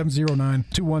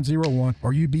 254-709-2101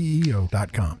 or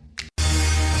ubeo.com.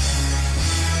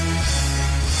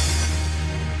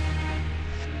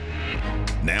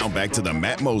 Now back to the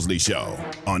Matt Mosley Show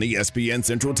on ESPN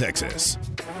Central Texas.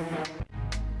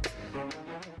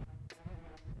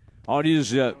 On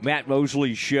his Matt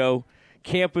Mosley Show,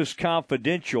 Campus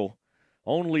Confidential,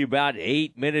 only about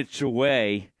 8 minutes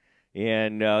away.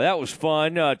 And that was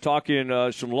fun,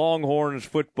 talking some Longhorns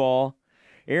football.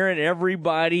 Aaron,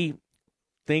 everybody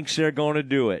thinks they're going to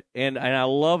do it. And I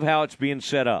love how it's being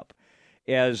set up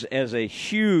as a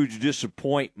huge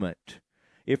disappointment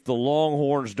if the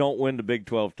Longhorns don't win the Big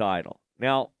 12 title.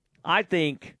 Now, I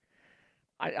think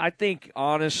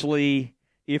honestly,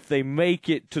 if they make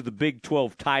it to the Big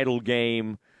 12 title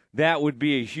game, that would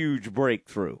be a huge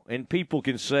breakthrough. And people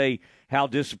can say how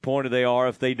disappointed they are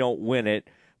if they don't win it.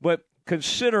 But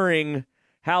considering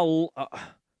how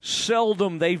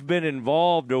seldom they've been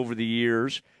involved over the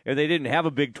years, and they didn't have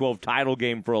a Big 12 title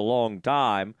game for a long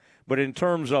time, but in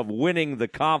terms of winning the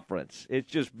conference,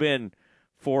 it's just been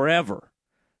forever.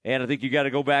 And I think you got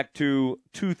to go back to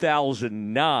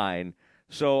 2009.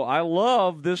 So I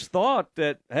love this thought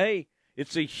that, hey,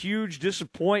 it's a huge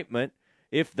disappointment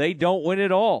if they don't win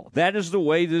it all. That is the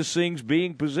way this thing's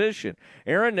being positioned.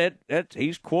 Aaron,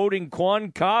 he's quoting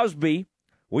Quan Cosby.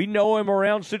 We know him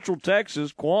around Central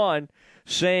Texas, Quan,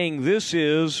 saying this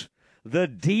is the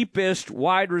deepest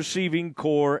wide receiving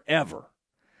core ever.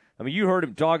 I mean, you heard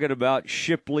him talking about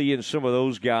Shipley and some of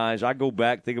those guys. I go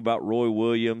back, think about Roy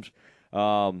Williams.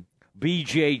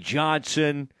 B.J.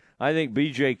 Johnson. I think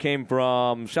B.J. came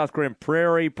from South Grand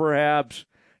Prairie, perhaps.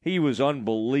 He was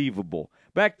unbelievable.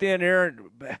 Back then, Aaron,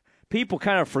 people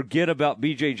kind of forget about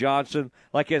B.J. Johnson.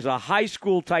 Like as a high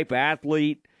school type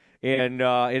athlete and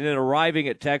then arriving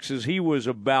at Texas, he was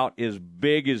about as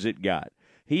big as it got.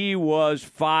 He was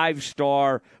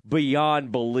 5-star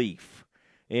beyond belief.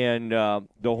 And the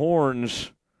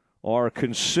Horns are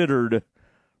considered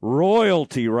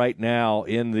royalty right now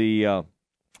in the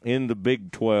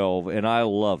Big 12, and I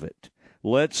love it.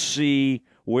 Let's see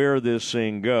where this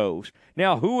thing goes.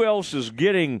 Now, who else is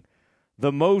getting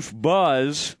the most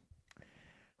buzz?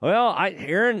 Well,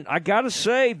 Aaron, I got to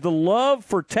say, the love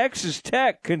for Texas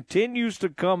Tech continues to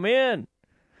come in,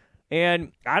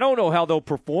 and I don't know how they'll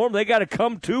perform. They got to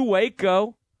come to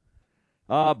Waco.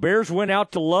 Bears went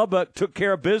out to Lubbock, took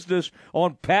care of business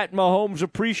on Pat Mahomes'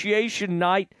 appreciation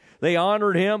night. They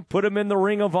honored him, put him in the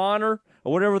Ring of Honor,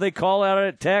 or whatever they call out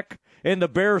at Tech, and the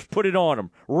Bears put it on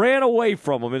him, ran away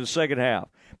from him in the second half.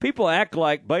 People act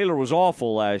like Baylor was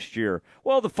awful last year.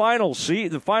 Well, the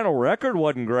final record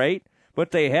wasn't great,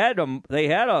 but they had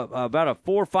about a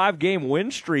 4 or 5 game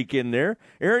win streak in there.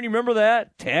 Aaron, you remember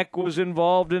that? Tech was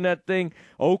involved in that thing.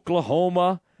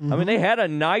 Oklahoma. I mean, they had a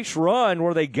nice run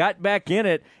where they got back in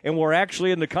it and were actually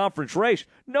in the conference race.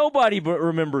 Nobody but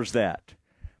remembers that.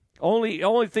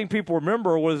 Only thing people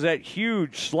remember was that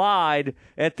huge slide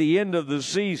at the end of the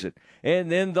season,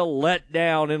 and then the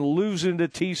letdown and losing to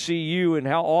TCU and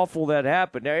how awful that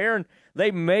happened. Now, Aaron, they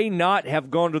may not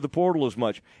have gone to the portal as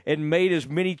much and made as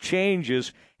many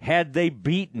changes had they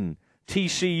beaten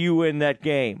TCU in that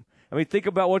game. I mean, think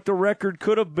about what the record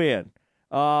could have been.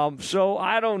 So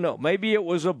I don't know. Maybe it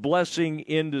was a blessing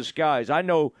in disguise. I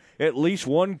know at least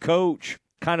one coach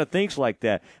kind of thinks like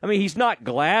that. I mean, he's not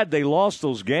glad they lost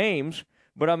those games,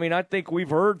 but I mean, I think we've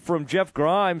heard from Jeff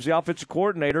Grimes, the offensive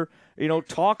coordinator,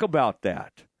 talk about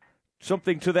that.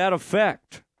 Something to that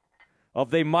effect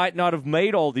of they might not have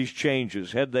made all these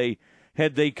changes had they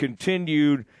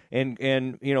continued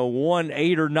and won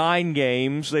 8 or 9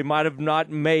 games. They might have not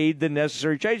made the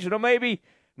necessary changes.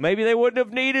 Maybe they wouldn't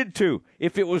have needed to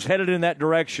if it was headed in that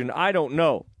direction. I don't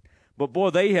know. But, boy,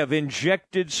 they have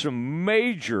injected some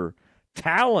major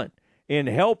talent and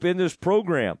help in this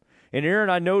program. And, Aaron,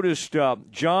 I noticed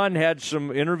John had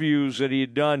some interviews that he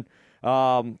had done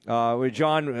with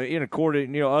John,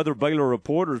 according to other Baylor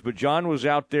reporters. But John was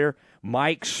out there,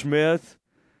 Mike Smith.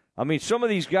 I mean, some of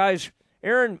these guys.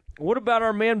 Aaron, what about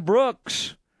our man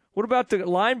Brooks? What about the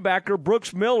linebacker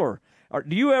Brooks Miller?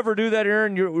 Do you ever do that,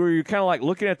 Aaron, where you're kind of like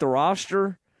looking at the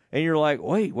roster and you're like,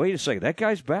 wait a second, that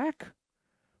guy's back?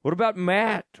 What about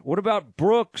Matt? What about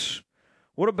Brooks?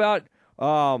 What about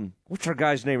what's our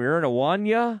guy's name, Aaron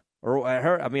Awanya?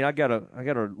 I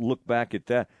gotta look back at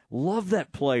that. Love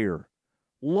that player.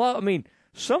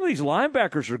 Some of these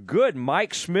linebackers are good.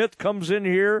 Mike Smith comes in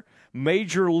here,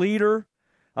 major leader.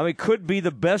 Could be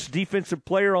the best defensive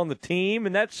player on the team,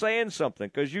 and that's saying something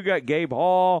because you got Gabe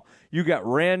Hall, you got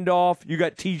Randolph, you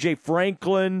got T.J.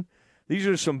 Franklin. These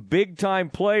are some big-time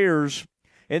players.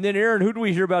 And then, Aaron, who did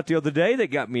we hear about the other day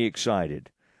that got me excited?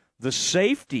 The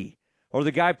safety or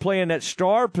the guy playing that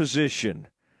star position.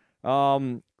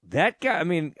 That guy,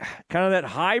 kind of that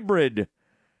hybrid.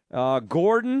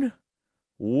 Gordon,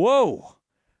 whoa.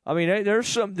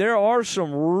 There are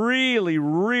some really,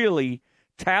 really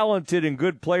talented and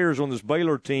good players on this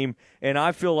Baylor team, and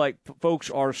I feel like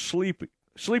folks are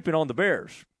sleeping on the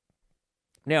Bears.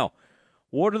 Now,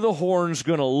 what are the Horns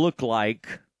going to look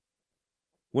like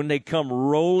when they come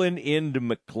rolling into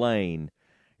McLean?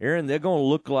 Aaron, they're going to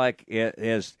look like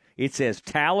as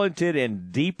talented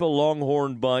and deep a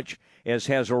Longhorn bunch as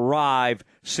has arrived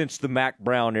since the Mac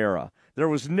Brown era. There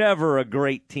was never a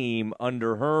great team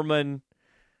under Herman,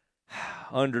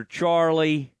 under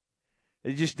Charlie.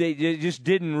 It just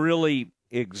didn't really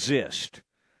exist.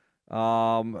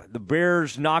 The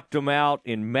Bears knocked them out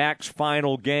in Mac's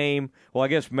final game. Well, I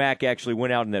guess Mac actually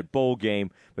went out in that bowl game,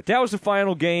 but that was the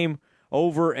final game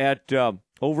over at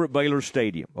Baylor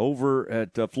Stadium, over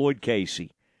at Floyd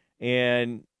Casey,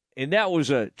 and that was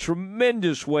a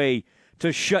tremendous way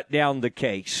to shut down the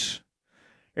case.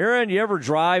 Aaron, you ever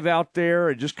drive out there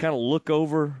and just kind of look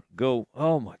over, go,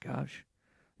 oh my gosh,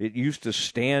 it used to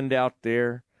stand out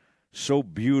there. So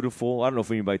beautiful. I don't know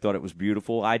if anybody thought it was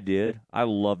beautiful. I did. I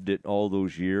loved it all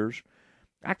those years.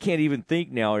 I can't even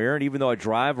think now, Aaron, even though I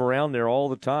drive around there all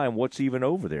the time, what's even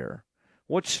over there?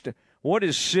 What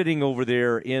is sitting over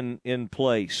there in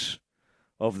place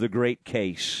of the great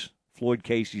case, Floyd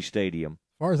Casey Stadium?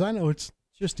 As far as I know, it's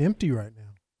just empty right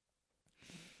now.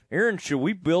 Aaron, should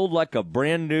we build like a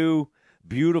brand new,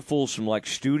 beautiful, some like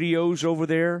studios over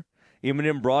there,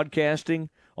 M&M Broadcasting,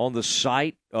 on the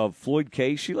site of Floyd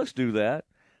Casey? Let's do that.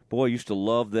 Boy, I used to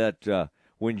love that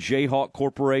when Jayhawk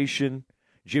Corporation,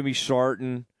 Jimmy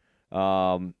Sarton,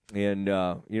 and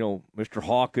Mr.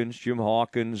 Hawkins, Jim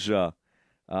Hawkins.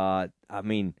 That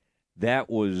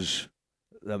was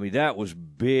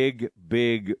big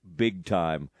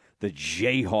time. The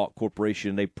Jayhawk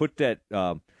Corporation. They put that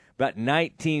about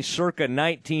circa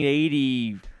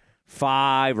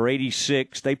 1985 or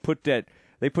 86. They put that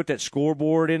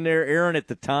scoreboard in there, Aaron, at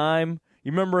the time.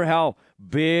 You remember how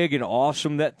big and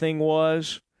awesome that thing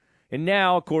was? And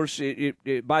now, of course,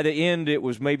 it by the end, it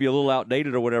was maybe a little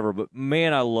outdated or whatever, but,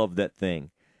 man, I love that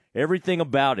thing. Everything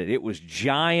about it. It was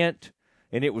giant,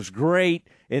 and it was great.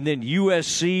 And then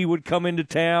USC would come into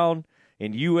town,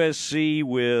 and USC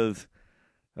with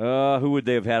Who would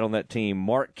they have had on that team?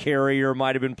 Mark Carrier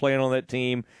might have been playing on that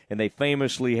team, and they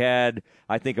famously had,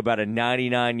 I think, about a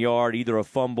 99-yard, either a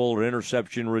fumble or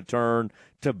interception return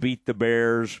to beat the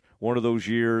Bears one of those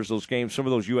years. Those games, some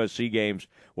of those USC games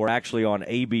were actually on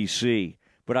ABC.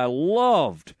 But I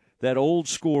loved that old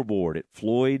scoreboard at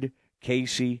Floyd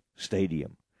Casey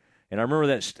Stadium. And I remember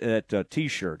that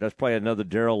T-shirt. That's probably another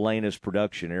Darrell Lanus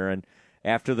production, Aaron.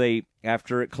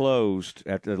 After it closed,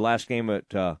 after the last game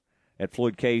at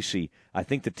Floyd Casey, I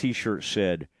think the T-shirt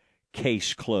said,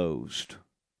 "Case closed."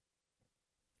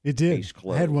 It did. Case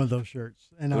closed. I had one of those shirts,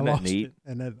 and Wasn't I that lost neat? it.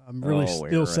 And I'm really still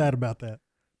Aaron. sad about that.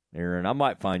 Aaron, I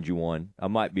might find you one. I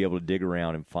might be able to dig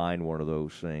around and find one of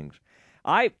those things.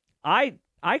 I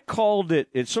called it,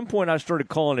 at some point I started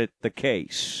calling it the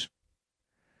Case.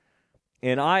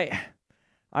 And I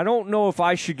don't know if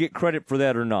I should get credit for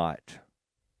that or not.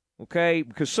 Okay?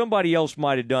 Because somebody else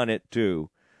might have done it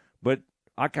too. But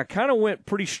I kind of went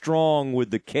pretty strong with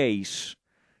the Case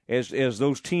as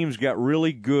those teams got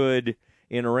really good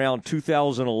in around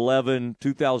 2011,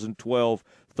 2012,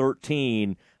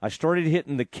 13. I started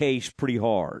hitting the Case pretty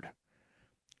hard.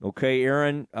 Okay,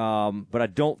 Aaron? But I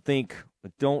don't think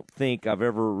I've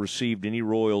ever received any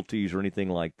royalties or anything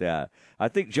like that. I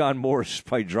think John Morris is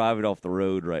probably driving off the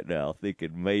road right now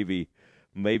thinking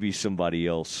maybe somebody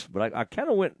else. But I kind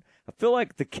of went – I feel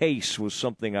like the Case was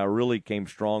something I really came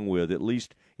strong with, at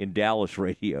least in Dallas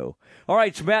radio. All right,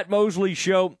 it's Matt Mosley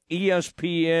Show,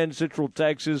 ESPN Central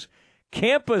Texas.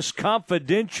 Campus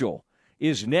Confidential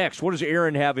is next. What does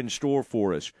Aaron have in store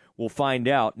for us? We'll find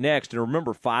out next. And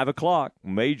remember, 5 o'clock,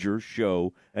 major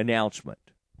show announcement.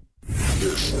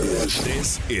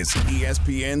 This is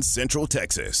ESPN Central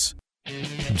Texas.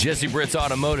 Jesse Britt's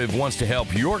Automotive wants to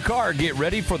help your car get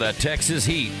ready for the Texas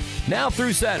heat. Now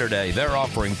through Saturday, they're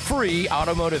offering free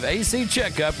automotive AC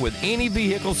checkup with any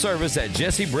vehicle service at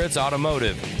Jesse Britt's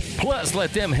Automotive. Plus,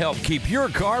 let them help keep your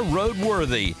car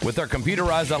roadworthy with their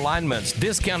computerized alignments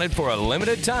discounted for a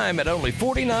limited time at only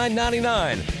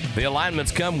 $49.99. The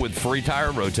alignments come with free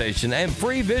tire rotation and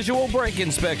free visual brake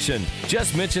inspection.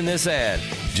 Just mention this ad.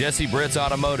 Jesse Britt's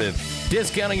Automotive.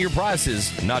 Discounting your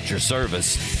prices, not your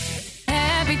service.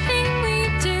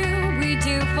 Everything we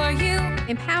do for you.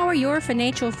 Empower your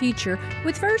financial future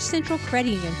with First Central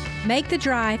Credit Union. Make the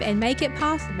drive and make it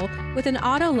possible with an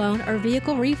auto loan or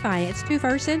vehicle refinance to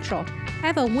First Central.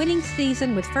 Have a winning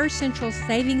season with First Central's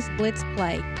Savings Blitz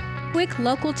Play. Quick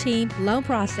local team loan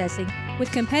processing with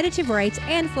competitive rates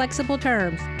and flexible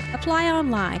terms. Apply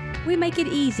online. We make it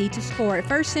easy to score at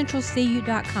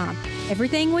firstcentralcu.com.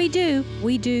 Everything we do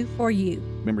for you.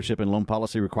 Membership and loan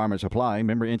policy requirements apply.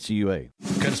 Member NCUA.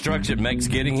 Construction makes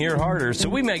getting here harder, so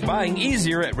we make buying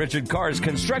easier at Richard Carr's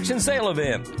construction sale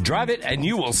event. Drive it and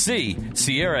you will see.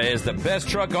 Sierra is the best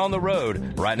truck on the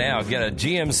road. Right now, get a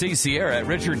GMC Sierra at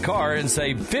Richard Carr and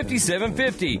save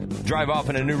 $57.50. Drive off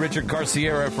in a new Richard Carr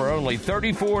Sierra for only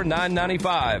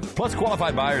 $34,995. Plus,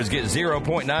 qualified buyers get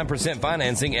 0.9%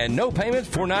 financing and no payments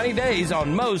for 90 days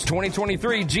on most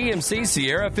 2023 GMC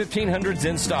Sierra 1500s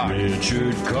in stock.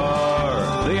 Richard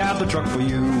Carr, they have the truck for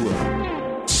you.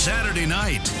 Saturday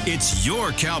night, it's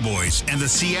your Cowboys and the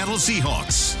Seattle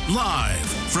Seahawks live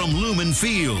from Lumen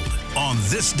Field on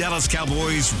this Dallas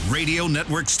Cowboys radio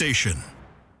network station.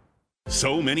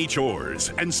 So many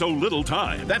chores and so little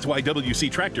time. That's why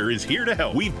WC Tractor is here to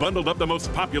help. We've bundled up the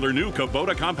most popular new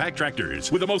Kubota compact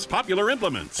tractors with the most popular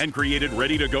implements and created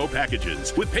ready-to-go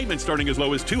packages with payments starting as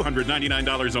low as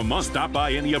 $299 a month. Stop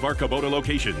by any of our Kubota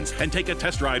locations and take a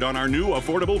test ride on our new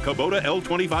affordable Kubota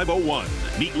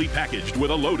L2501. Neatly packaged with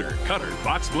a loader, cutter,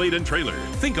 box blade, and trailer.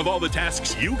 Think of all the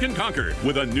tasks you can conquer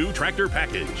with a new tractor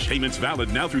package. Payments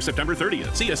valid now through September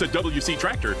 30th. See us at WC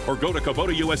Tractor or go to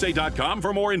KubotaUSA.com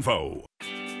for more info.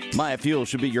 Myatt Fuel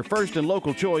should be your first and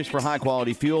local choice for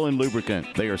high-quality fuel and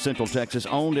lubricant. They are Central Texas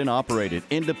owned and operated,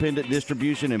 independent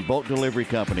distribution and bulk delivery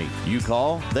company. You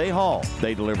call, they haul.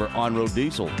 They deliver on-road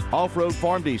diesel, off-road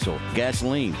farm diesel,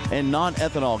 gasoline, and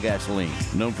non-ethanol gasoline.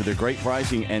 Known for their great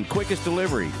pricing and quickest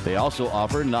delivery, they also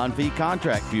offer non-fee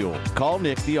contract fuel. Call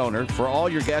Nick, the owner, for all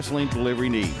your gasoline delivery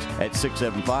needs at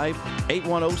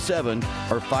 675-8107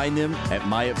 or find them at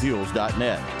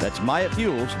MyattFuels.net. That's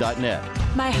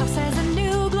MyattFuels.net. My house has a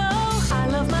new glow. I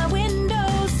love my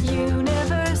windows.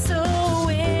 Universal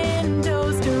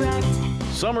Windows Direct.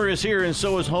 Summer is here and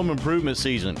so is home improvement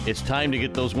season. It's time to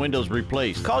get those windows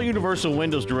replaced. Call Universal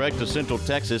Windows Direct of Central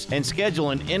Texas and schedule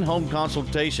an in-home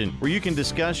consultation where you can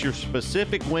discuss your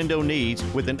specific window needs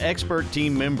with an expert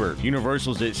team member.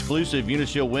 Universal's exclusive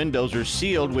Unishield windows are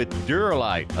sealed with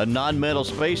Duralite, a non-metal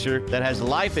spacer that has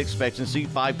life expectancy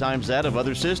 5 times that of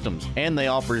other systems. And they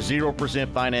offer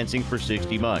 0% financing for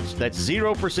 60 months. That's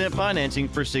 0% financing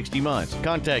for 60 months.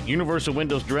 Contact Universal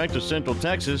Windows Direct of Central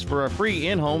Texas for a free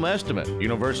in-home estimate.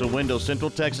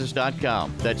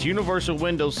 UniversalWindowsCentralTexas.com. That's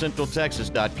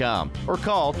UniversalWindowsCentralTexas.com. Or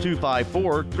call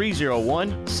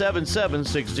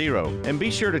 254-301-7760. And be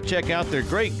sure to check out their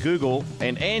great Google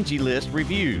and Angie List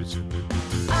reviews.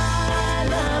 I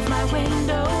love my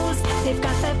windows. They've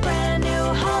got that brand new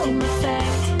home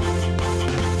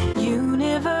effect.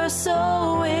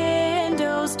 Universal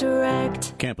Windows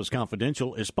Direct. Campus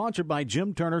Confidential is sponsored by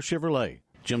Jim Turner Chevrolet.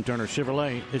 Jim Turner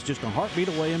Chevrolet is just a heartbeat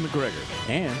away in McGregor,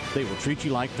 and they will treat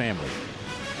you like family.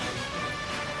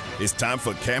 It's time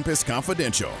for Campus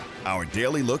Confidential, our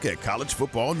daily look at college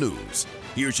football news.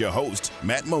 Here's your host,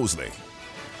 Matt Mosley.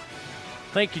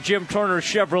 Thank you, Jim Turner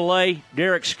Chevrolet.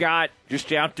 Derek Scott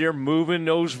just out there moving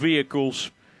those vehicles.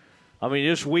 I mean,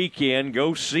 this weekend,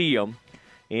 go see them.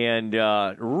 And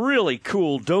really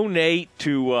cool. Donate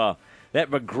to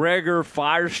that McGregor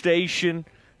fire station.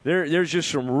 There's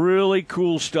just some really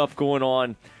cool stuff going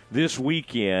on this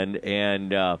weekend.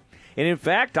 And in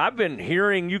fact, I've been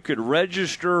hearing you could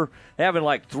register, having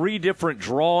like 3 different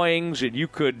drawings, and you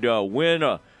could win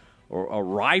a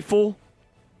rifle.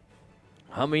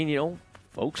 I mean,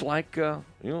 folks like, good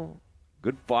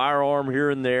firearm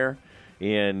here and there.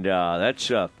 And that's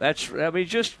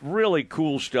just really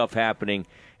cool stuff happening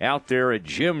out there at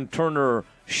Jim Turner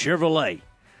Chevrolet.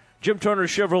 Jim Turner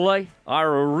Chevrolet,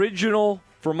 our original,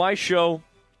 for my show,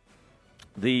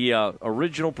 the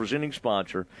original presenting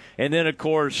sponsor. And then, of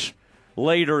course,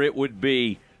 later it would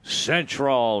be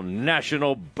Central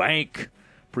National Bank.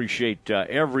 Appreciate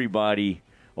everybody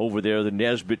over there, the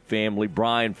Nesbitt family,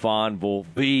 Brian Fonville,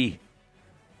 V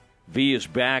is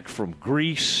back from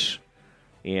Greece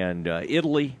and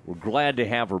Italy. We're glad to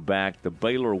have her back. The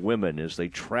Baylor women, as they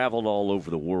traveled all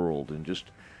over the world and just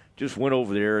went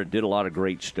over there and did a lot of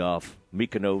great stuff.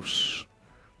 Mykonos,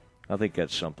 I think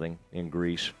that's something in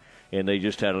Greece. And they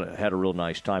just had a real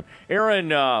nice time. Aaron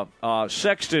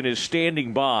Sexton is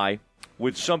standing by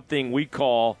with something we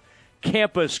call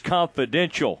Campus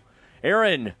Confidential.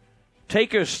 Aaron,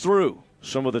 take us through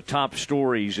some of the top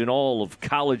stories in all of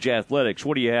college athletics.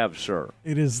 What do you have, sir?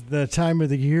 It is the time of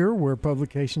the year where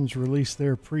publications release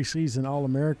their preseason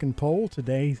All-American poll.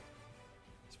 Today,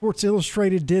 Sports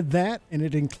Illustrated did that, and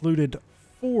it included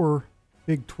 4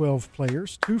 Big 12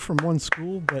 players, 2 from one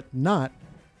school, but not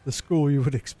the school you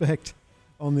would expect.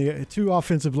 On the 2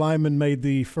 offensive linemen made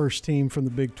the first team from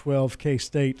the Big 12,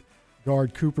 K-State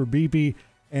guard Cooper Beebe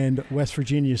and West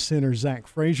Virginia center Zach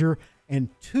Frazier, and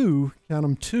 2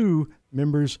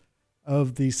 members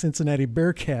of the Cincinnati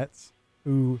Bearcats,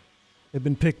 who have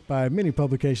been picked by many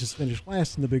publications to finish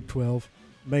last in the Big 12,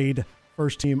 made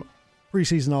first-team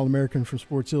preseason All-American from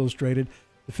Sports Illustrated.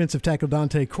 Defensive tackle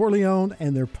Dante Corleone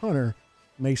and their punter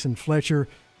Mason Fletcher.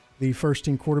 The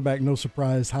first-team quarterback, no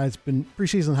surprise,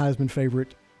 preseason Heisman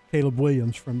favorite Caleb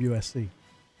Williams from USC.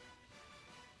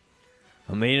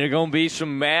 I mean, there are going to be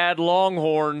some mad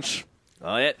Longhorns.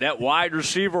 That wide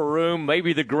receiver room,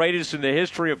 maybe the greatest in the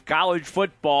history of college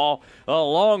football.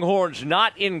 Longhorns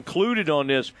not included on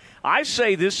this. I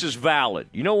say this is valid.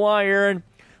 You know why, Aaron?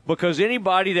 Because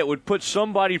anybody that would put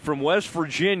somebody from West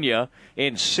Virginia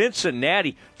and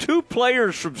Cincinnati, 2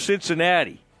 players from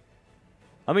Cincinnati.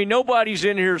 I mean, nobody's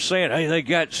in here saying, hey, they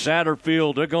got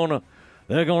Satterfield. They're gonna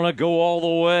go all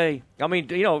the way. I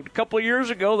mean, a couple of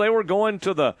years ago, they were going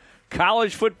to the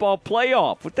college football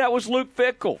playoff, but that was Luke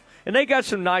Fickell. And they got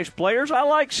some nice players. I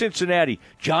like Cincinnati.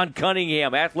 John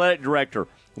Cunningham, athletic director,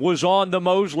 was on the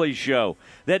Mosley Show.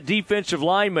 That defensive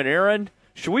lineman, Aaron,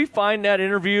 should we find that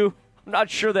interview? I'm not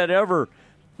sure that ever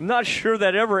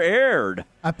aired.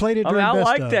 I played it during Best Of.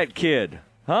 I like that kid.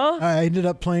 Huh? I ended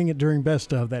up playing it during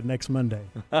Best Of that next Monday.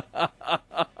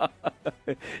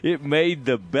 It made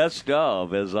the Best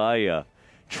Of as I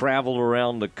traveled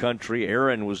around the country.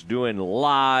 Aaron was doing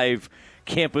live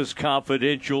Campus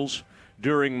Confidentials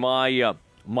during my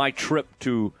trip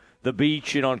to the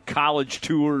beach and on college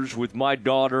tours with my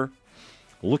daughter,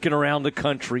 looking around the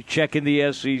country, checking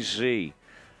the SEC.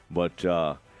 But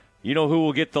you know who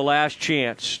will get the last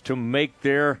chance to make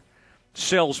their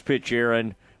sales pitch,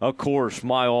 Aaron? Of course,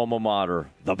 my alma mater,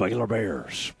 the Baylor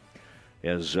Bears.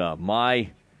 As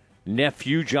my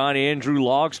nephew, John Andrew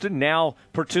Logston, now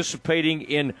participating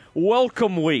in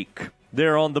Welcome Week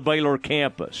there on the Baylor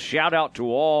campus. Shout out to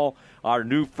all our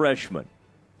new freshmen.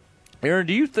 Aaron,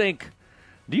 do you think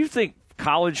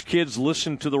college kids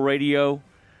listen to the radio?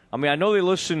 I mean, I know they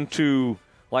listen to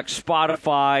like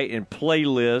Spotify and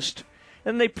playlist,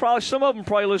 and some of them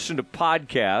probably listen to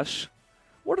podcasts.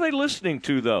 What are they listening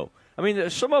to, though? I mean,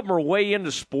 some of them are way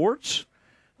into sports.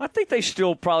 I think they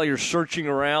still probably are searching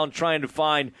around trying to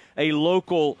find a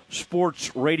local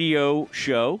sports radio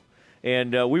show.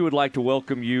 And we would like to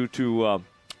welcome you to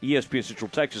ESPN Central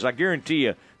Texas. I guarantee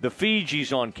you the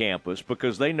Fiji's on campus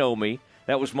because they know me.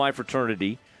 That was my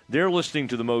fraternity. They're listening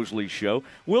to the Mosley Show.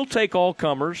 We'll take all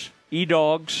comers,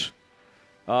 E-Dogs,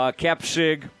 Cap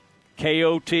Sig,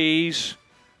 KOTs,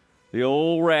 the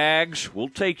old Rags. We'll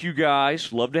take you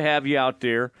guys. Love to have you out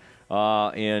there.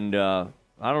 I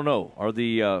don't know. Are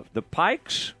the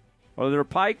Pikes? Are there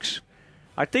Pikes?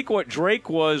 I think what Drake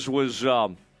was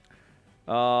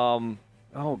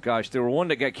oh gosh, there were one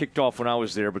that got kicked off when I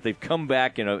was there, but they've come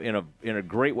back in a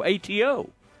great way. ATO.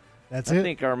 I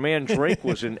think our man Drake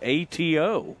was an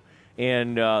ATO,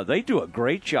 and they do a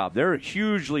great job. They're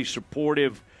hugely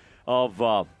supportive of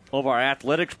our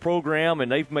athletics program,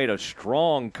 and they've made a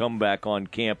strong comeback on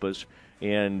campus.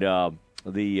 And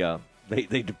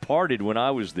they departed when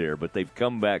I was there, but they've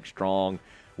come back strong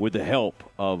with the help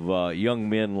of young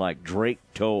men like Drake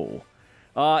Toll.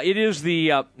 It is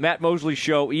the Matt Mosley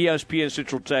Show, ESPN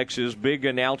Central Texas. Big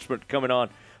announcement coming on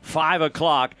 5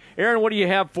 o'clock. Aaron, what do you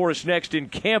have for us next in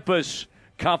Campus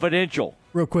Confidential?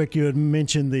 Real quick, you had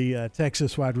mentioned the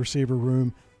Texas wide receiver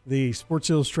room. The Sports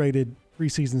Illustrated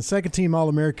preseason second-team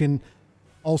All-American,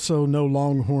 also no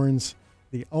Longhorns.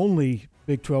 The only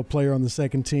Big 12 player on the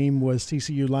second team was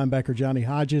TCU linebacker Johnny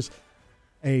Hodges.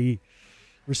 A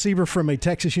receiver from a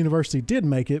Texas university did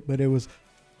make it, but it was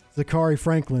Zachary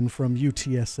Franklin from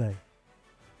UTSA.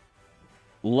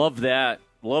 Love that.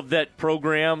 Love that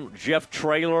program. Jeff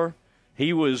Traylor,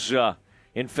 he was,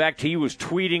 in fact, he was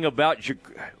tweeting about,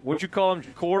 what'd you call him,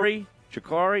 Jakari?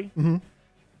 Mm-hmm.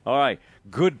 All right,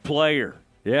 good player.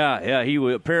 Yeah, he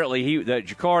was, apparently that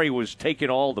Jakari was taking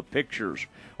all the pictures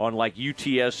on like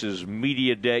UTS's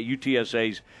media day,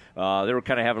 UTSA's, they were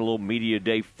kind of having a little media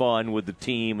day fun with the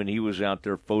team, and he was out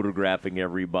there photographing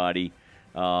everybody.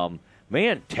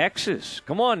 Man, Texas,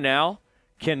 come on now.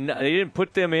 They didn't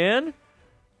put them in?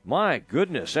 My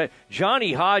goodness.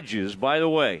 Johnny Hodges, by the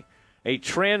way, a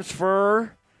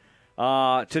transfer to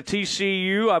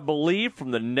TCU, I believe, from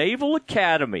the Naval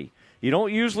Academy. You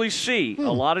don't usually see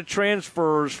a lot of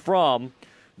transfers from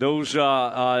those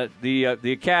the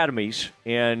academies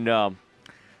and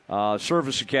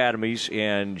service academies.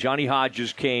 And Johnny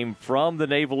Hodges came from the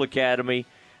Naval Academy,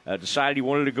 decided he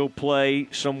wanted to go play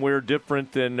somewhere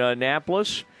different than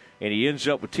Annapolis, and he ends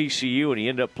up with TCU, and he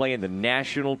ended up playing the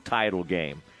national title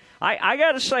game. I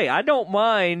got to say, I don't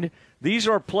mind. These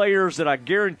are players that I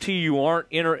guarantee you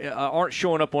aren't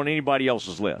showing up on anybody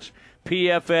else's list.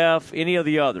 PFF, any of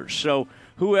the others. So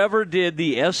whoever did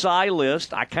the SI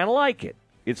list, I kind of like it.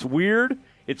 It's weird,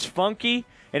 it's funky,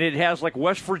 and it has like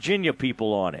West Virginia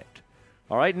people on it.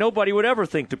 All right, nobody would ever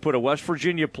think to put a West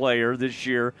Virginia player this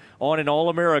year on an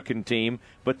All-American team,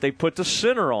 but they put the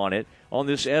center on it on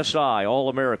this SI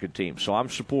All-American team, so I'm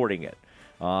supporting it.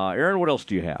 Aaron, what else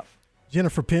do you have?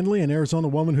 Jennifer Pendley, an Arizona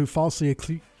woman who falsely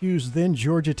accused then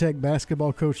Georgia Tech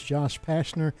basketball coach Josh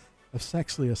Pastner of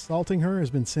sexually assaulting her, has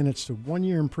been sentenced to 1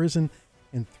 year in prison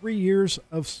and 3 years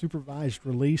of supervised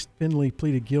release. Pendley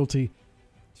pleaded guilty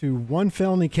to one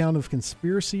felony count of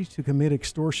conspiracy to commit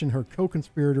extortion. Her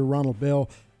co-conspirator, Ronald Bell,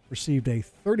 received a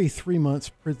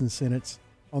 33-month prison sentence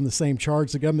on the same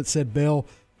charge. The government said Bell,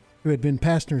 who had been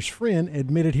Pastner's friend,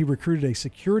 admitted he recruited a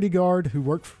security guard who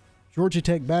worked for Georgia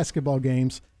Tech basketball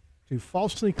games to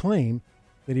falsely claim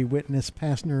that he witnessed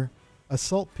Pastner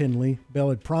assault Pendley. Bell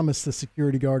had promised the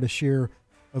security guard a share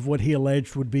of what he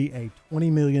alleged would be a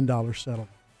 $20 million settlement.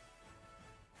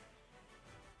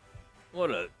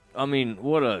 What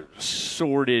a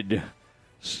sordid,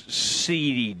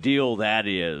 seedy deal that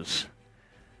is.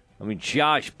 I mean,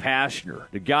 Josh Pastner,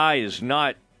 the guy is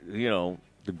not, the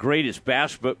greatest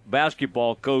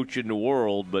basketball coach in the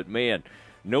world, but man,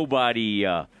 nobody,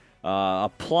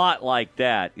 a plot like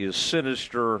that is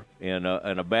sinister and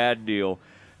a bad deal.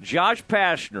 Josh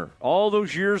Pastner, all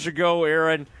those years ago,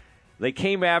 Aaron, they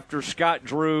came after Scott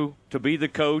Drew to be the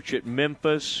coach at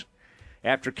Memphis.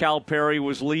 After Calipari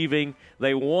was leaving,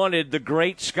 they wanted the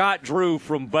great Scott Drew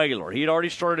from Baylor. He had already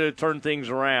started to turn things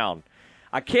around.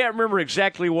 I can't remember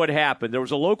exactly what happened. There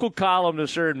was a local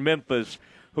columnist there in Memphis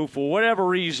who, for whatever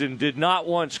reason, did not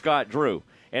want Scott Drew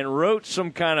and wrote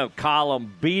some kind of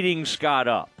column beating Scott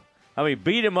up. I mean,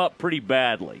 beat him up pretty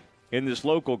badly in this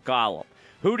local column.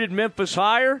 Who did Memphis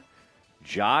hire?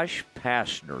 Josh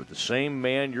Pastner, the same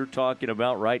man you're talking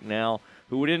about right now,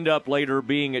 who would end up later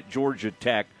being at Georgia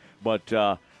Tech. But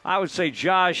I would say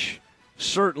Josh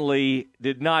certainly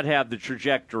did not have the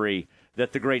trajectory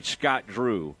that the great Scott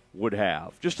Drew would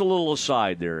have. Just a little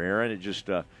aside there, Aaron. It just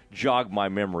jogged my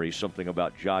memory, something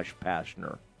about Josh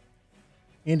Pastner.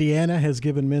 Indiana has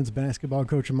given men's basketball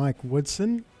coach Mike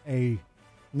Woodson a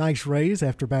nice raise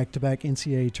after back-to-back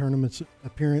NCAA tournament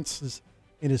appearances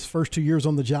in his first 2 years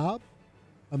on the job.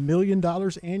 $1 million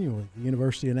annually. The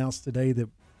university announced today that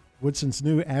Woodson's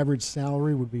new average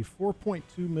salary would be $4.2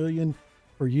 million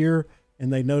per year,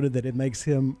 and they noted that it makes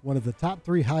him one of the top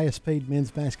 3 highest-paid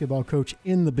men's basketball coach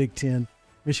in the Big Ten.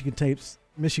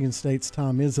 Michigan State's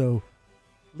Tom Izzo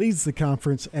leads the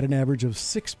conference at an average of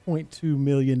 $6.2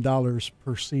 million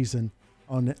per season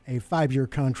on a 5-year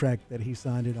contract that he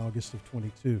signed in August of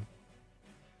 22.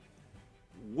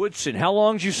 Woodson, how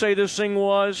long did you say this thing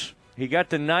was? He got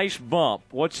the nice bump.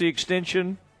 What's the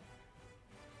extension?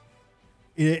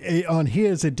 On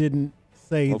his, it didn't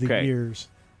say the years.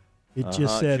 It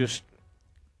just said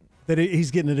that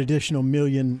he's getting an additional $1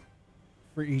 million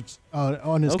for each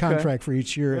on his contract for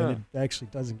each year, and it actually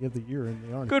doesn't give the year in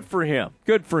the article. Good for him.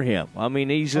 Good for him. I mean,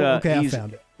 he's I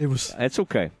found it. It's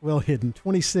okay. Well hidden.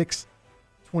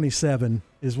 26-27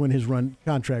 is when his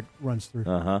contract runs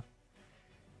through.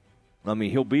 I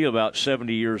mean, he'll be about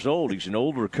 70 years old. He's an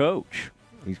older coach.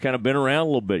 He's kind of been around a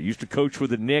little bit. Used to coach with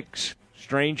the Knicks.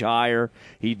 Strange hire.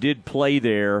 He did play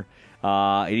there.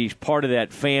 And he's part of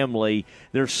that family.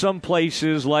 There's some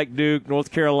places like Duke, North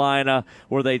Carolina,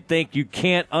 where they think you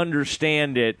can't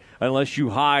understand it unless you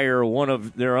hire one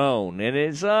of their own. And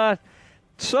it's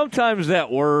sometimes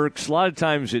that works. A lot of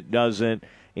times it doesn't.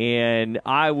 And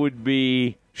I would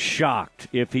be shocked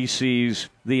if he sees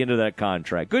the end of that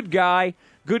contract. Good guy,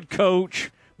 good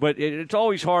coach, but it's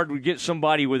always hard to get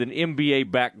somebody with an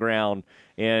MBA background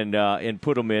and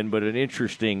put them in. But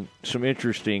some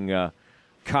interesting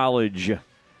college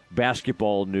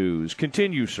basketball news.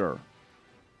 Continue, sir.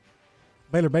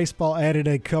 Baylor baseball added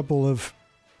a couple of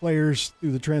players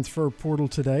through the transfer portal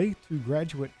today, 2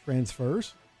 graduate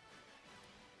transfers.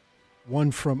 One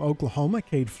from Oklahoma,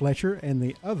 Cade Fletcher, and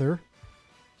the other,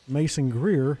 Mason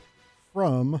Greer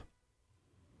from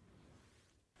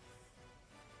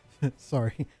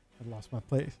sorry, I lost my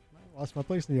place.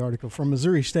 In the article. From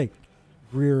Missouri State.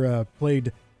 Greer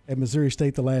played at Missouri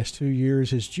State the last 2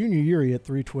 years. His junior year, he had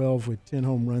 .312 with 10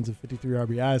 home runs and 53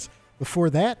 RBIs. Before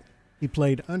that, he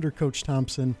played under Coach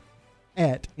Thompson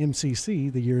at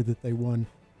MCC the year that they won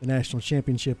the national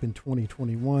championship in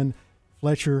 2021.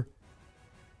 Fletcher,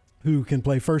 who can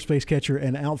play first base, catcher,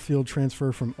 and outfield,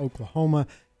 transfer from Oklahoma,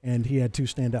 and he had 2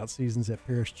 standout seasons at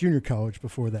Paris Junior College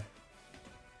before that.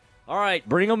 All right,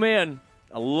 bring them in.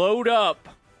 Load up.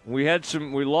 We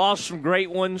lost some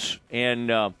great ones,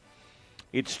 and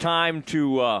it's time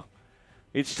to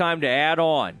add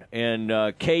on.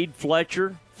 And Cade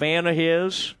Fletcher, fan of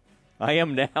his, I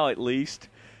am now at least.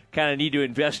 Kind of need to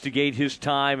investigate his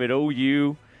time at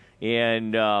OU,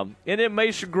 and then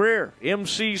Mason Greer,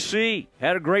 MCC,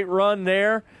 had a great run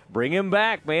there. Bring him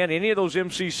back, man. Any of those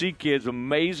MCC kids,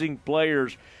 amazing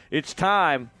players. It's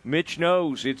time. Mitch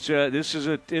knows it's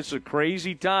a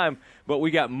crazy time, but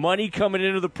we got money coming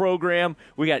into the program.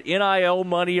 We got NIL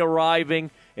money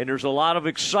arriving, and there's a lot of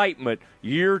excitement.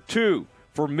 Year 2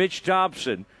 for Mitch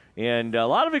Thompson, and a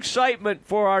lot of excitement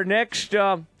for our next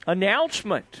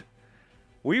announcement.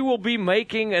 We will be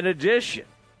making an addition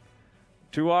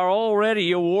to our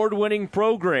already award-winning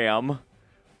program.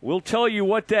 We'll tell you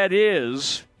what that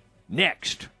is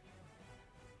next.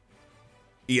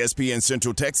 ESPN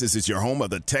Central Texas is your home of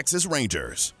the Texas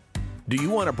Rangers. Do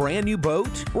you want a brand new boat?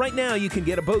 Right now you can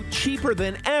get a boat cheaper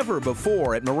than ever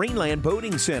before at Marineland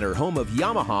Boating Center, home of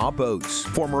Yamaha boats.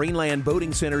 For Marineland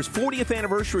Boating Center's 40th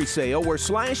anniversary sale, we're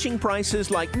slashing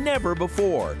prices like never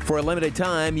before. For a limited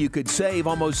time, you could save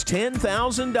almost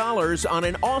 $10,000 on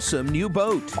an awesome new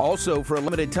boat. Also, for a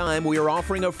limited time, we are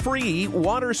offering a free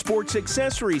water sports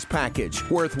accessories package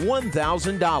worth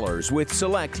 $1,000 with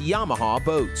select Yamaha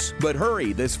boats. But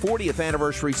hurry, this 40th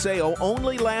anniversary sale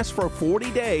only lasts for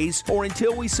 40 days or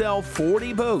until we sell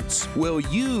 40 boats. Will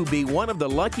you be one of the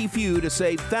lucky few to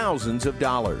save thousands of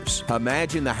dollars?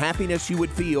 Imagine the happiness you would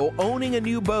feel owning a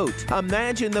new boat.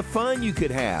 Imagine the fun you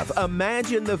could have.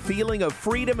 Imagine the feeling of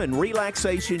freedom and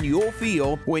relaxation you'll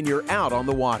feel when you're out on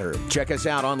the water. Check us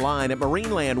out online at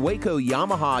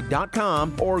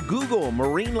marinelandwacoyamaha.com or Google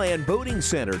Marineland Boating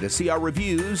Center to see our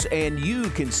reviews, and you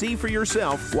can see for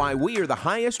yourself why we are the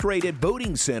highest rated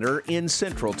boating center in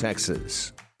Central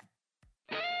Texas.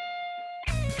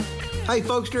 Hey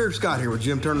folks, Derek Scott here with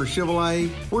Jim Turner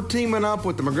Chevrolet. We're teaming up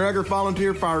with the McGregor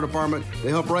Volunteer Fire Department to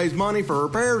help raise money for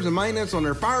repairs and maintenance on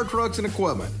their fire trucks and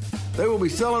equipment. They will be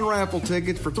selling raffle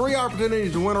tickets for 3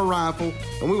 opportunities to win a rifle,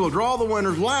 and we will draw the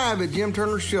winners live at Jim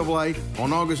Turner Chevrolet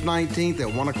on August 19th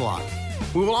at 1 o'clock.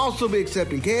 We will also be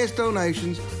accepting cash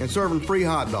donations and serving free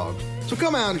hot dogs. So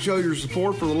come out and show your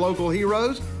support for the local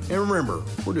heroes, and remember,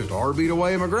 we're just a heartbeat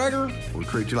away in McGregor. We'll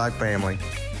treat you like family.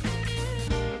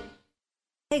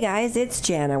 Hey guys, it's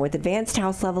Jana with Advanced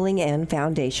House Leveling and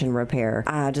Foundation Repair.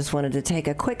 I just wanted to take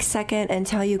a quick second and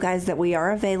tell you guys that we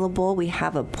are available. We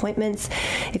have appointments.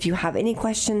 If you have any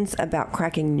questions about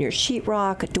cracking your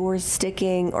sheetrock, doors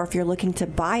sticking, or if you're looking to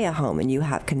buy a home and you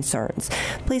have concerns,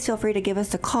 please feel free to give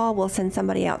us a call. We'll send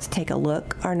somebody out to take a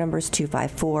look. Our number is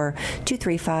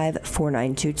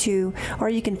 254-235-4922, or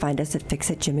you can find us at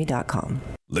fixitjimmy.com.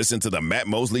 Listen to the Matt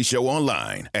Mosley Show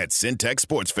online at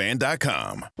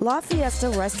syntechsportsfan.com. La Fiesta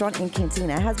Restaurant and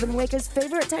Cantina has been Waco's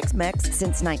favorite Tex-Mex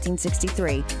since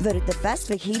 1963. Voted the best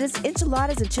fajitas,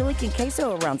 enchiladas, and chili con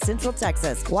queso around Central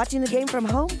Texas. Watching the game from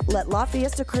home? Let La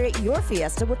Fiesta create your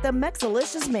fiesta with the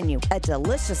Mexalicious menu, a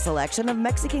delicious selection of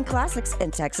Mexican classics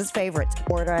and Texas favorites.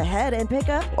 Order ahead and pick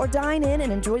up, or dine in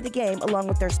and enjoy the game along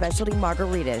with their specialty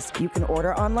margaritas. You can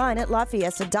order online at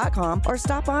lafiesta.com or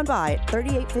stop on by at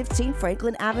 3815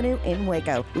 Franklin Avenue in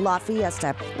Waco. La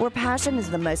Fiesta, where passion is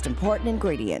the most important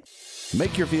ingredient.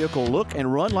 Make your vehicle look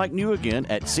and run like new again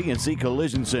at CNC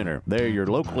Collision Center. They're your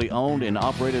locally owned and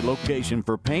operated location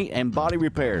for paint and body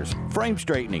repairs, frame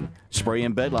straightening, spray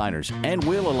and bed liners, and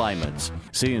wheel alignments.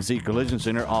 CNC Collision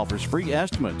Center offers free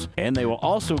estimates, and they will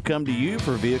also come to you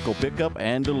for vehicle pickup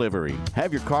and delivery.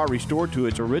 Have your car restored to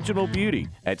its original beauty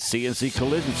at CNC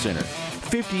Collision Center,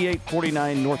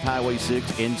 5849 North Highway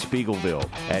 6 in Spiegelville,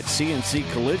 at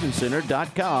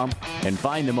cnccollisioncenter.com, and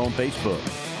find them on Facebook.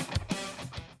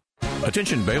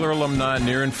 Attention Baylor alumni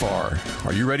near and far.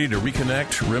 Are you ready to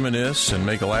reconnect, reminisce, and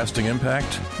make a lasting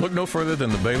impact? Look no further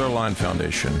than the Baylor Line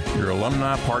Foundation, your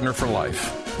alumni partner for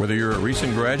life. Whether you're a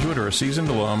recent graduate or a seasoned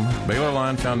alum, Baylor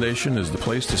Line Foundation is the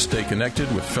place to stay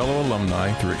connected with fellow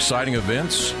alumni through exciting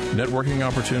events, networking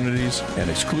opportunities, and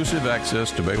exclusive access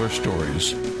to Baylor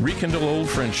stories. Rekindle old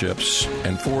friendships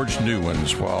and forge new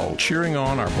ones while cheering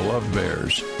on our beloved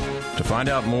Bears. To find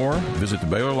out more, visit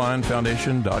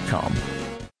thebaylorlinefoundation.com.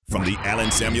 From the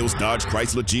Allen Samuels Dodge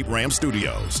Chrysler Jeep Ram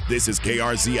Studios, this is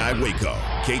KRZI Waco,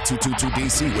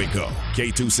 K222DC Waco,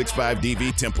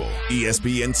 K265DV Temple,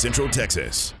 ESPN Central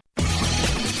Texas.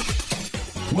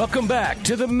 Welcome back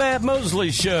to the Matt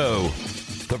Mosley Show.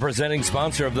 The presenting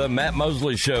sponsor of the Matt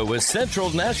Mosley Show is Central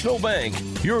National Bank,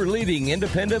 your leading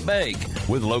independent bank,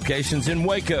 with locations in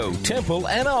Waco, Temple,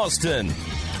 and Austin.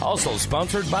 Also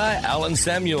sponsored by Allen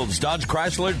Samuels Dodge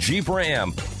Chrysler Jeep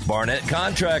Ram, Barnett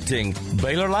Contracting,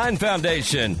 Baylor Line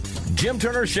Foundation, Jim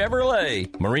Turner Chevrolet,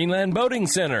 Marineland Boating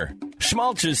Center,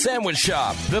 Schmaltz's Sandwich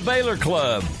Shop, the Baylor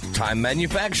Club, Time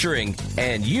Manufacturing,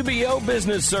 and UBO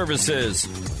Business Services.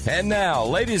 And now,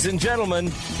 ladies and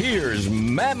gentlemen, here's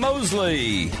Matt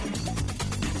Mosley.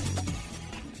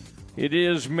 It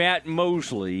is Matt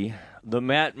Mosley, the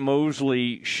Matt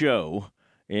Mosley Show.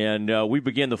 And we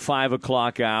begin the 5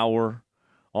 o'clock hour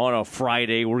on a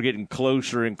Friday. We're getting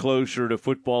closer and closer to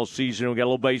football season. We got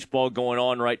a little baseball going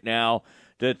on right now.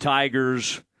 The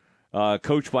Tigers,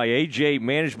 managed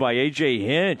by A.J.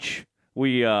 Hinch.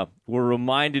 We were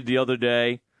reminded the other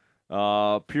day,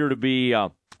 appear to be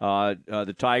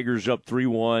the Tigers up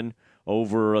 3-1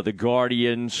 over the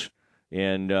Guardians.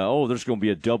 And, there's going to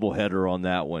be a doubleheader on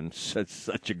that one.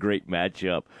 Such a great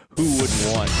matchup. Who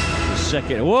wouldn't want the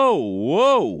second?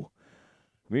 Whoa.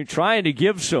 I mean, trying to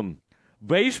give some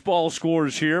baseball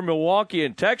scores here, Milwaukee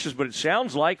and Texas, but it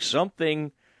sounds like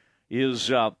something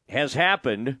has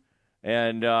happened.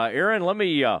 And, Aaron, let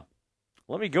me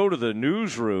go to the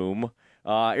newsroom.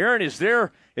 Aaron, is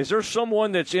there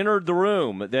someone that's entered the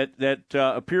room that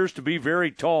appears to be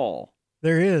very tall?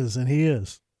 There is, and he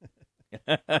is.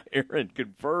 Aaron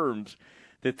confirms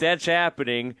that that's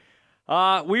happening.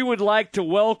 We would like to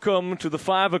welcome to the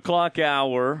 5 o'clock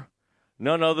hour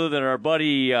none other than our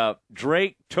buddy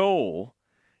Drake Toll.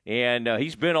 And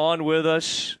he's been on with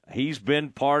us. He's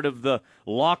been part of the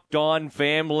Locked On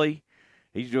family.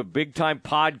 He's a big-time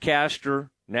podcaster,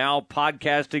 now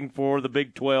podcasting for the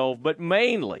Big 12. But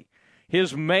mainly,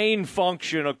 his main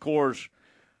function, of course,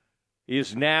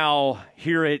 is now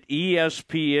here at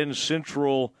ESPN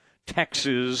Central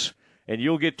Texas, and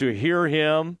you'll get to hear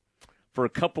him for a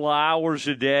couple of hours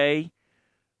a day,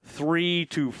 3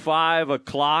 to 5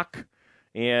 o'clock,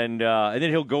 and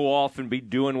then he'll go off and be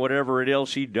doing whatever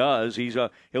else he does. He'll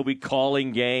be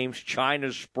calling games,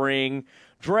 China Spring.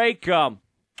 Drake,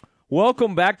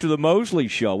 welcome back to the Mosley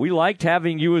Show. We liked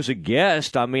having you as a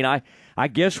guest. I mean, I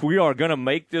guess we are going to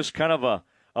make this kind of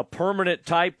a permanent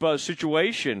type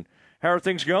situation. How are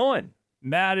things going?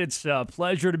 Matt, it's a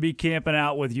pleasure to be camping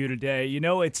out with you today. You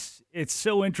know, it's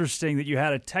so interesting that you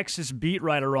had a Texas beat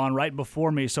writer on right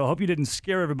before me, so I hope you didn't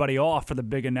scare everybody off for the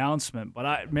big announcement.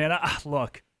 But,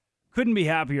 look, couldn't be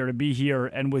happier to be here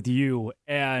and with you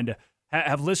and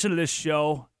have listened to this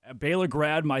show. A Baylor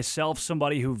grad, myself,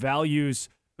 somebody who values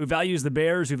the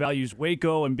Bears, who values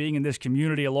Waco and being in this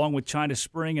community along with China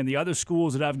Spring and the other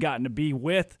schools that I've gotten to be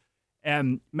with.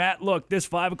 And, Matt, look, this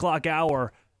 5 o'clock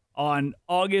hour on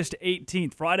August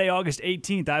 18th, Friday, August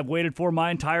 18th, I've waited for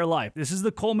my entire life. This is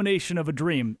the culmination of a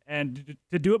dream. And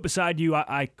to do it beside you,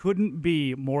 I couldn't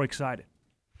be more excited.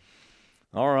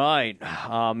 All right.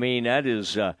 I mean, that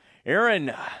is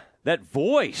Aaron, that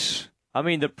voice. I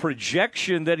mean, the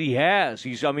projection that he has.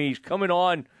 He's coming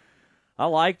on. I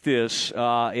like this.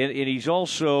 And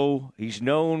he's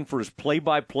known for his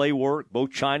play-by-play work,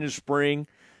 both China Spring.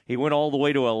 He went all the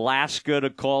way to Alaska to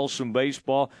call some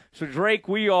baseball. So, Drake,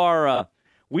 we are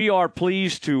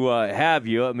pleased to have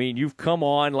you. I mean, you've come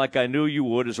on like I knew you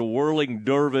would as a whirling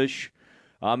dervish.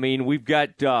 I mean, we've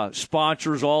got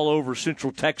sponsors all over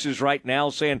Central Texas right now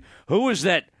saying, who is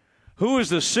the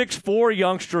 6'4"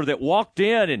 youngster that walked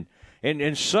in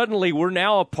and suddenly we're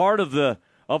now a part of the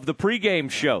pregame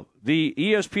show, the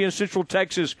ESPN Central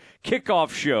Texas kickoff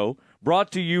show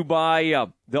brought to you by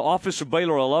the Office of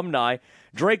Baylor Alumni.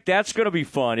 Drake, that's going to be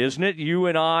fun, isn't it? You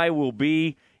and I will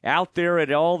be out there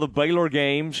at all the Baylor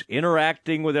games,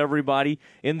 interacting with everybody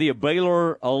in the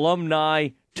Baylor alumni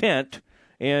tent.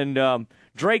 And,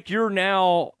 Drake, you're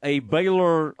now a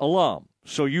Baylor alum,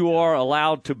 so you are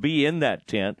allowed to be in that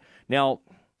tent. Now,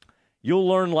 you'll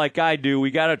learn like I do.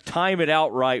 We got to time it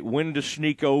out right, when to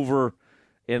sneak over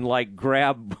and,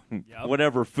 grab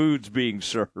whatever food's being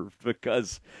served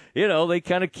because, they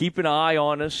kind of keep an eye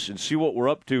on us and see what we're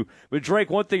up to. But, Drake,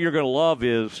 one thing you're going to love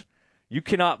is you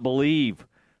cannot believe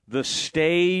the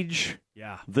stage,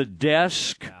 the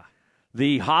desk,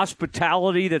 the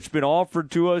hospitality that's been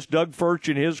offered to us, Doug Furch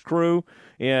and his crew,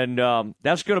 and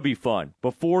that's going to be fun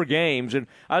before games. And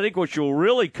I think what you'll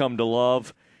really come to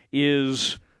love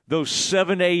is those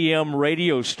 7 a.m.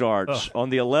 radio starts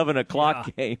on the 11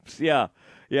 o'clock games.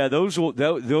 Yeah,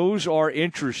 those are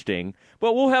interesting,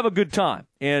 but we'll have a good time.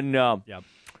 And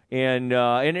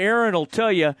Aaron will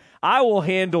tell you, I will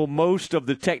handle most of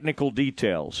the technical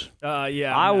details.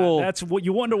 I will. That's what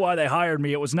you wonder why they hired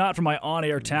me. It was not for my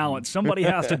on-air talent. Somebody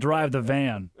has to drive the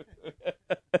van.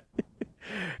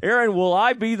 Aaron, will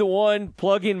I be the one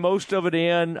plugging most of it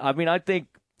in? I mean, I think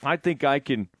I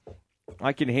can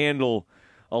handle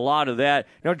a lot of that.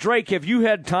 Now, Drake, have you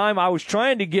had time? I was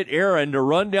trying to get Aaron to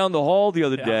run down the hall the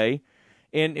other day,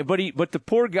 but the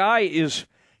poor guy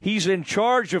he's in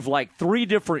charge of 3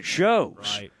 different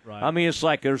shows. Right. I mean, it's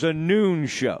there's a noon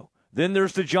show, then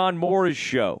there's the John Morris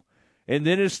show, and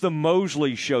then it's the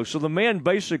Mosley show. So the man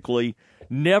basically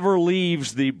never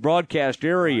leaves the broadcast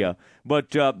area. Right.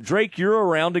 But Drake, you're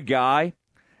around a guy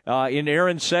in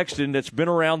Aaron Sexton that's been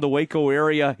around the Waco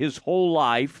area his whole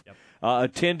life. Yep.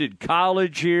 Attended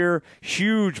college here,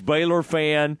 huge Baylor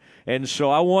fan, and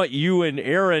so I want you and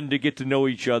Aaron to get to know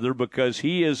each other because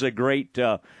he is a great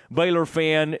Baylor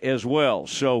fan as well.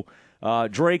 So,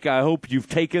 Drake, I hope you've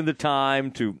taken the time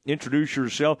to introduce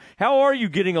yourself. How are you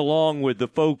getting along with the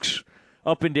folks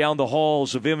up and down the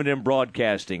halls of M&M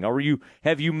Broadcasting?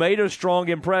 Have you made a strong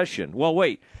impression? Well,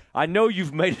 wait, I know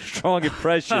you've made a strong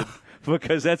impression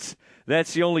because that's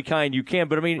the only kind you can.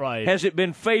 But, I mean, Has it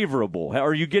been favorable?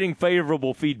 Are you getting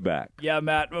favorable feedback? Yeah,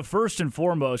 Matt, first and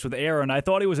foremost with Aaron, I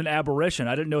thought he was an aberration.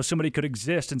 I didn't know somebody could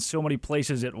exist in so many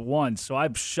places at once. So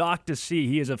I'm shocked to see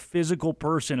he is a physical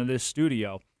person in this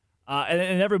studio.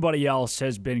 And everybody else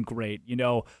has been great.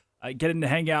 Getting to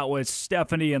hang out with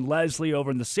Stephanie and Leslie over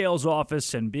in the sales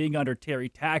office and being under Terry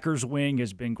Tacker's wing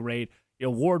has been great.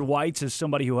 Ward Whites is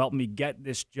somebody who helped me get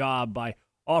this job by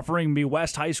offering me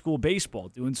West High School baseball,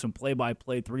 doing some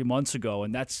play-by-play 3 months ago,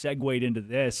 and that segued into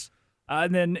this.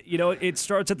 And then, it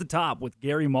starts at the top with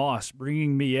Gary Moss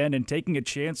bringing me in and taking a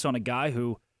chance on a guy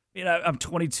who, I'm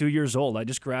 22 years old. I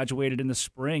just graduated in the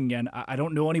spring, and I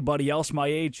don't know anybody else my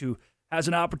age who has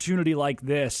an opportunity like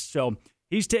this. So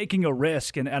he's taking a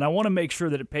risk, and I want to make sure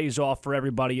that it pays off for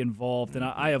everybody involved. And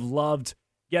I have loved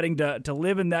getting to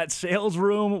live in that sales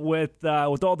room with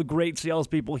all the great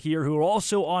salespeople here who are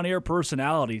also on-air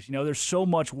personalities. There's so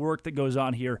much work that goes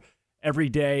on here every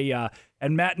day.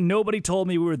 And Matt, nobody told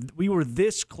me we were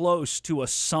this close to a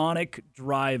Sonic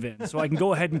drive-in. So I can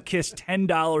go ahead and kiss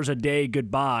 $10 a day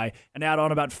goodbye and add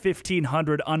on about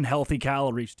 1,500 unhealthy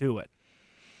calories to it.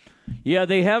 Yeah,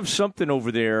 they have something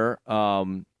over there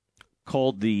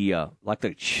called the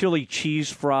chili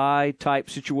cheese fry type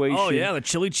situation. Oh, yeah, the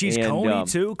chili cheese coney,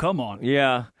 too? Come on.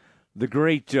 Yeah, the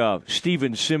great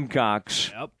Stephen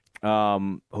Simcox,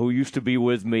 who used to be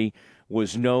with me,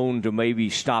 was known to maybe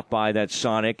stop by that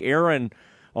Sonic. Aaron,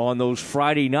 on those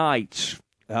Friday nights,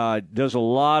 does a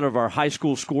lot of our high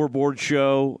school scoreboard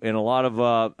show and a lot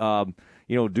of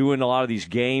doing a lot of these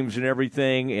games and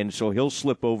everything, and so he'll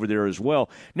slip over there as well.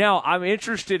 Now, I'm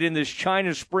interested in this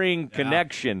China Spring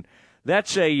connection.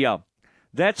 That's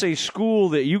a school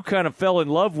that you kind of fell in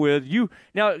love with.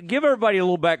 Now, give everybody a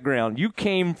little background. You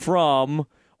came from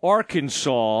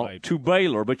Arkansas to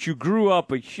Baylor, but you grew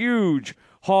up a huge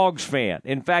Hogs fan.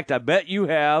 In fact, I bet you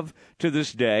have, to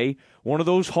this day, one of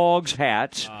those Hogs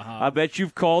hats. I bet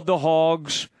you've called the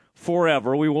Hogs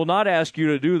forever. We will not ask you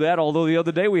to do that, although the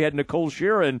other day we had Nicole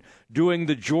Sheeran doing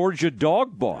the Georgia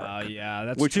dog bark. Yeah,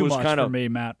 that's too much for me,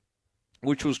 Matt.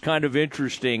 Which was kind of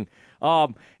interesting.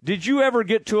 Did you ever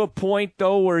get to a point,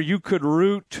 though, where you could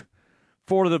root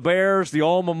for the Bears, the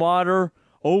alma mater,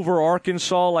 over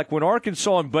Arkansas? Like when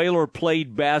Arkansas and Baylor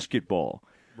played basketball,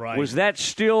 was that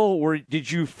still, or did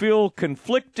you feel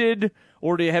conflicted,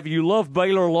 or have you loved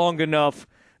Baylor long enough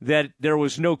that there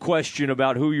was no question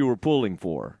about who you were pulling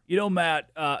for? You know, Matt,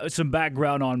 some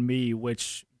background on me,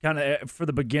 which kind of for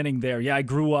the beginning there. Yeah, I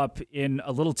grew up in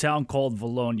a little town called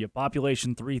Valonia,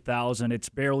 population 3,000. It's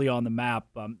barely on the map.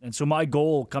 And so my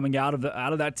goal coming out of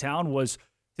that town was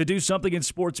to do something in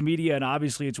sports media, and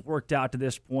obviously it's worked out to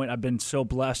this point. I've been so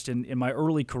blessed in my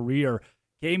early career.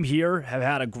 Came here, have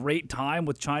had a great time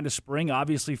with China Spring.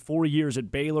 Obviously 4 years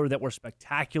at Baylor that were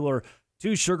spectacular.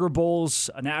 2 Sugar Bowls,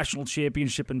 a national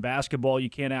championship in basketball. You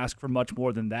can't ask for much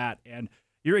more than that. And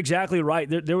you're exactly right.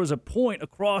 There was a point, a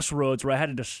crossroads, where I had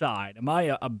to decide. Am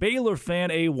I a Baylor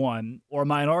fan, A1, or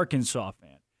am I an Arkansas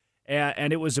fan?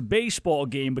 And it was a baseball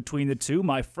game between the two.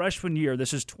 My freshman year,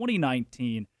 this is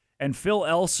 2019, and Phil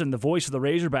Elson, the voice of the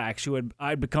Razorbacks, who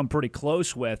I'd become pretty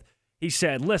close with, he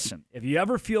said, listen, if you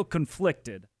ever feel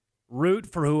conflicted, root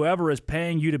for whoever is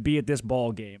paying you to be at this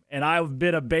ball game. And I've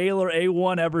been a Baylor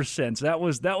A1 ever since. That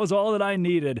was all that I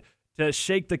needed to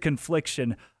shake the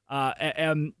confliction.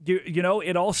 And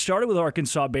it all started with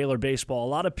Arkansas Baylor baseball. A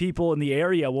lot of people in the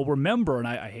area will remember, and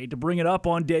I hate to bring it up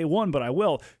on day one, but I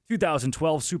will,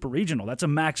 2012 Super Regional. That's a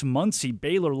Max Muncy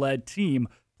Baylor-led team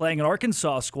playing an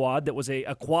Arkansas squad that was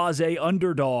a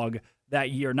quasi-underdog that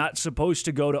year, not supposed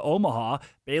to go to Omaha.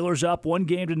 Baylor's up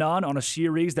 1-0 on a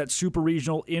series, that Super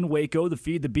Regional in Waco, the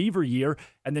Feed the Beaver year,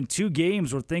 and then 2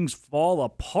 games where things fall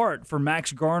apart for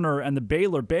Max Garner and the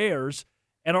Baylor Bears,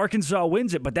 and Arkansas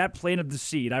wins it, but that planted the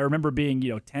seed. I remember being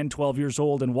 10, 12 years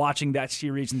old and watching that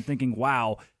series and thinking,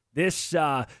 wow, this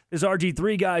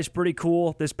RG3 guy's pretty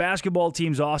cool. This basketball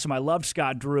team's awesome. I love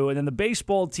Scott Drew. And then the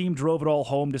baseball team drove it all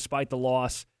home despite the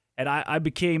loss, and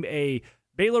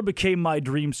Baylor became my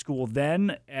dream school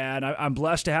then, and I'm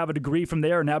blessed to have a degree from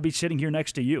there and now be sitting here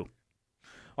next to you.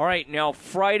 All right, now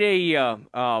Friday,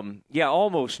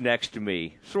 almost next to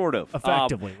me, sort of.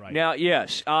 Effectively, right. Now,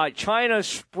 yes, China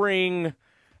Spring,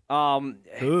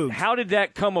 how did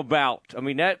that come about? I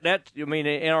mean,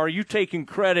 and are you taking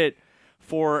credit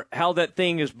for how that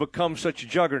thing has become such a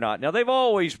juggernaut? Now, they've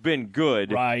always been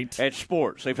good at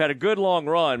sports. They've had a good long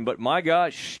run, but my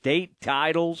gosh, state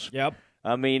titles. Yep.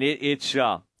 I mean,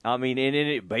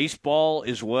 and baseball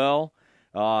as well.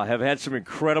 Have had some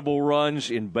incredible runs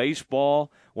in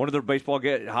baseball. One of their baseball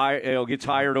gets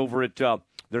hired over at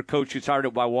their coach gets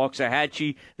hired by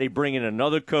Waxahachie. They bring in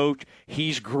another coach.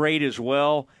 He's great as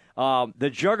well. The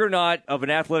juggernaut of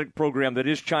an athletic program that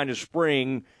is China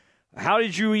Spring. How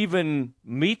did you even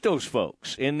meet those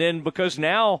folks? And then because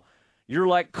now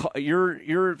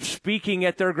you're speaking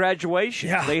at their graduation.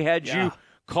 Yeah. They had you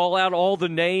call out all the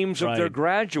names of their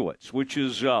graduates, which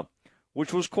was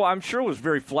I'm sure was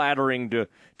very flattering to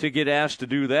get asked to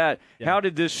do that. Yeah. How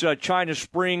did this China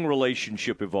Spring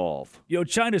relationship evolve?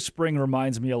 China Spring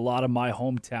reminds me a lot of my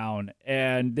hometown,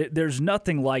 and there's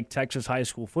nothing like Texas high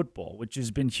school football, which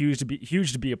has been huge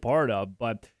to be a part of.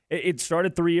 But it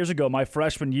started 3 years ago, my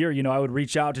freshman year. I would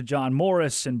reach out to John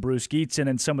Morris and Bruce Geetson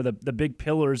and some of the big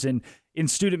pillars in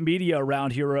student media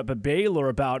around here up at Baylor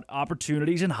about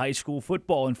opportunities in high school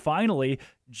football. And finally,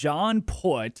 John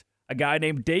put a guy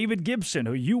named David Gibson,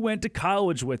 who you went to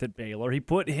college with at Baylor, he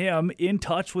put him in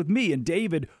touch with me. And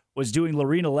David was doing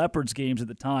Lorena Leopards games at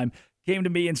the time, came to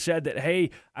me and said that,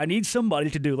 hey, I need somebody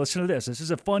to do, listen to this. This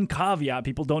is a fun caveat.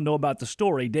 People don't know about the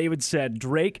story. David said,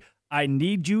 Drake, I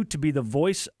need you to be the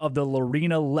voice of the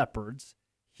Lorena Leopards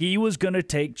he was going to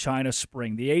take China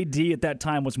Spring. The AD at that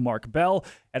time was Mark Bell.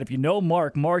 And if you know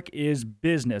Mark is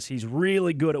business. He's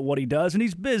really good at what he does, and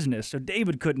he's business. So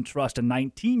David couldn't trust a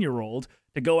 19-year-old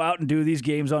to go out and do these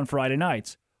games on Friday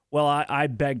nights. Well, I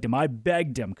begged him. I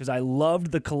begged him because I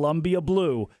loved the Columbia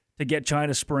Blue to get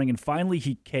China Spring, and finally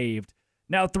he caved.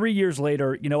 Now, 3 years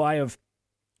later,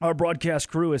 our broadcast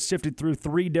crew has sifted through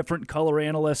 3 different color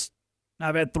analysts.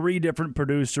 I've had 3 different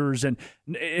producers, and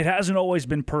it hasn't always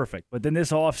been perfect. But then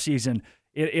this offseason,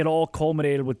 it all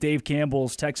culminated with Dave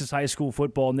Campbell's Texas high school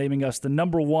football naming us the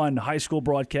 #1 high school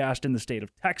broadcast in the state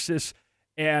of Texas.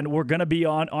 And we're going to be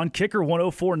on Kicker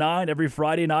 104.9 every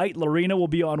Friday night. Lorena will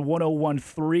be on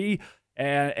 101.3.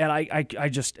 And I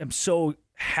just am so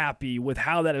happy with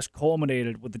how that has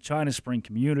culminated with the China Spring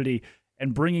community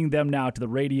and bringing them now to the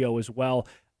radio as well.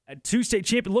 2 state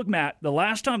champion. Look, Matt, the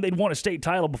last time they'd won a state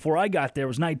title before I got there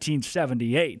was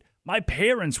 1978. My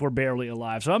parents were barely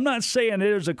alive, so I'm not saying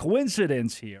there's a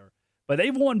coincidence here. But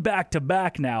they've won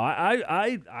back-to-back now.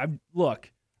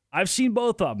 Look, I've seen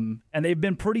both of them, and they've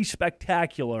been pretty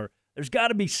spectacular. There's got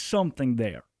to be something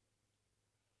there.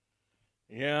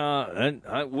 Yeah, and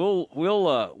we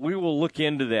will look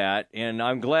into that, and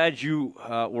I'm glad you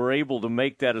were able to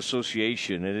make that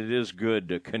association, and it is good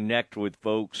to connect with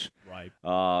folks. Right.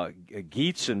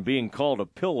 Geetson being called a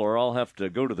pillar, I'll have to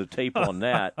go to the tape on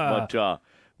that,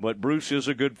 but Bruce is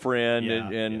a good friend,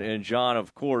 and John,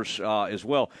 of course, as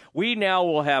well. We now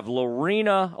will have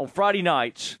Lorena on Friday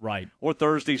nights, right, or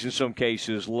Thursdays in some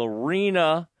cases.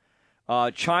 Lorena,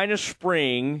 China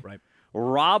Spring, right,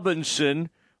 Robinson.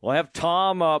 We'll have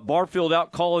Tom Barfield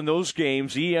out calling those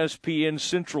games. ESPN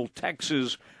Central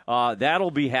Texas, that'll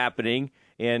be happening,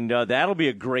 and that'll be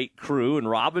a great crew. And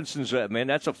Robinson's, man,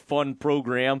 that's a fun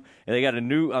program, and they got a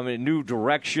new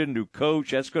direction, new coach.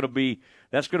 That's going to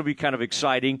be kind of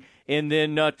exciting. And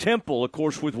then Temple, of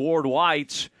course, with Ward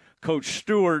White's Coach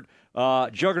Stewart,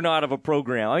 juggernaut of a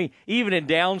program. I mean, even in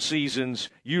down seasons,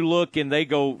 you look and they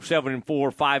go 7-4,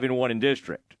 5-1 in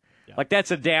district. Like,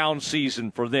 that's a down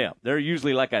season for them. They're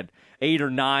usually like an 8 or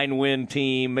 9 win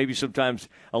team, maybe sometimes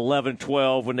 11,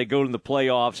 12 when they go to the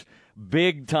playoffs.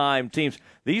 Big-time teams.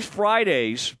 These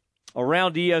Fridays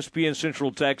around ESPN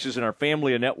Central Texas and our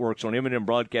family of networks on M&M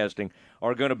Broadcasting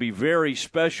are going to be very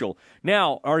special.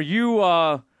 Now, are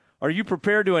you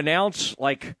prepared to announce,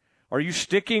 like, are you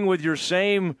sticking with your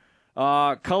same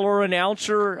color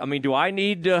announcer? I mean, do I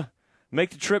need to make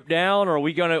the trip down, or are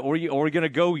we gonna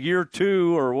go year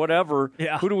 2 or whatever?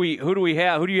 Yeah. Who do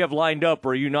you have lined up,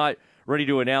 or are you not ready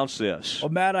to announce this? Well,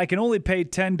 Matt, I can only pay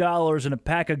 $10 and a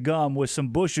pack of gum with some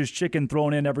Bush's chicken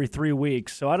thrown in every 3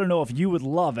 weeks, so I don't know if you would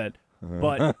love it.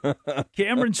 But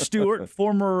Cameron Stewart,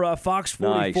 former Fox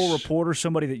 44 reporter,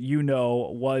 somebody that you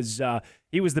know,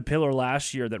 he was the pillar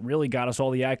last year that really got us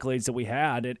all the accolades that we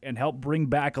had and helped bring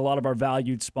back a lot of our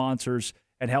valued sponsors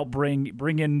and help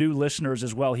bring in new listeners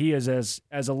as well. He is as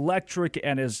electric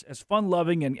and as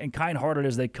fun-loving and kind-hearted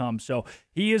as they come. So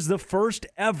he is the first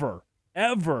ever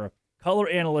color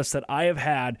analyst that I have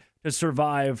had to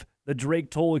survive the Drake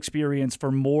Toll experience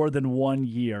for more than 1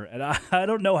 year. And I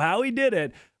don't know how he did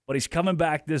it, but he's coming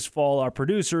back this fall. Our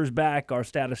producer's back, our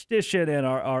statistician, and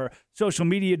our social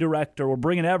media director. We're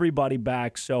bringing everybody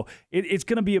back. So it's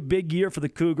going to be a big year for the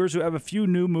Cougars, who have a few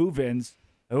new move-ins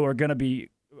who are going to be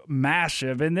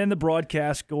massive, and then the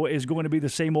broadcast is going to be the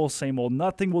same old.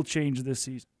 Nothing will change this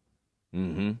season.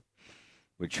 Mm-hmm.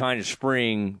 With China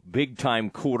Spring, big-time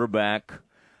quarterback,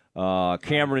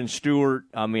 Cameron Stewart.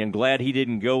 I mean, I'm glad he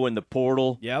didn't go in the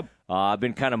portal. Yep. I've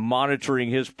been kind of monitoring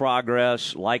his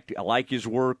progress. I like his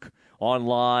work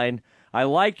online. I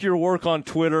like your work on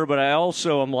Twitter, but I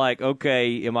also am like,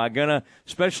 okay, am I gonna?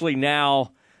 Especially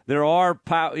now. There are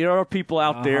people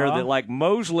out there that, like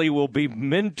Mosley, will be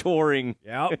mentoring,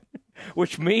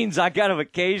 which means I kind of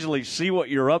occasionally see what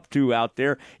you're up to out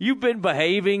there. You've been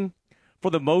behaving for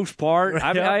the most part.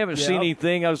 I haven't seen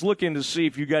anything. I was looking to see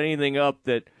if you got anything up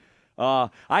that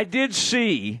I did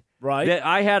see that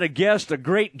I had a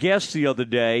great guest the other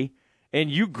day, and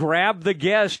you grabbed the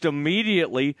guest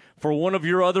immediately for one of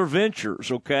your other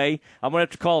ventures, okay? I'm going to have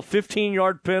to call a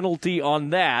 15-yard penalty on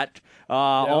that.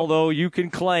 Although you can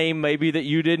claim maybe that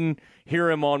you didn't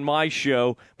hear him on my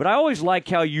show. But I always like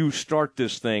how you start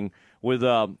this thing with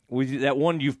that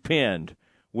one you've pinned.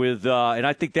 And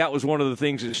I think that was one of the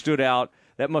things that stood out.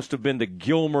 That must have been the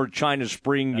Gilmer China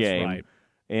Spring game. That's right.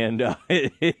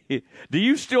 And do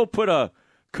you still put a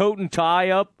coat and tie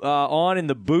up on in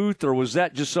the booth, or was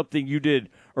that just something you did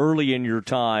early in your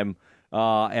time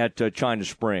at China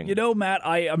Spring? You know, Matt,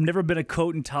 I've never been a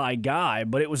coat and tie guy,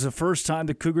 but it was the first time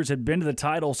the Cougars had been to the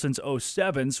title since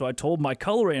 2007, so I told my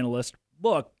color analyst,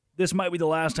 look, this might be the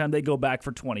last time they go back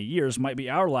for 20 years, might be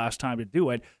our last time to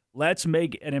do it. Let's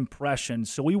make an impression.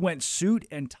 So we went suit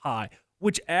and tie,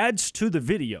 which adds to the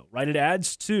video, right? It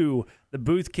adds to the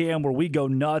booth cam where we go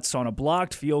nuts on a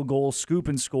blocked field goal, scoop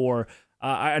and score.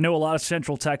 I know a lot of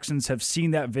Central Texans have seen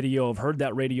that video, have heard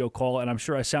that radio call, and I'm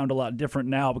sure I sound a lot different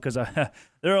now because there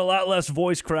are a lot less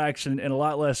voice cracks and a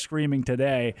lot less screaming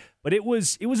today. But it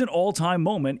was an all-time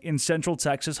moment in Central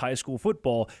Texas high school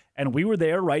football, and we were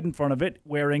there right in front of it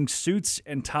wearing suits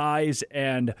and ties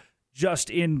and just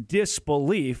in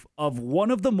disbelief of one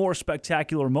of the more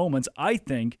spectacular moments, I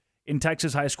think, in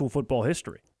Texas high school football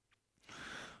history.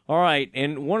 All right,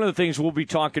 and one of the things we'll be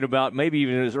talking about, maybe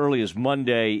even as early as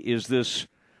Monday, is this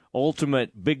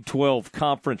ultimate Big 12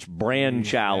 Conference brand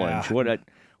challenge.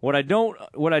 What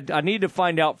I need to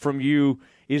find out from you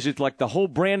is it like the whole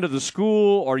brand of the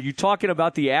school? Or are you talking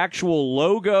about the actual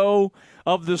logo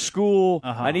of the school?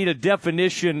 I need a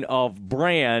definition of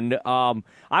brand.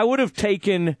 I would have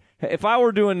taken, if I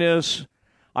were doing this,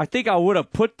 I think I would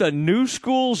have put the new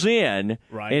schools in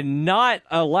and not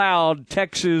allowed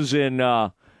Texas and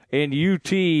UT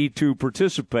to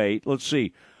participate. Let's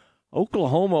see,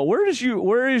 Oklahoma. Where is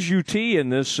UT in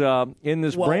this brand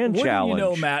challenge? You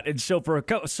know, Matt, and so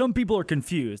some people are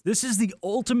confused. This is the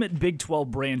ultimate Big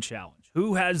 12 brand challenge.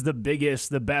 Who has the biggest,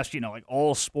 the best, like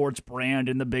all sports brand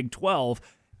in the Big 12?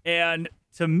 And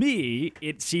to me,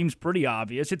 it seems pretty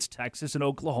obvious. It's Texas and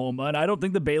Oklahoma, and I don't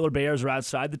think the Baylor Bears are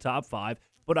outside the top 5.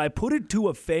 But I put it to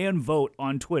a fan vote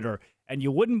on Twitter. And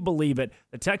you wouldn't believe it.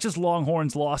 The Texas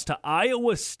Longhorns lost to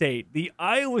Iowa State. The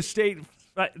Iowa State,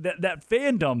 that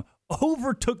fandom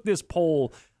overtook this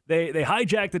poll. They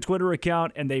hijacked the Twitter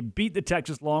account, and they beat the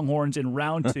Texas Longhorns in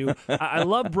round 2. I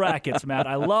love brackets, Matt.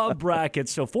 I love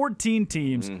brackets. So 14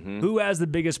 teams. Who has the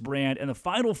biggest brand? And the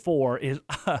final 4 is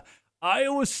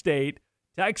Iowa State,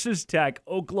 Texas Tech,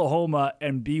 Oklahoma,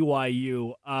 and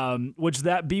BYU, which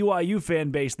that BYU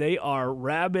fan base, they are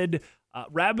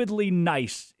rabidly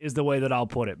nice is the way that I'll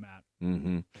put it, Matt.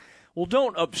 Well,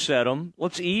 don't upset them.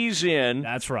 Let's ease in.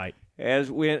 That's right. Let's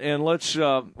we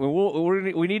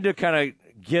need to kind of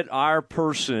get our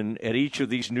person at each of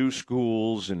these new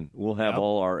schools, and we'll have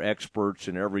all our experts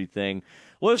and everything.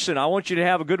 Listen, I want you to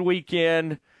have a good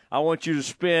weekend. I want you to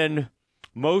spend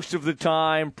most of the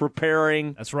time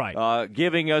preparing. That's right.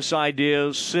 Giving us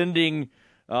ideas, sending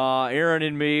Aaron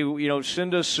and me.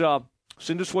 Send us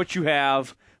what you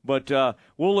have. But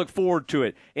we'll look forward to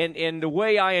it. And the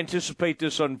way I anticipate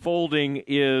this unfolding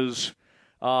is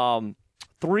 3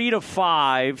 to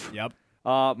 5. Yep.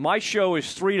 My show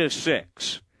is 3 to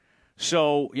 6.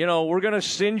 So, we're going to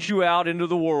send you out into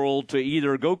the world to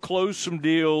either go close some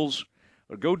deals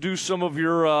or go do some of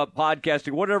your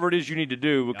podcasting, whatever it is you need to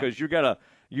do, because you got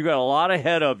a lot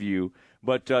ahead of you.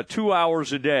 But 2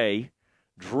 hours a day,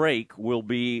 Drake will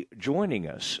be joining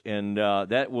us, and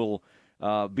that will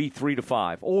be 3 to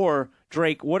 5. Or,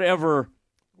 Drake, whatever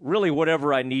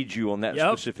I need you on that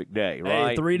specific day, right?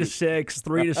 Hey, 3 to 6,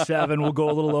 3 to 7. We'll go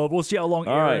a little over. We'll see how long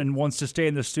Aaron wants to stay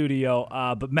in the studio.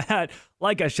 But, Matt,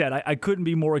 like I said, I couldn't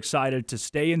be more excited to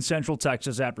stay in Central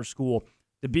Texas after school,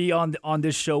 to be on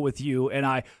this show with you. And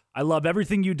I love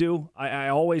everything you do. I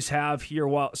always have here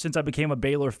since I became a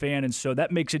Baylor fan, and so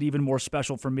that makes it even more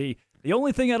special for me. The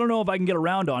only thing I don't know if I can get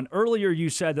around on, earlier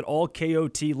you said that all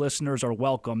KOT listeners are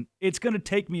welcome. It's going to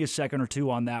take me a second or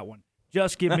two on that one.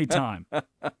 Just give me time.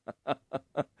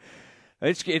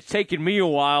 It's taken me a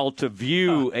while to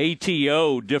view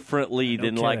ATO differently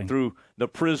than kidding. like through the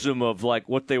prism of like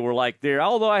what they were like there.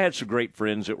 Although I had some great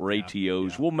friends that were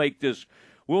ATOs. We'll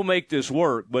make this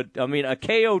work. But, I mean, a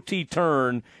KOT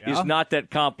turn is not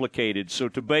that complicated. So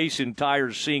to base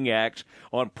entire sing acts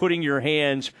on putting your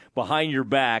hands behind your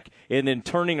back and then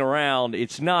turning around,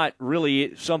 it's not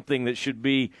really something that should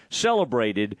be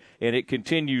celebrated, and it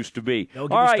continues to be. All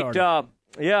right,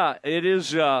 yeah, it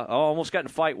is. I almost got in a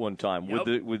fight one time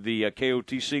with the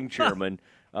KOT Sing chairman.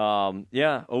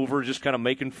 Over just kind of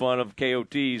making fun of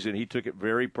KOTs, and he took it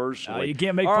very personally. You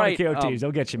can't make fun of KOTs.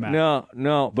 They'll get you, Matt.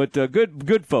 No, but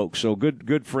good folks, so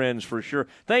good friends for sure.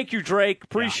 Thank you, Drake.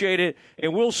 Appreciate it,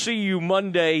 and we'll see you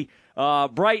Monday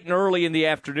bright and early in the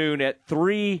afternoon at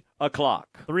 3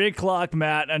 o'clock. 3 o'clock,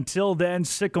 Matt. Until then,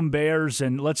 sick 'em Bears,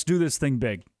 and let's do this thing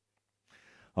big.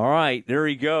 All right, there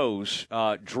he goes.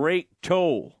 Drake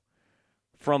Toll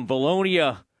from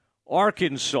Valonia,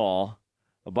 Arkansas,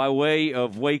 by way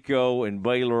of Waco and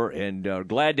Baylor, and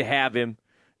glad to have him.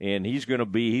 And he's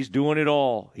doing it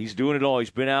all. He's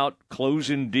been out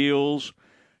closing deals,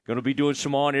 going to be doing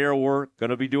some on-air work, going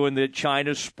to be doing the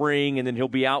China Spring, and then he'll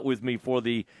be out with me for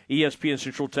the ESPN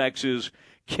Central Texas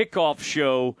kickoff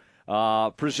show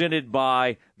presented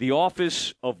by the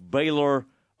Office of Baylor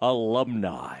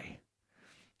alumni.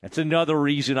 That's another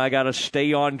reason I got to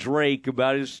stay on Drake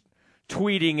about his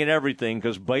tweeting and everything,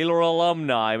 because Baylor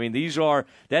alumni, I mean,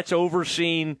 that's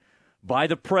overseen by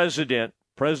the president,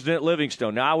 President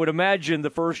Livingstone. Now, I would imagine the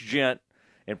first gent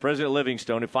and President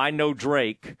Livingstone, if I know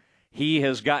Drake, he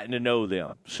has gotten to know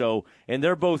them. So, and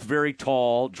they're both very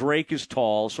tall. Drake is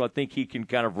tall, so I think he can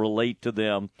kind of relate to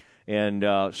them. And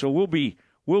so we'll be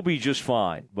just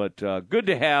fine. But good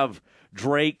to have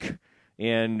Drake,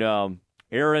 and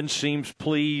Aaron seems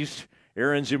pleased.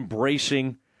 Aaron's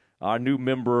embracing our new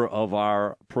member of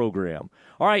our program.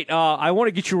 All right, I want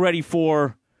to get you ready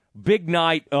for big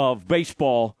night of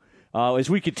baseball as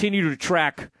we continue to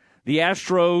track the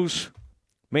Astros.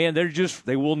 Man,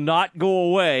 they will not go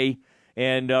away.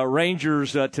 And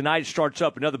Rangers tonight starts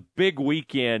up another big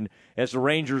weekend as the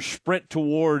Rangers sprint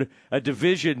toward a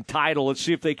division title. Let's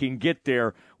see if they can get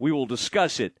there. We will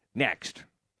discuss it next.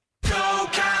 Go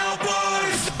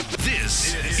Cowboys!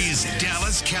 This is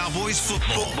Dallas Cowboys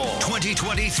football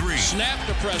 2023. Snap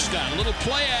to Prescott. A little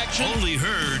play action. Only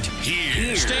heard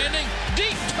here. Standing.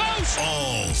 Deep toast.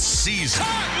 All season.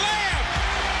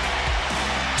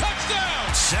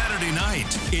 Touchdown! Saturday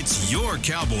night, it's your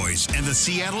Cowboys and the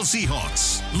Seattle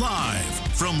Seahawks. Live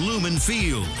from Lumen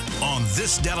Field on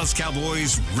this Dallas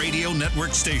Cowboys radio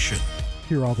network station.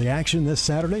 Hear all the action this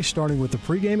Saturday, starting with the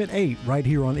pregame at 8 right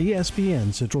here on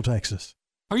ESPN Central Texas.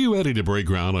 Are you ready to break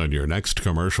ground on your next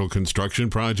commercial construction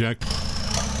project?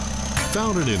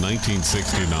 Founded in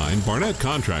 1969, Barnett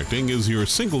Contracting is your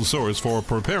single source for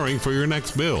preparing for your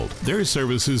next build. Their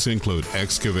services include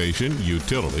excavation,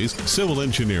 utilities, civil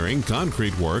engineering,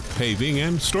 concrete work, paving,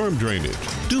 and storm drainage.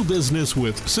 Do business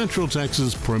with Central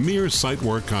Texas' premier site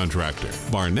work contractor,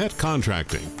 Barnett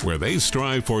Contracting, where they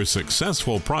strive for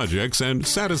successful projects and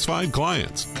satisfied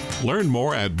clients. Learn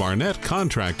more at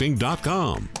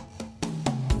barnettcontracting.com.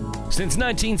 Since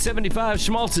 1975,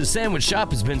 Schmaltz's Sandwich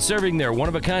Shop has been serving their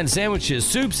one-of-a-kind sandwiches,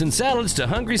 soups, and salads to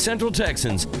hungry Central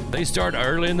Texans. They start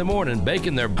early in the morning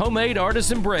baking their homemade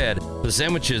artisan bread. The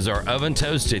sandwiches are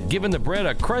oven-toasted, giving the bread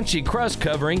a crunchy crust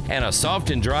covering and a soft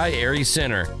and dry, airy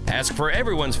center. Ask for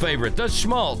everyone's favorite, the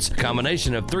Schmaltz, a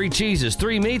combination of 3 cheeses,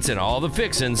 3 meats, and all the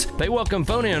fixins. They welcome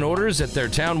phone-in orders at their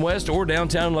Town West or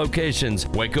downtown locations.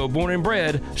 Waco born and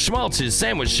bred, Schmaltz's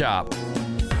Sandwich Shop.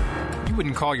 You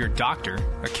wouldn't call your doctor,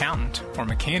 accountant, or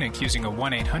mechanic using a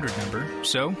 1-800 number,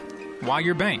 so why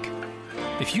your bank?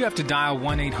 If you have to dial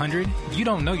 1-800, you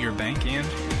don't know your bank, and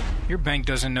your bank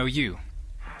doesn't know you.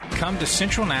 Come to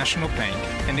Central National Bank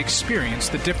and experience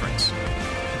the difference.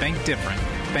 Bank different.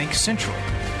 Bank Central.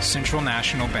 Central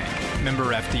National Bank.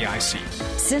 Member FDIC.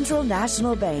 Central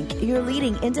National Bank, your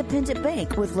leading independent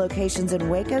bank with locations in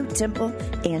Waco, Temple,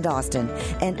 and Austin,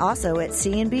 and also at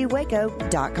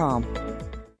cnbwaco.com.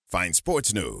 Find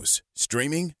sports news,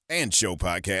 streaming, and show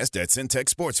podcast at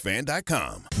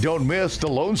centexsportsfan.com. Don't miss the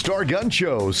Lone Star Gun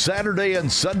Show, Saturday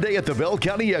and Sunday at the Bell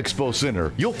County Expo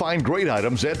Center. You'll find great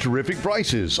items at terrific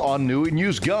prices on new and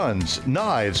used guns,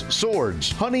 knives,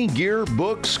 swords, hunting gear,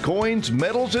 books, coins,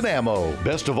 medals, and ammo.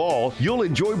 Best of all, you'll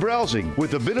enjoy browsing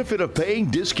with the benefit of paying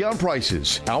discount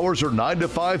prices. Hours are 9 to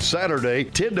 5 Saturday,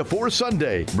 10 to 4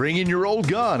 Sunday. Bring in your old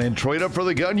gun and trade up for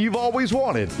the gun you've always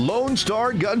wanted. Lone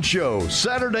Star Gun Show,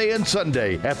 Saturday and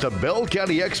Sunday at the Bell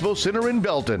County Expo Center in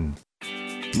Belton.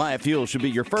 Myatt Fuel should be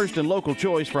your first and local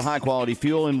choice for high-quality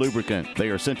fuel and lubricant. They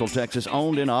are Central Texas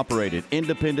owned and operated,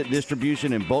 independent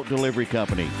distribution and bulk delivery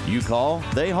company. You call,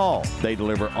 they haul. They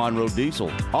deliver on-road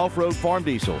diesel, off-road farm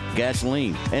diesel,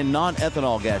 gasoline, and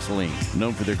non-ethanol gasoline.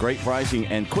 Known for their great pricing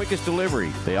and quickest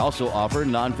delivery, they also offer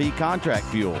non-fee contract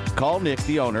fuel. Call Nick,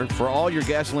 the owner, for all your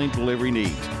gasoline delivery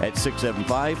needs at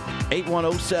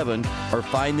 675-8107 or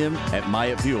find them at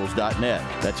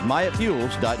MyattFuels.net. That's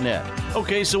MyattFuels.net.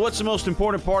 Okay, so what's the most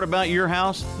important part about your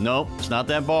house? Nope, it's not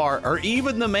that bar or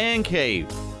even the man cave.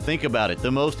 Think about it. The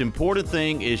most important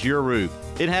thing is your roof.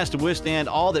 It has to withstand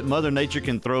all that Mother Nature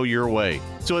can throw your way.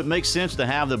 So it makes sense to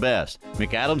have the best.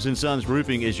 McAdams & Sons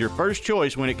Roofing is your first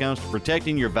choice when it comes to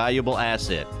protecting your valuable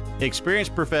asset.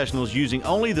 Experienced professionals using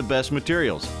only the best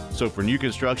materials. So for new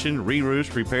construction,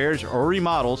 re-roofs, repairs, or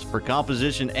remodels for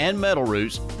composition and metal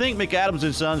roofs, think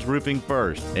McAdams & Sons Roofing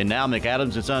first. And now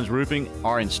McAdams & Sons Roofing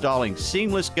are installing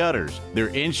seamless gutters. They're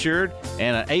insured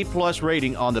and an A+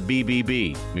 rating on the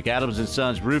BBB. McAdams &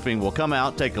 Sons Roofing will come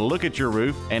out, take a look at your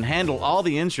roof, and handle all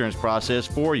the insurance process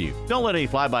for you. Don't let any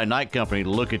fly-by-night company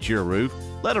look at your roof.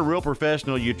 Let a real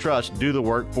professional you trust do the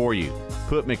work for you.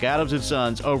 Put McAdams &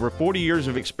 Sons over 40 years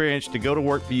of experience to go to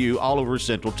work for you all over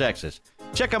Central Texas.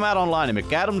 Check them out online at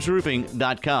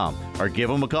McAdamsRoofing.com or give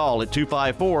them a call at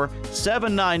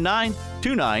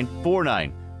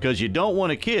 254-799-2949 because you don't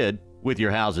want a kid with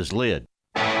your house's lid.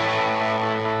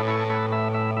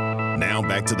 Now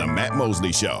back to the Matt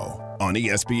Mosley Show on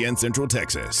ESPN Central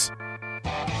Texas.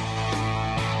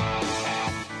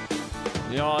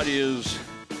 It is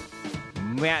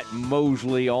Matt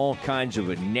Mosley, all kinds of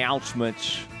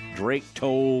announcements. Drake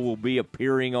Toll will be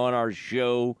appearing on our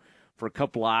show for a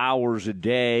couple of hours a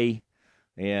day.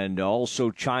 And also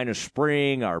China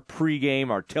Spring, our pregame,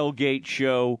 our tailgate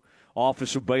show,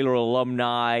 Office of Baylor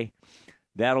Alumni.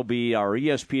 That'll be our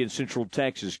ESPN Central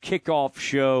Texas kickoff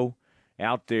show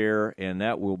out there, and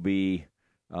that will be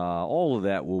all of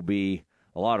that will be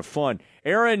a lot of fun.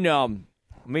 Aaron, a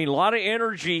lot of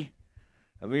energy.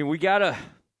 We got to,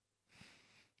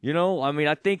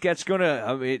 I think that's going to,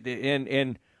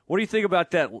 and what do you think about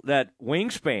that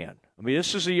wingspan?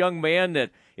 This is a young man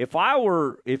that if I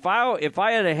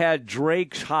had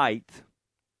Drake's height,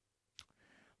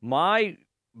 my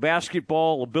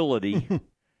basketball ability,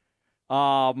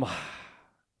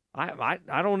 I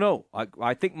don't know.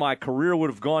 I think my career would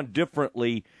have gone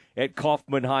differently at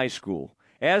Kaufman High School.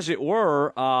 As it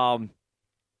were,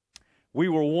 we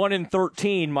were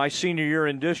 1-13 my senior year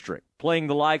in district, playing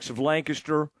the likes of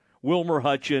Lancaster, Wilmer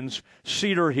Hutchins,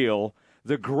 Cedar Hill,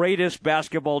 the greatest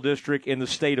basketball district in the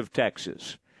state of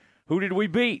Texas. Who did we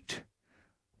beat?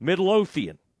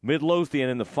 Midlothian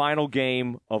in the final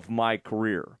game of my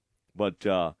career. But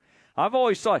I've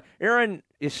always thought, Aaron,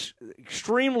 is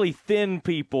extremely thin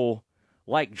people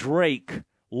like Drake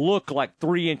look like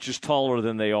 3 inches taller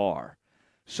than they are.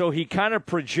 So he kind of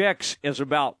projects as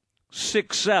about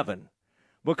 6'7",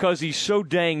 because he's so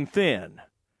dang thin.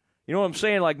 You know what I'm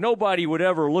saying? Like, nobody would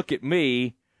ever look at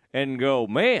me and go,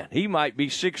 man, he might be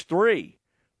 6'3",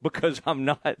 because I'm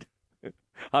not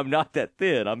that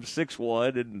thin. I'm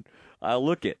 6'1", and I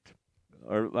look it.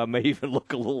 Or I may even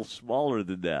look a little smaller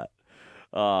than that.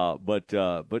 But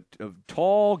a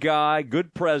tall guy,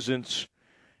 good presence,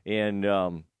 and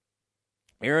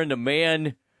Aaron, the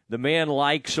man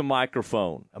likes a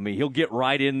microphone. He'll get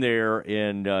right in there,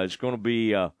 and it's going to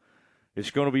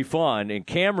be fun. And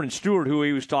Cameron Stewart, who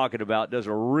he was talking about, does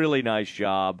a really nice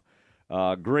job.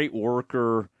 Great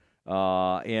worker,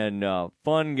 and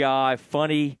fun guy,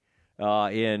 funny,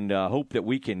 and hope that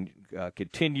we can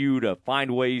continue to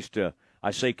find ways to. I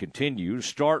say continue to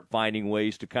start finding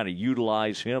ways to kind of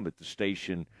utilize him at the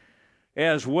station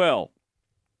as well.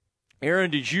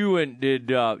 Aaron, did you and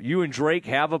Drake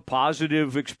have a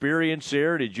positive experience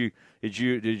there? Did you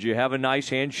have a nice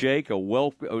handshake, a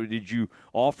welcome, or did you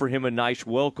offer him a nice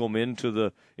welcome into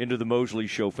the Mosley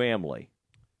Show family?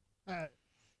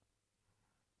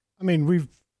 We've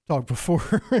talked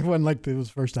before. It wasn't like it was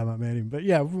the first time I met him, but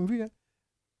yeah, we got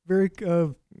very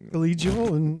collegial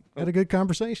and had a good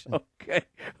conversation.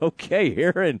 Okay.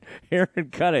 Aaron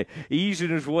kind of easing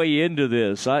his way into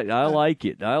this. I like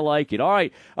it. All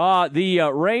right.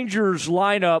 The Rangers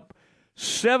lineup,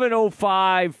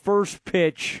 7:05 first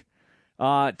pitch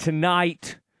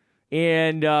tonight,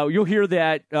 and you'll hear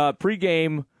that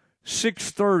pregame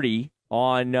 6:30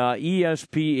 on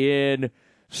ESPN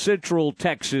Central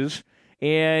Texas,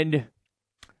 and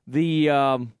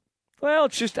the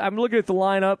it's just I'm looking at the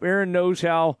lineup. Aaron knows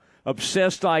how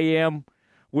obsessed I am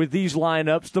with these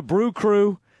lineups. The Brew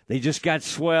Crew, they just got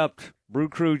swept. Brew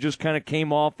Crew just kind of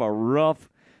came off a rough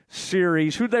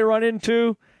series. Who'd they run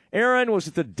into? Aaron, was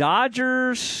it the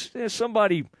Dodgers?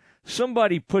 Somebody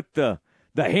put the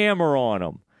hammer on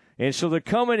them. And so they're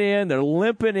coming in, they're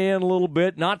limping in a little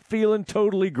bit, not feeling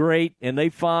totally great, and they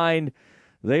find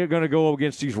they're going to go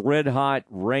against these red-hot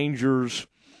Rangers.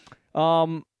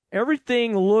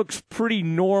 Everything looks pretty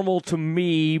normal to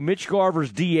me. Mitch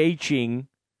Garver's DHing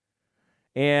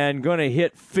and going to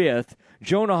hit fifth.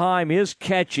 Jonah Heim is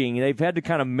catching. They've had to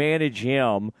kind of manage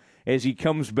him as he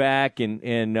comes back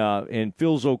and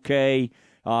feels okay.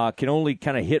 Can only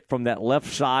kind of hit from that left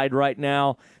side right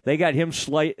now. They got him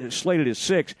slated at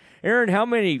 6. Aaron, how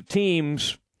many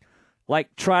teams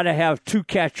try to have 2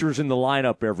 catchers in the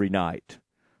lineup every night?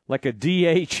 Like a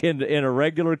DH and a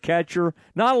regular catcher?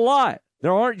 Not a lot.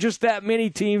 There aren't just that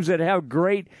many teams that have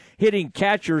great hitting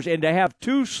catchers, and to have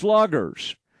 2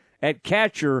 sluggers at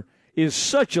catcher is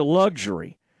such a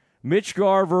luxury. Mitch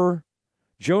Garver,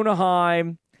 Jonah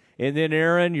Heim, and then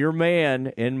Aaron, your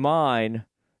man and mine,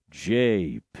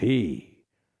 J.P.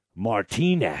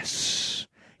 Martinez,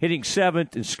 hitting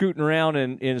 7th and scooting around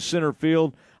in center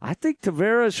field. I think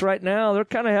Taveras right now, they're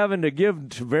kind of having to give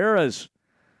Taveras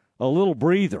a little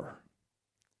breather.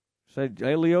 Say,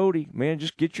 hey, Leote, man,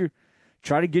 just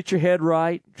try to get your head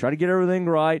right. Try to get everything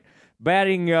right.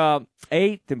 Batting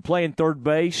 8th and playing third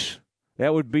base,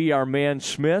 that would be our man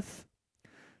Smith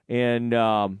and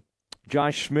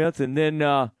Josh Smith. And then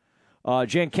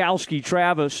Jankowski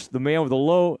Travis, the man with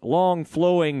the long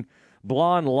flowing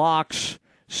blonde locks,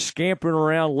 scampering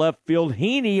around left field.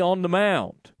 Heaney on the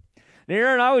mound. Now,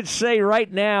 Aaron, I would say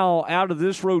right now, out of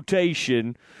this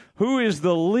rotation, who is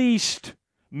the least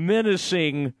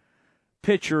menacing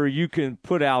pitcher you can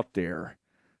put out there?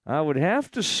 I would have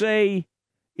to say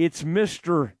it's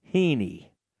Mr. Heaney.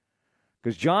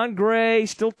 Because John Gray,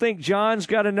 still think John's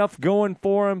got enough going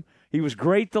for him. He was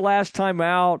great the last time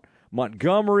out.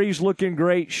 Montgomery's looking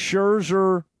great.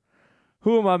 Scherzer.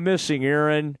 Who am I missing,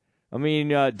 Aaron? I mean,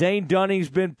 Dane Dunning's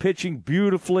been pitching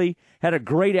beautifully. Had a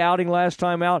great outing last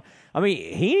time out. I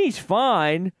mean, Heaney's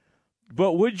fine,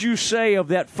 but would you say of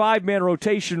that 5-man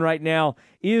rotation right now,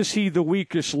 is he the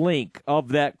weakest link of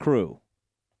that crew?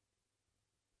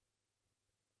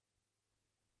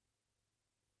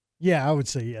 Yeah, I would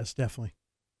say yes, definitely.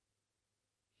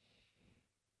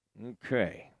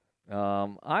 Okay.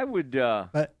 I would...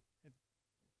 But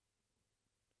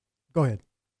go ahead.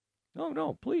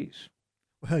 No, please.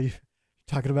 Well, you're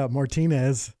talking about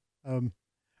Martinez. During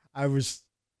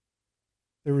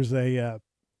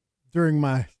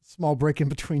my small break in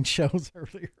between shows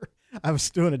earlier, I was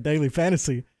doing a daily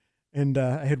fantasy, and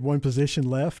I had one position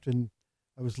left, and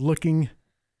I was looking,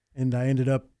 and I ended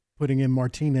up putting in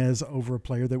Martinez over a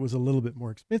player that was a little bit more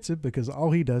expensive because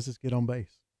all he does is get on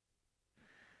base.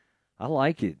 I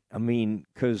like it. I mean,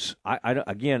 because, I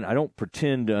don't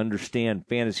pretend to understand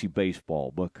fantasy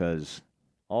baseball because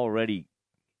already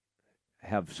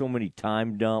have so many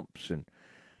time dumps, and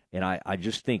I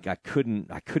just think I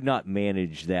could not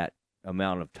manage that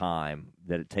amount of time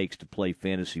that it takes to play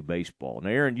fantasy baseball. Now,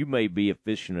 Aaron, you may be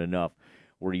efficient enough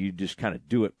where you just kind of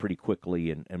do it pretty quickly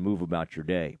and move about your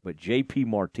day. But J.P.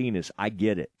 Martinez, I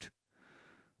get it.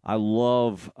 I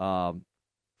love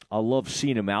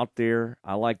seeing him out there.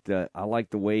 I like the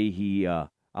way he. I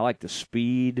like the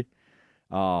speed.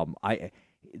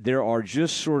 There are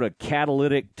just sort of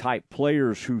catalytic type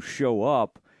players who show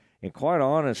up, and quite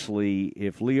honestly,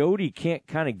 if Leote can't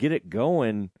kind of get it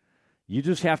going, you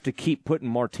just have to keep putting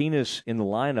Martinez in the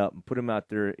lineup and put him out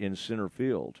there in center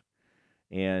field.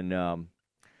 And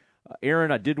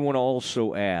Aaron, I did want to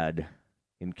also add,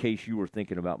 in case you were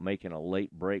thinking about making a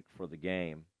late break for the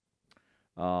game,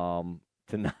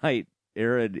 tonight,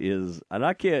 Aaron is, and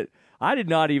I did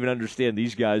not even understand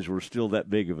these guys were still that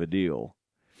big of a deal.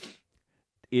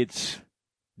 It's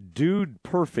Dude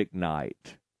Perfect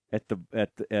Night at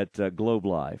Globe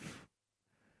Life.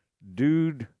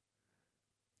 Dude,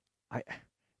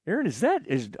 Aaron,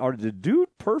 are the Dude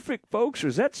Perfect folks?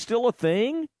 Is that still a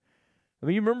thing? I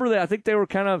mean, you remember that? I think they were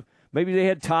kind of, maybe they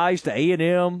had ties to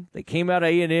A&M. They came out of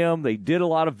A&M. They did a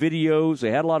lot of videos.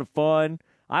 They had a lot of fun.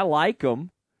 I like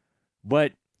them,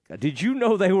 but did you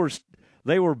know they were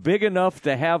big enough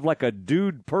to have like a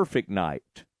Dude Perfect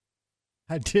Night?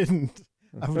 I didn't.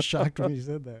 I was shocked when you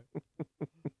said that.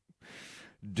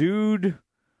 Dude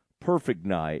Perfect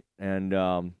Night. And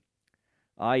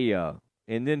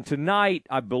and then tonight,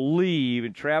 I believe,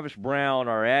 and Travis Brown,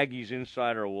 our Aggies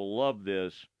insider, will love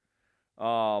this.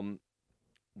 I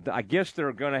guess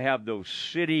they're going to have those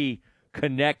City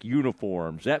Connect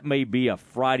uniforms. That may be a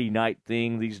Friday night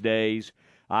thing these days.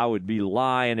 I would be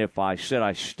lying if I said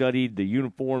I studied the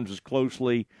uniforms as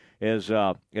closely as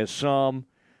some.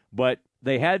 But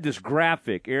they had this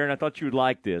graphic. Aaron, I thought you would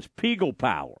like this. Peagle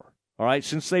Power. All right,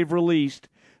 since they've released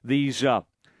these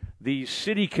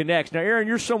City Connects. Now, Aaron,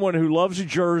 you're someone who loves a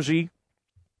jersey.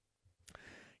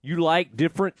 You like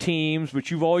different teams,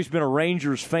 but you've always been a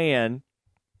Rangers fan.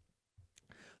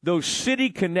 Those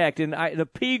City Connect, and the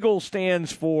Peagle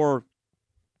stands for,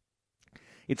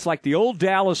 it's like the old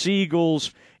Dallas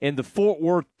Eagles and the Fort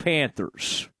Worth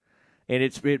Panthers. And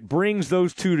it brings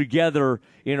those two together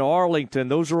in Arlington.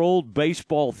 Those are old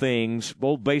baseball things,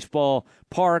 old baseball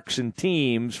parks and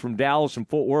teams from Dallas and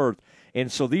Fort Worth.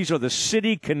 And so these are the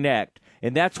City Connect,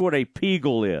 and that's what a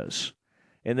Peagle is.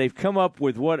 And they've come up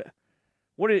with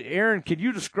Aaron, can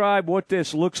you describe what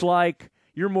this looks like?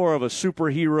 You're more of a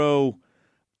superhero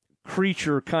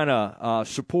creature kind of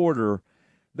supporter.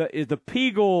 The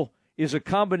Peagle is a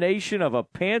combination of a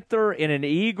panther and an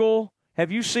eagle. Have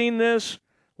you seen this?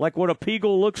 Like what a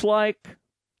Peagle looks like?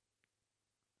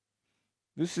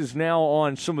 This is now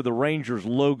on some of the Rangers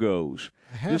logos.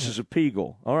 This is a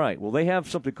Peagle. All right. Well, they have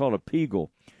something called a Peagle.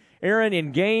 Aaron,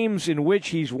 in games in which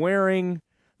he's wearing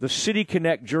the City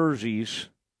Connect jerseys,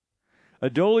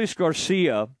 Adolis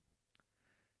Garcia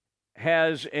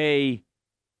has a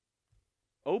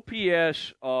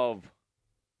OPS of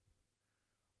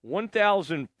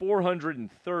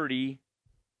 1,430.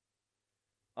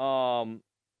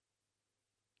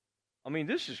 I mean,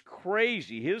 this is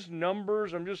crazy. His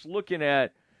numbers, I'm just looking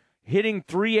at hitting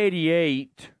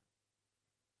 388.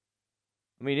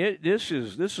 I mean, this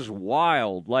is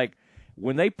wild. Like,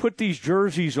 when they put these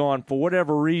jerseys on, for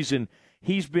whatever reason,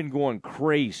 he's been going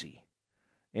crazy.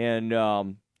 And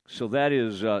so that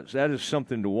is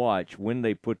something to watch when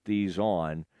they put these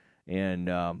on. And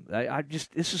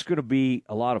this is going to be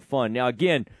a lot of fun. Now,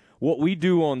 again, what we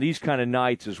do on these kind of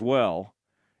nights as well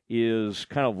is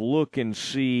kind of look and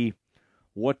see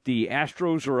what the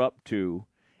Astros are up to.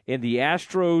 And the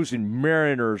Astros and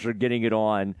Mariners are getting it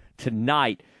on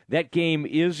tonight. That game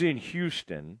is in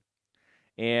Houston.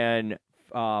 And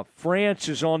France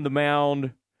is on the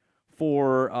mound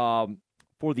for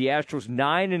the Astros,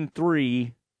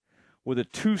 9-3 with a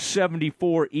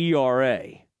 2.74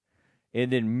 ERA.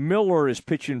 And then Miller is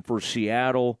pitching for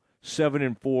Seattle,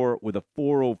 7-4 with a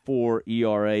 4.04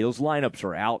 ERA. Those lineups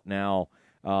are out now.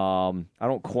 I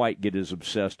don't quite get as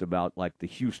obsessed about like the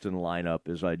Houston lineup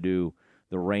as I do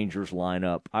the Rangers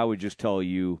lineup. I would just tell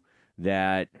you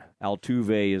that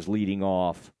Altuve is leading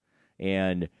off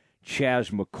and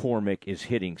Chas McCormick is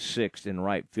hitting sixth in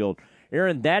right field.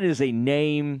 Aaron, that is a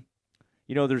name.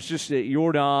 You know, there's just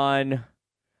Jordan,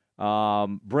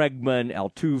 Bregman,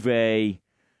 Altuve,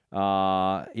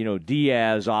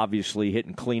 Diaz obviously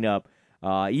hitting cleanup,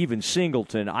 even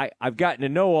Singleton. I've gotten to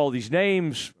know all these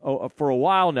names for a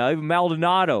while now, even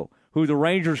Maldonado, who the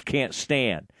Rangers can't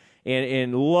stand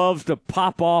and loves to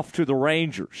pop off to the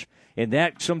Rangers. And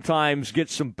that sometimes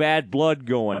gets some bad blood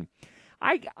going.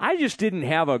 I just didn't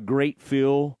have a great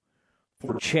feel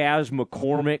for Chas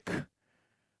McCormick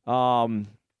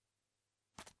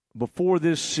before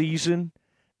this season.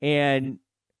 And,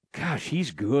 gosh,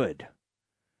 he's good.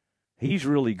 He's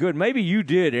really good. Maybe you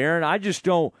did, Aaron. I just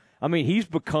don't. I mean, he's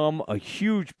become a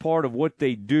huge part of what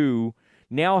they do.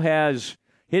 Now has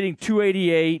hitting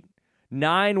 288,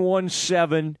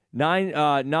 917,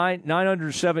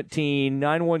 917,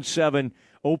 917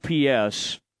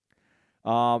 OPS.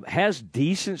 Has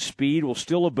decent speed, will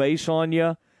steal a base on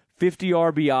you, 50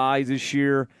 RBI this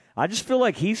year. I just feel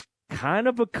like he's kind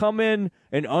of becoming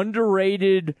an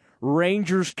underrated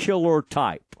Rangers killer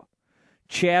type,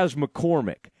 Chas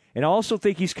McCormick. And I also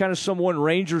think he's kind of someone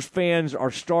Rangers fans are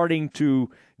starting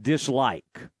to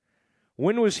dislike.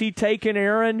 When was he taken,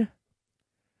 Aaron?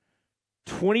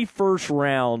 21st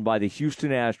round by the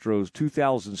Houston Astros,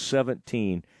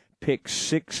 2017, pick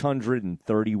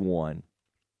 631.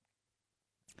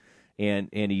 And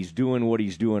he's doing what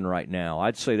he's doing right now.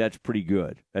 I'd say that's pretty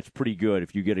good. That's pretty good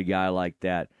if you get a guy like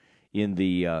that in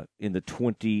the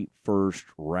 21st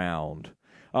round.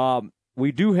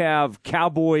 We do have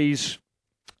Cowboys.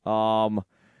 We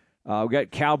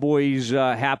got Cowboys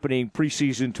happening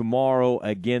preseason tomorrow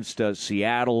against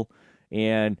Seattle.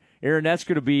 And, Aaron, that's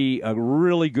going to be a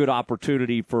really good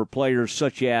opportunity for players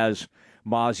such as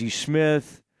Mozzie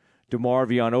Smith,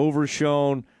 DeMarvion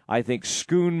Overshone. I think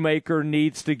Schoonmaker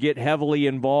needs to get heavily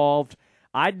involved.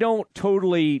 I don't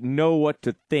totally know what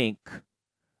to think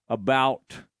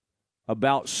about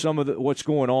some of what's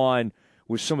going on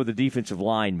with some of the defensive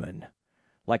linemen.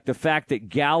 Like the fact that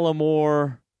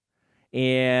Gallimore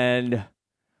and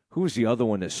who was the other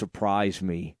one that surprised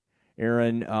me?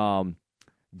 Aaron,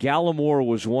 Gallimore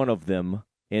was one of them.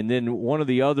 And then one of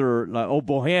the other,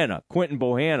 Quentin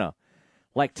Bohanna.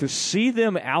 Like to see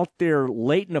them out there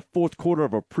late in the fourth quarter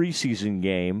of a preseason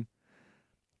game,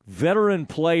 veteran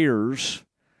players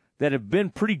that have been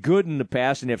pretty good in the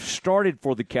past and have started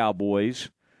for the Cowboys,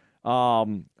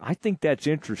 I think that's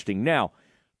interesting. Now,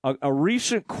 a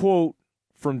recent quote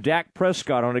from Dak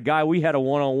Prescott on a guy we had a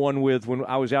one-on-one with when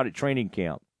I was out at training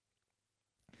camp.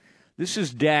 This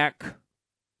is Dak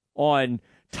on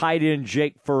tight end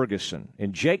Jake Ferguson.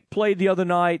 And Jake played the other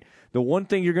night. The one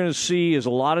thing you're going to see is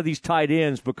a lot of these tight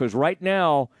ends because right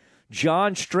now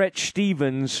John Stretch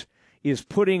Stevens is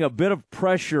putting a bit of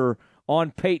pressure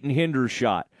on Peyton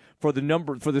Hendershot for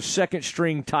the second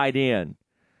string tight end.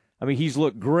 I mean, he's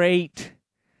looked great.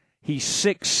 He's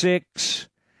 6'6".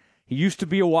 He used to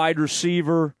be a wide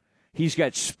receiver. He's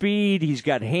got speed. He's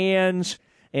got hands.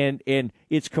 And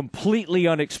it's completely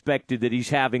unexpected that he's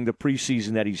having the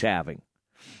preseason that he's having.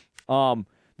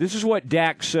 This is what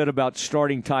Dak said about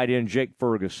starting tight end Jake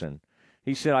Ferguson.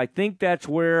 He said, I think that's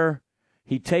where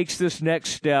he takes this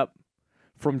next step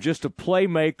from just a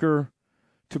playmaker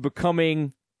to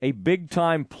becoming a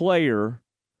big-time player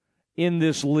in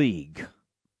this league.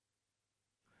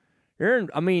 Aaron,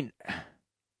 I mean,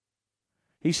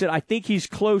 he said, I think he's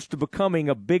close to becoming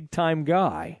a big-time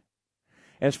guy.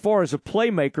 As far as a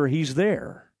playmaker, he's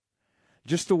there.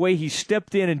 Just the way he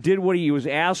stepped in and did what he was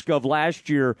asked of last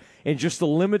year and just the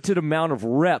limited amount of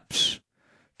reps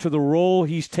to the role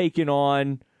he's taken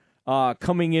on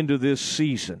coming into this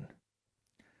season.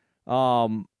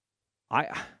 And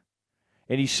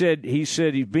he said he's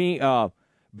being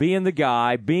being the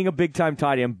guy, being a big-time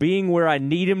tight end, being where I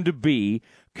need him to be,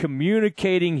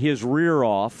 communicating his rear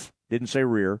off, didn't say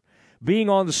rear, being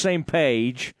on the same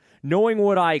page, knowing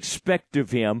what I expect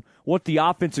of him, what the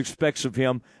offense expects of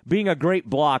him, being a great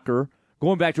blocker,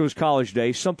 going back to his college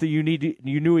days, something you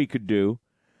knew he could do,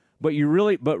 but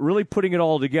really putting it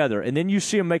all together. And then you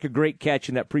see him make a great catch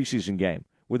in that preseason game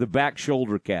with a back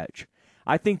shoulder catch.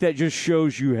 I think that just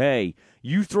shows you, hey,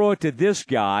 you throw it to this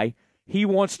guy, he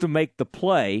wants to make the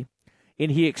play,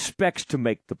 and he expects to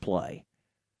make the play.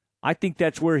 I think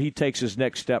that's where he takes his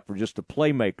next step from just a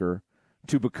playmaker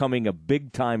to becoming a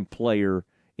big-time player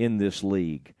in this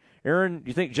league. Aaron,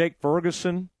 you think Jake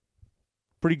Ferguson,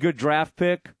 pretty good draft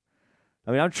pick?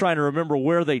 I mean, I'm trying to remember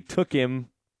where they took him.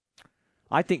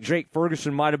 I think Jake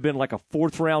Ferguson might have been like a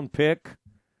 4th-round pick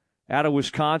out of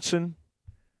Wisconsin.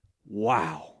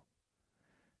 Wow.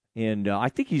 And I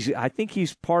think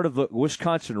he's part of the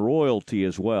Wisconsin royalty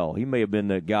as well. He may have been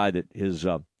the guy that his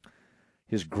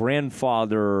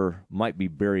grandfather might be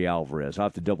Barry Alvarez. I'll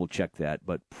have to double-check that,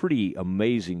 but pretty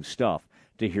amazing stuff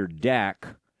to hear Dak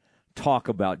talk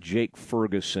about Jake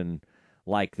Ferguson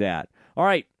like that. All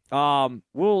right,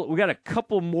 we got a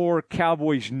couple more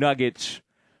Cowboys nuggets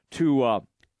to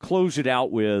close it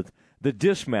out with. The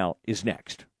dismount is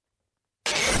next.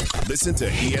 Listen to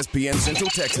ESPN Central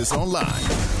Texas online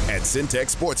at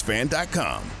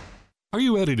syntechsportsfan.com. Are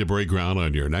you ready to break ground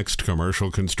on your next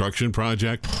commercial construction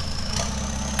project?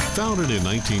 Founded in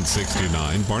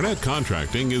 1969, Barnett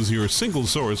Contracting is your single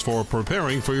source for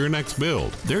preparing for your next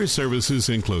build. Their services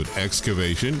include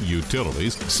excavation,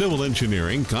 utilities, civil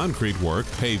engineering, concrete work,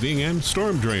 paving, and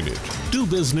storm drainage. Do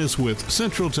business with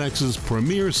Central Texas'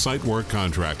 premier site work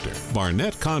contractor,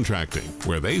 Barnett Contracting,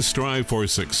 where they strive for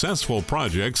successful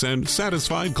projects and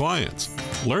satisfied clients.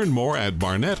 Learn more at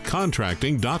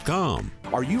barnettcontracting.com.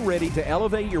 Are you ready to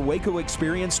elevate your Waco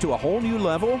experience to a whole new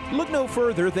level? Look no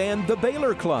further than the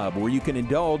Baylor Club, where you can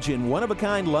indulge in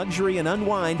one-of-a-kind luxury and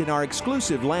unwind in our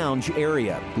exclusive lounge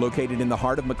area. Located in the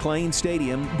heart of McLean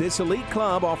Stadium, this elite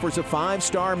club offers a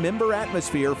 5-star member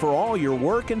atmosphere for all your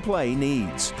work and play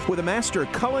needs. With a master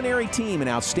culinary team and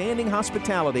outstanding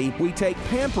hospitality, we take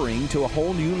pampering to a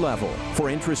whole new level. For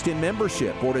interest in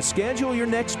membership or to schedule your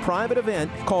next private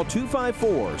event, call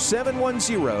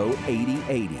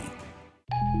 254-710-8080.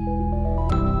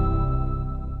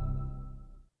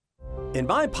 In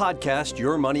my podcast,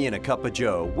 Your Money in a Cup of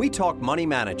Joe, we talk money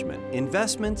management,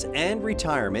 investments, and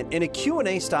retirement in a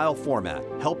Q&A style format,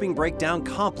 helping break down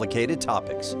complicated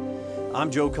topics. I'm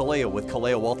Joe Kaleo with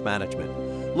Kaleo Wealth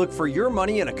Management. Look for Your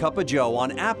Money in a Cup of Joe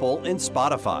on Apple and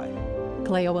Spotify.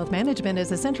 Kaleo Wealth Management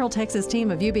is a Central Texas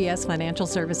team of UBS Financial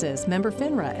Services, member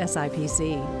FINRA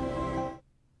SIPC.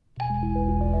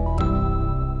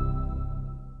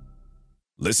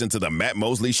 Listen to the Matt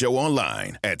Mosley Show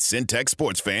online at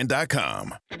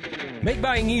syntechsportsfan.com. Make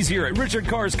buying easier at Richard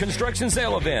Carr's construction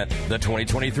sale event. The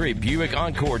 2023 Buick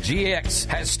Encore GX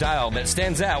has style that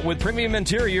stands out with premium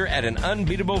interior at an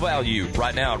unbeatable value.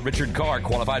 Right now, Richard Carr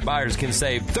qualified buyers can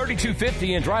save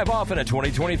 $3,250 and drive off in a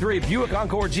 2023 Buick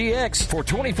Encore GX for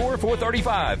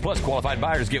 $24,435. Plus, qualified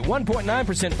buyers get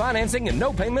 1.9% financing and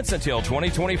no payments until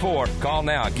 2024. Call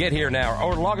now, get here now,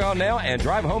 or log on now and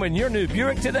drive home in your new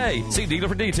Buick today. See dealer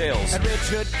for details. At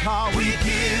Richard Carr, we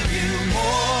give you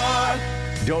more.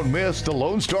 Don't miss the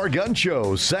Lone Star Gun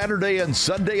Show Saturday and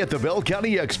Sunday at the Bell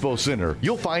County Expo Center.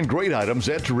 You'll find great items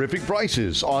at terrific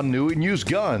prices on new and used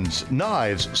guns,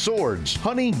 knives, swords,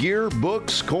 hunting gear,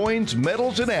 books, coins,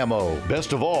 medals, and ammo.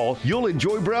 Best of all, you'll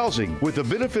enjoy browsing with the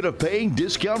benefit of paying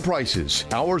discount prices.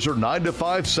 Hours are 9 to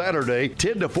 5 Saturday,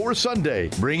 10 to 4 Sunday.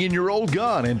 Bring in your old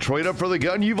gun and trade up for the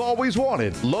gun you've always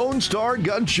wanted. Lone Star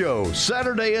Gun Show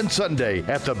Saturday and Sunday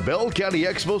at the Bell County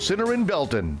Expo Center in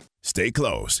Belton. Stay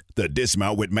close. The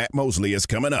Dismount with Matt Mosley is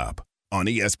coming up on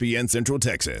ESPN Central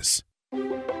Texas.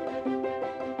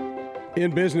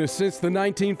 In business since the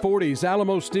 1940s,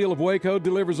 Alamo Steel of Waco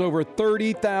delivers over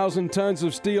 30,000 tons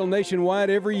of steel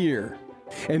nationwide every year.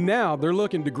 And now they're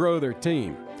looking to grow their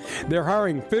team. They're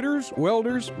hiring fitters,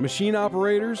 welders, machine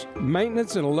operators,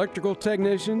 maintenance and electrical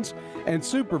technicians, and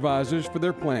supervisors for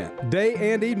their plant.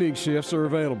 Day and evening shifts are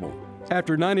available.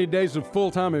 After 90 days of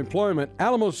full-time employment,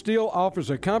 Alamo Steel offers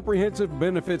a comprehensive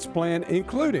benefits plan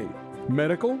including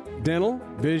medical, dental,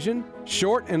 vision,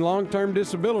 short and long-term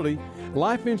disability,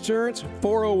 life insurance,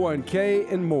 401k,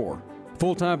 and more.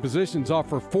 Full-time positions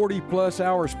offer 40-plus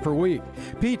hours per week.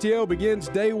 PTO begins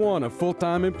day one of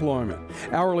full-time employment.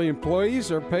 Hourly employees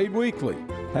are paid weekly.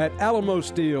 At Alamo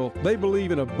Steel, they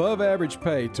believe in above-average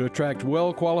pay to attract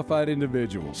well-qualified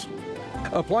individuals.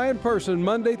 Apply in person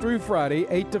Monday through Friday,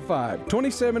 8 to 5,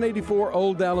 2784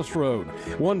 Old Dallas Road,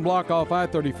 one block off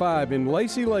I-35 in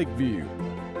Lacey Lakeview.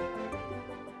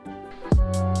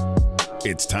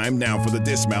 It's time now for the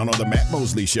dismount on the Matt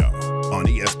Mosley Show on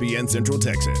ESPN Central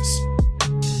Texas.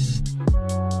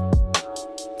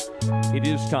 It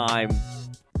is time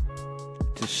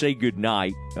to say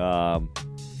goodnight.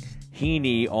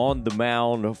 Heaney on the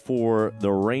mound for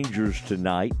the Rangers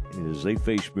tonight as they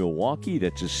face Milwaukee.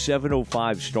 That's a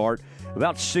 7:05 start.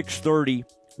 About 6:30,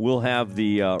 we'll have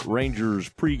the Rangers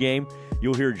pregame.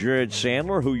 You'll hear Jared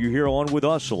Sandler, who you hear on with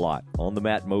us a lot on the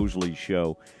Matt Mosley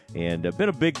Show. And been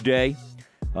a big day.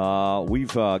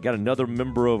 We've got another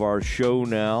member of our show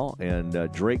now,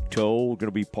 and Drake Toll going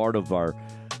to be part of our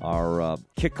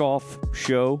kickoff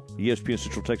show, ESPN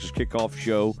Central Texas kickoff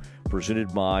show,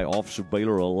 presented by Office of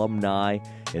Baylor Alumni.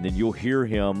 And then you'll hear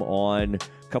him on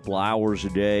a couple of hours a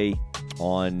day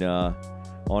on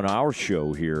our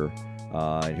show here.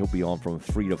 And he'll be on from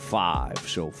 3 to 5.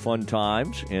 So fun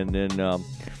times. And then,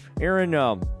 Aaron,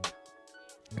 I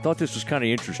thought this was kind of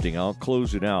interesting. I'll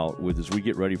close it out with as we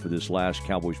get ready for this last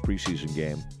Cowboys preseason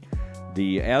game.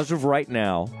 As of right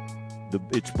now,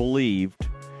 it's believed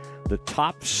the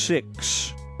top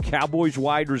 6 Cowboys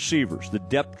wide receivers, the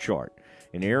depth chart.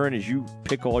 And Aaron, as you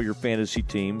pick all your fantasy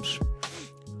teams,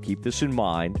 keep this in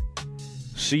mind.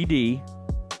 CD,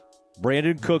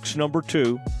 Brandon Cooks, number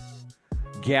 2,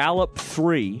 Gallup,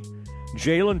 3,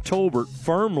 Jalen Tolbert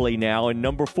firmly now in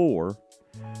number 4,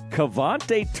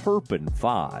 Kavontae Turpin,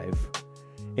 5,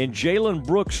 and Jalen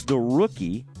Brooks, the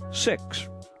rookie, 6.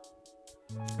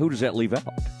 Who does that leave out?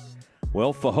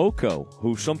 Well, Fehoko,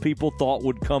 who some people thought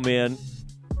would come in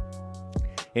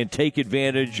and take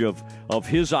advantage of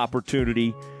his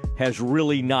opportunity, has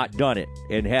really not done it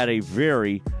and had a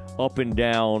very up and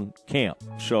down camp.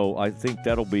 So I think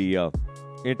that'll be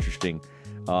interesting.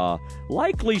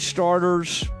 Likely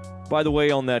starters, by the way,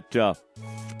 on that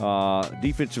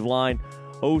defensive line,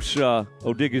 Osa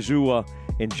Odigizua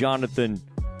and Jonathan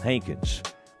Hankins.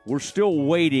 We're still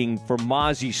waiting for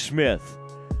Mozzie Smith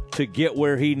to get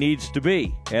where he needs to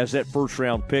be as that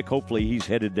first-round pick. Hopefully he's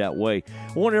headed that way.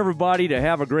 I want everybody to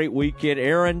have a great weekend.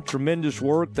 Aaron, tremendous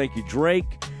work. Thank you,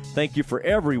 Drake. Thank you for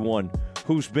everyone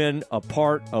who's been a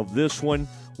part of this one.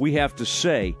 We have to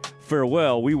say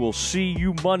farewell. We will see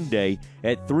you Monday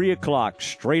at 3 o'clock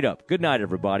straight up. Good night,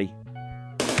 everybody.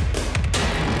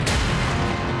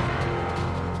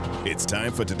 It's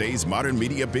time for today's Modern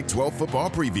Media Big 12 football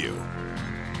preview.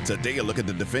 Today, a look at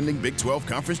the defending Big 12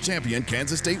 Conference champion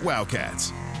Kansas State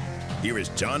Wildcats. Here is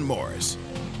John Morris.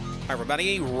 Hi,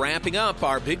 everybody. Wrapping up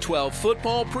our Big 12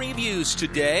 football previews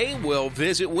today, we'll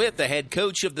visit with the head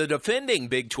coach of the defending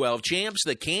Big 12 champs,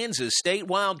 the Kansas State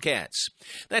Wildcats.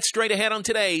 That's straight ahead on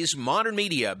today's Modern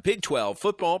Media Big 12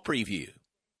 football preview.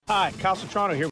 Hi, Kyle Citrano here.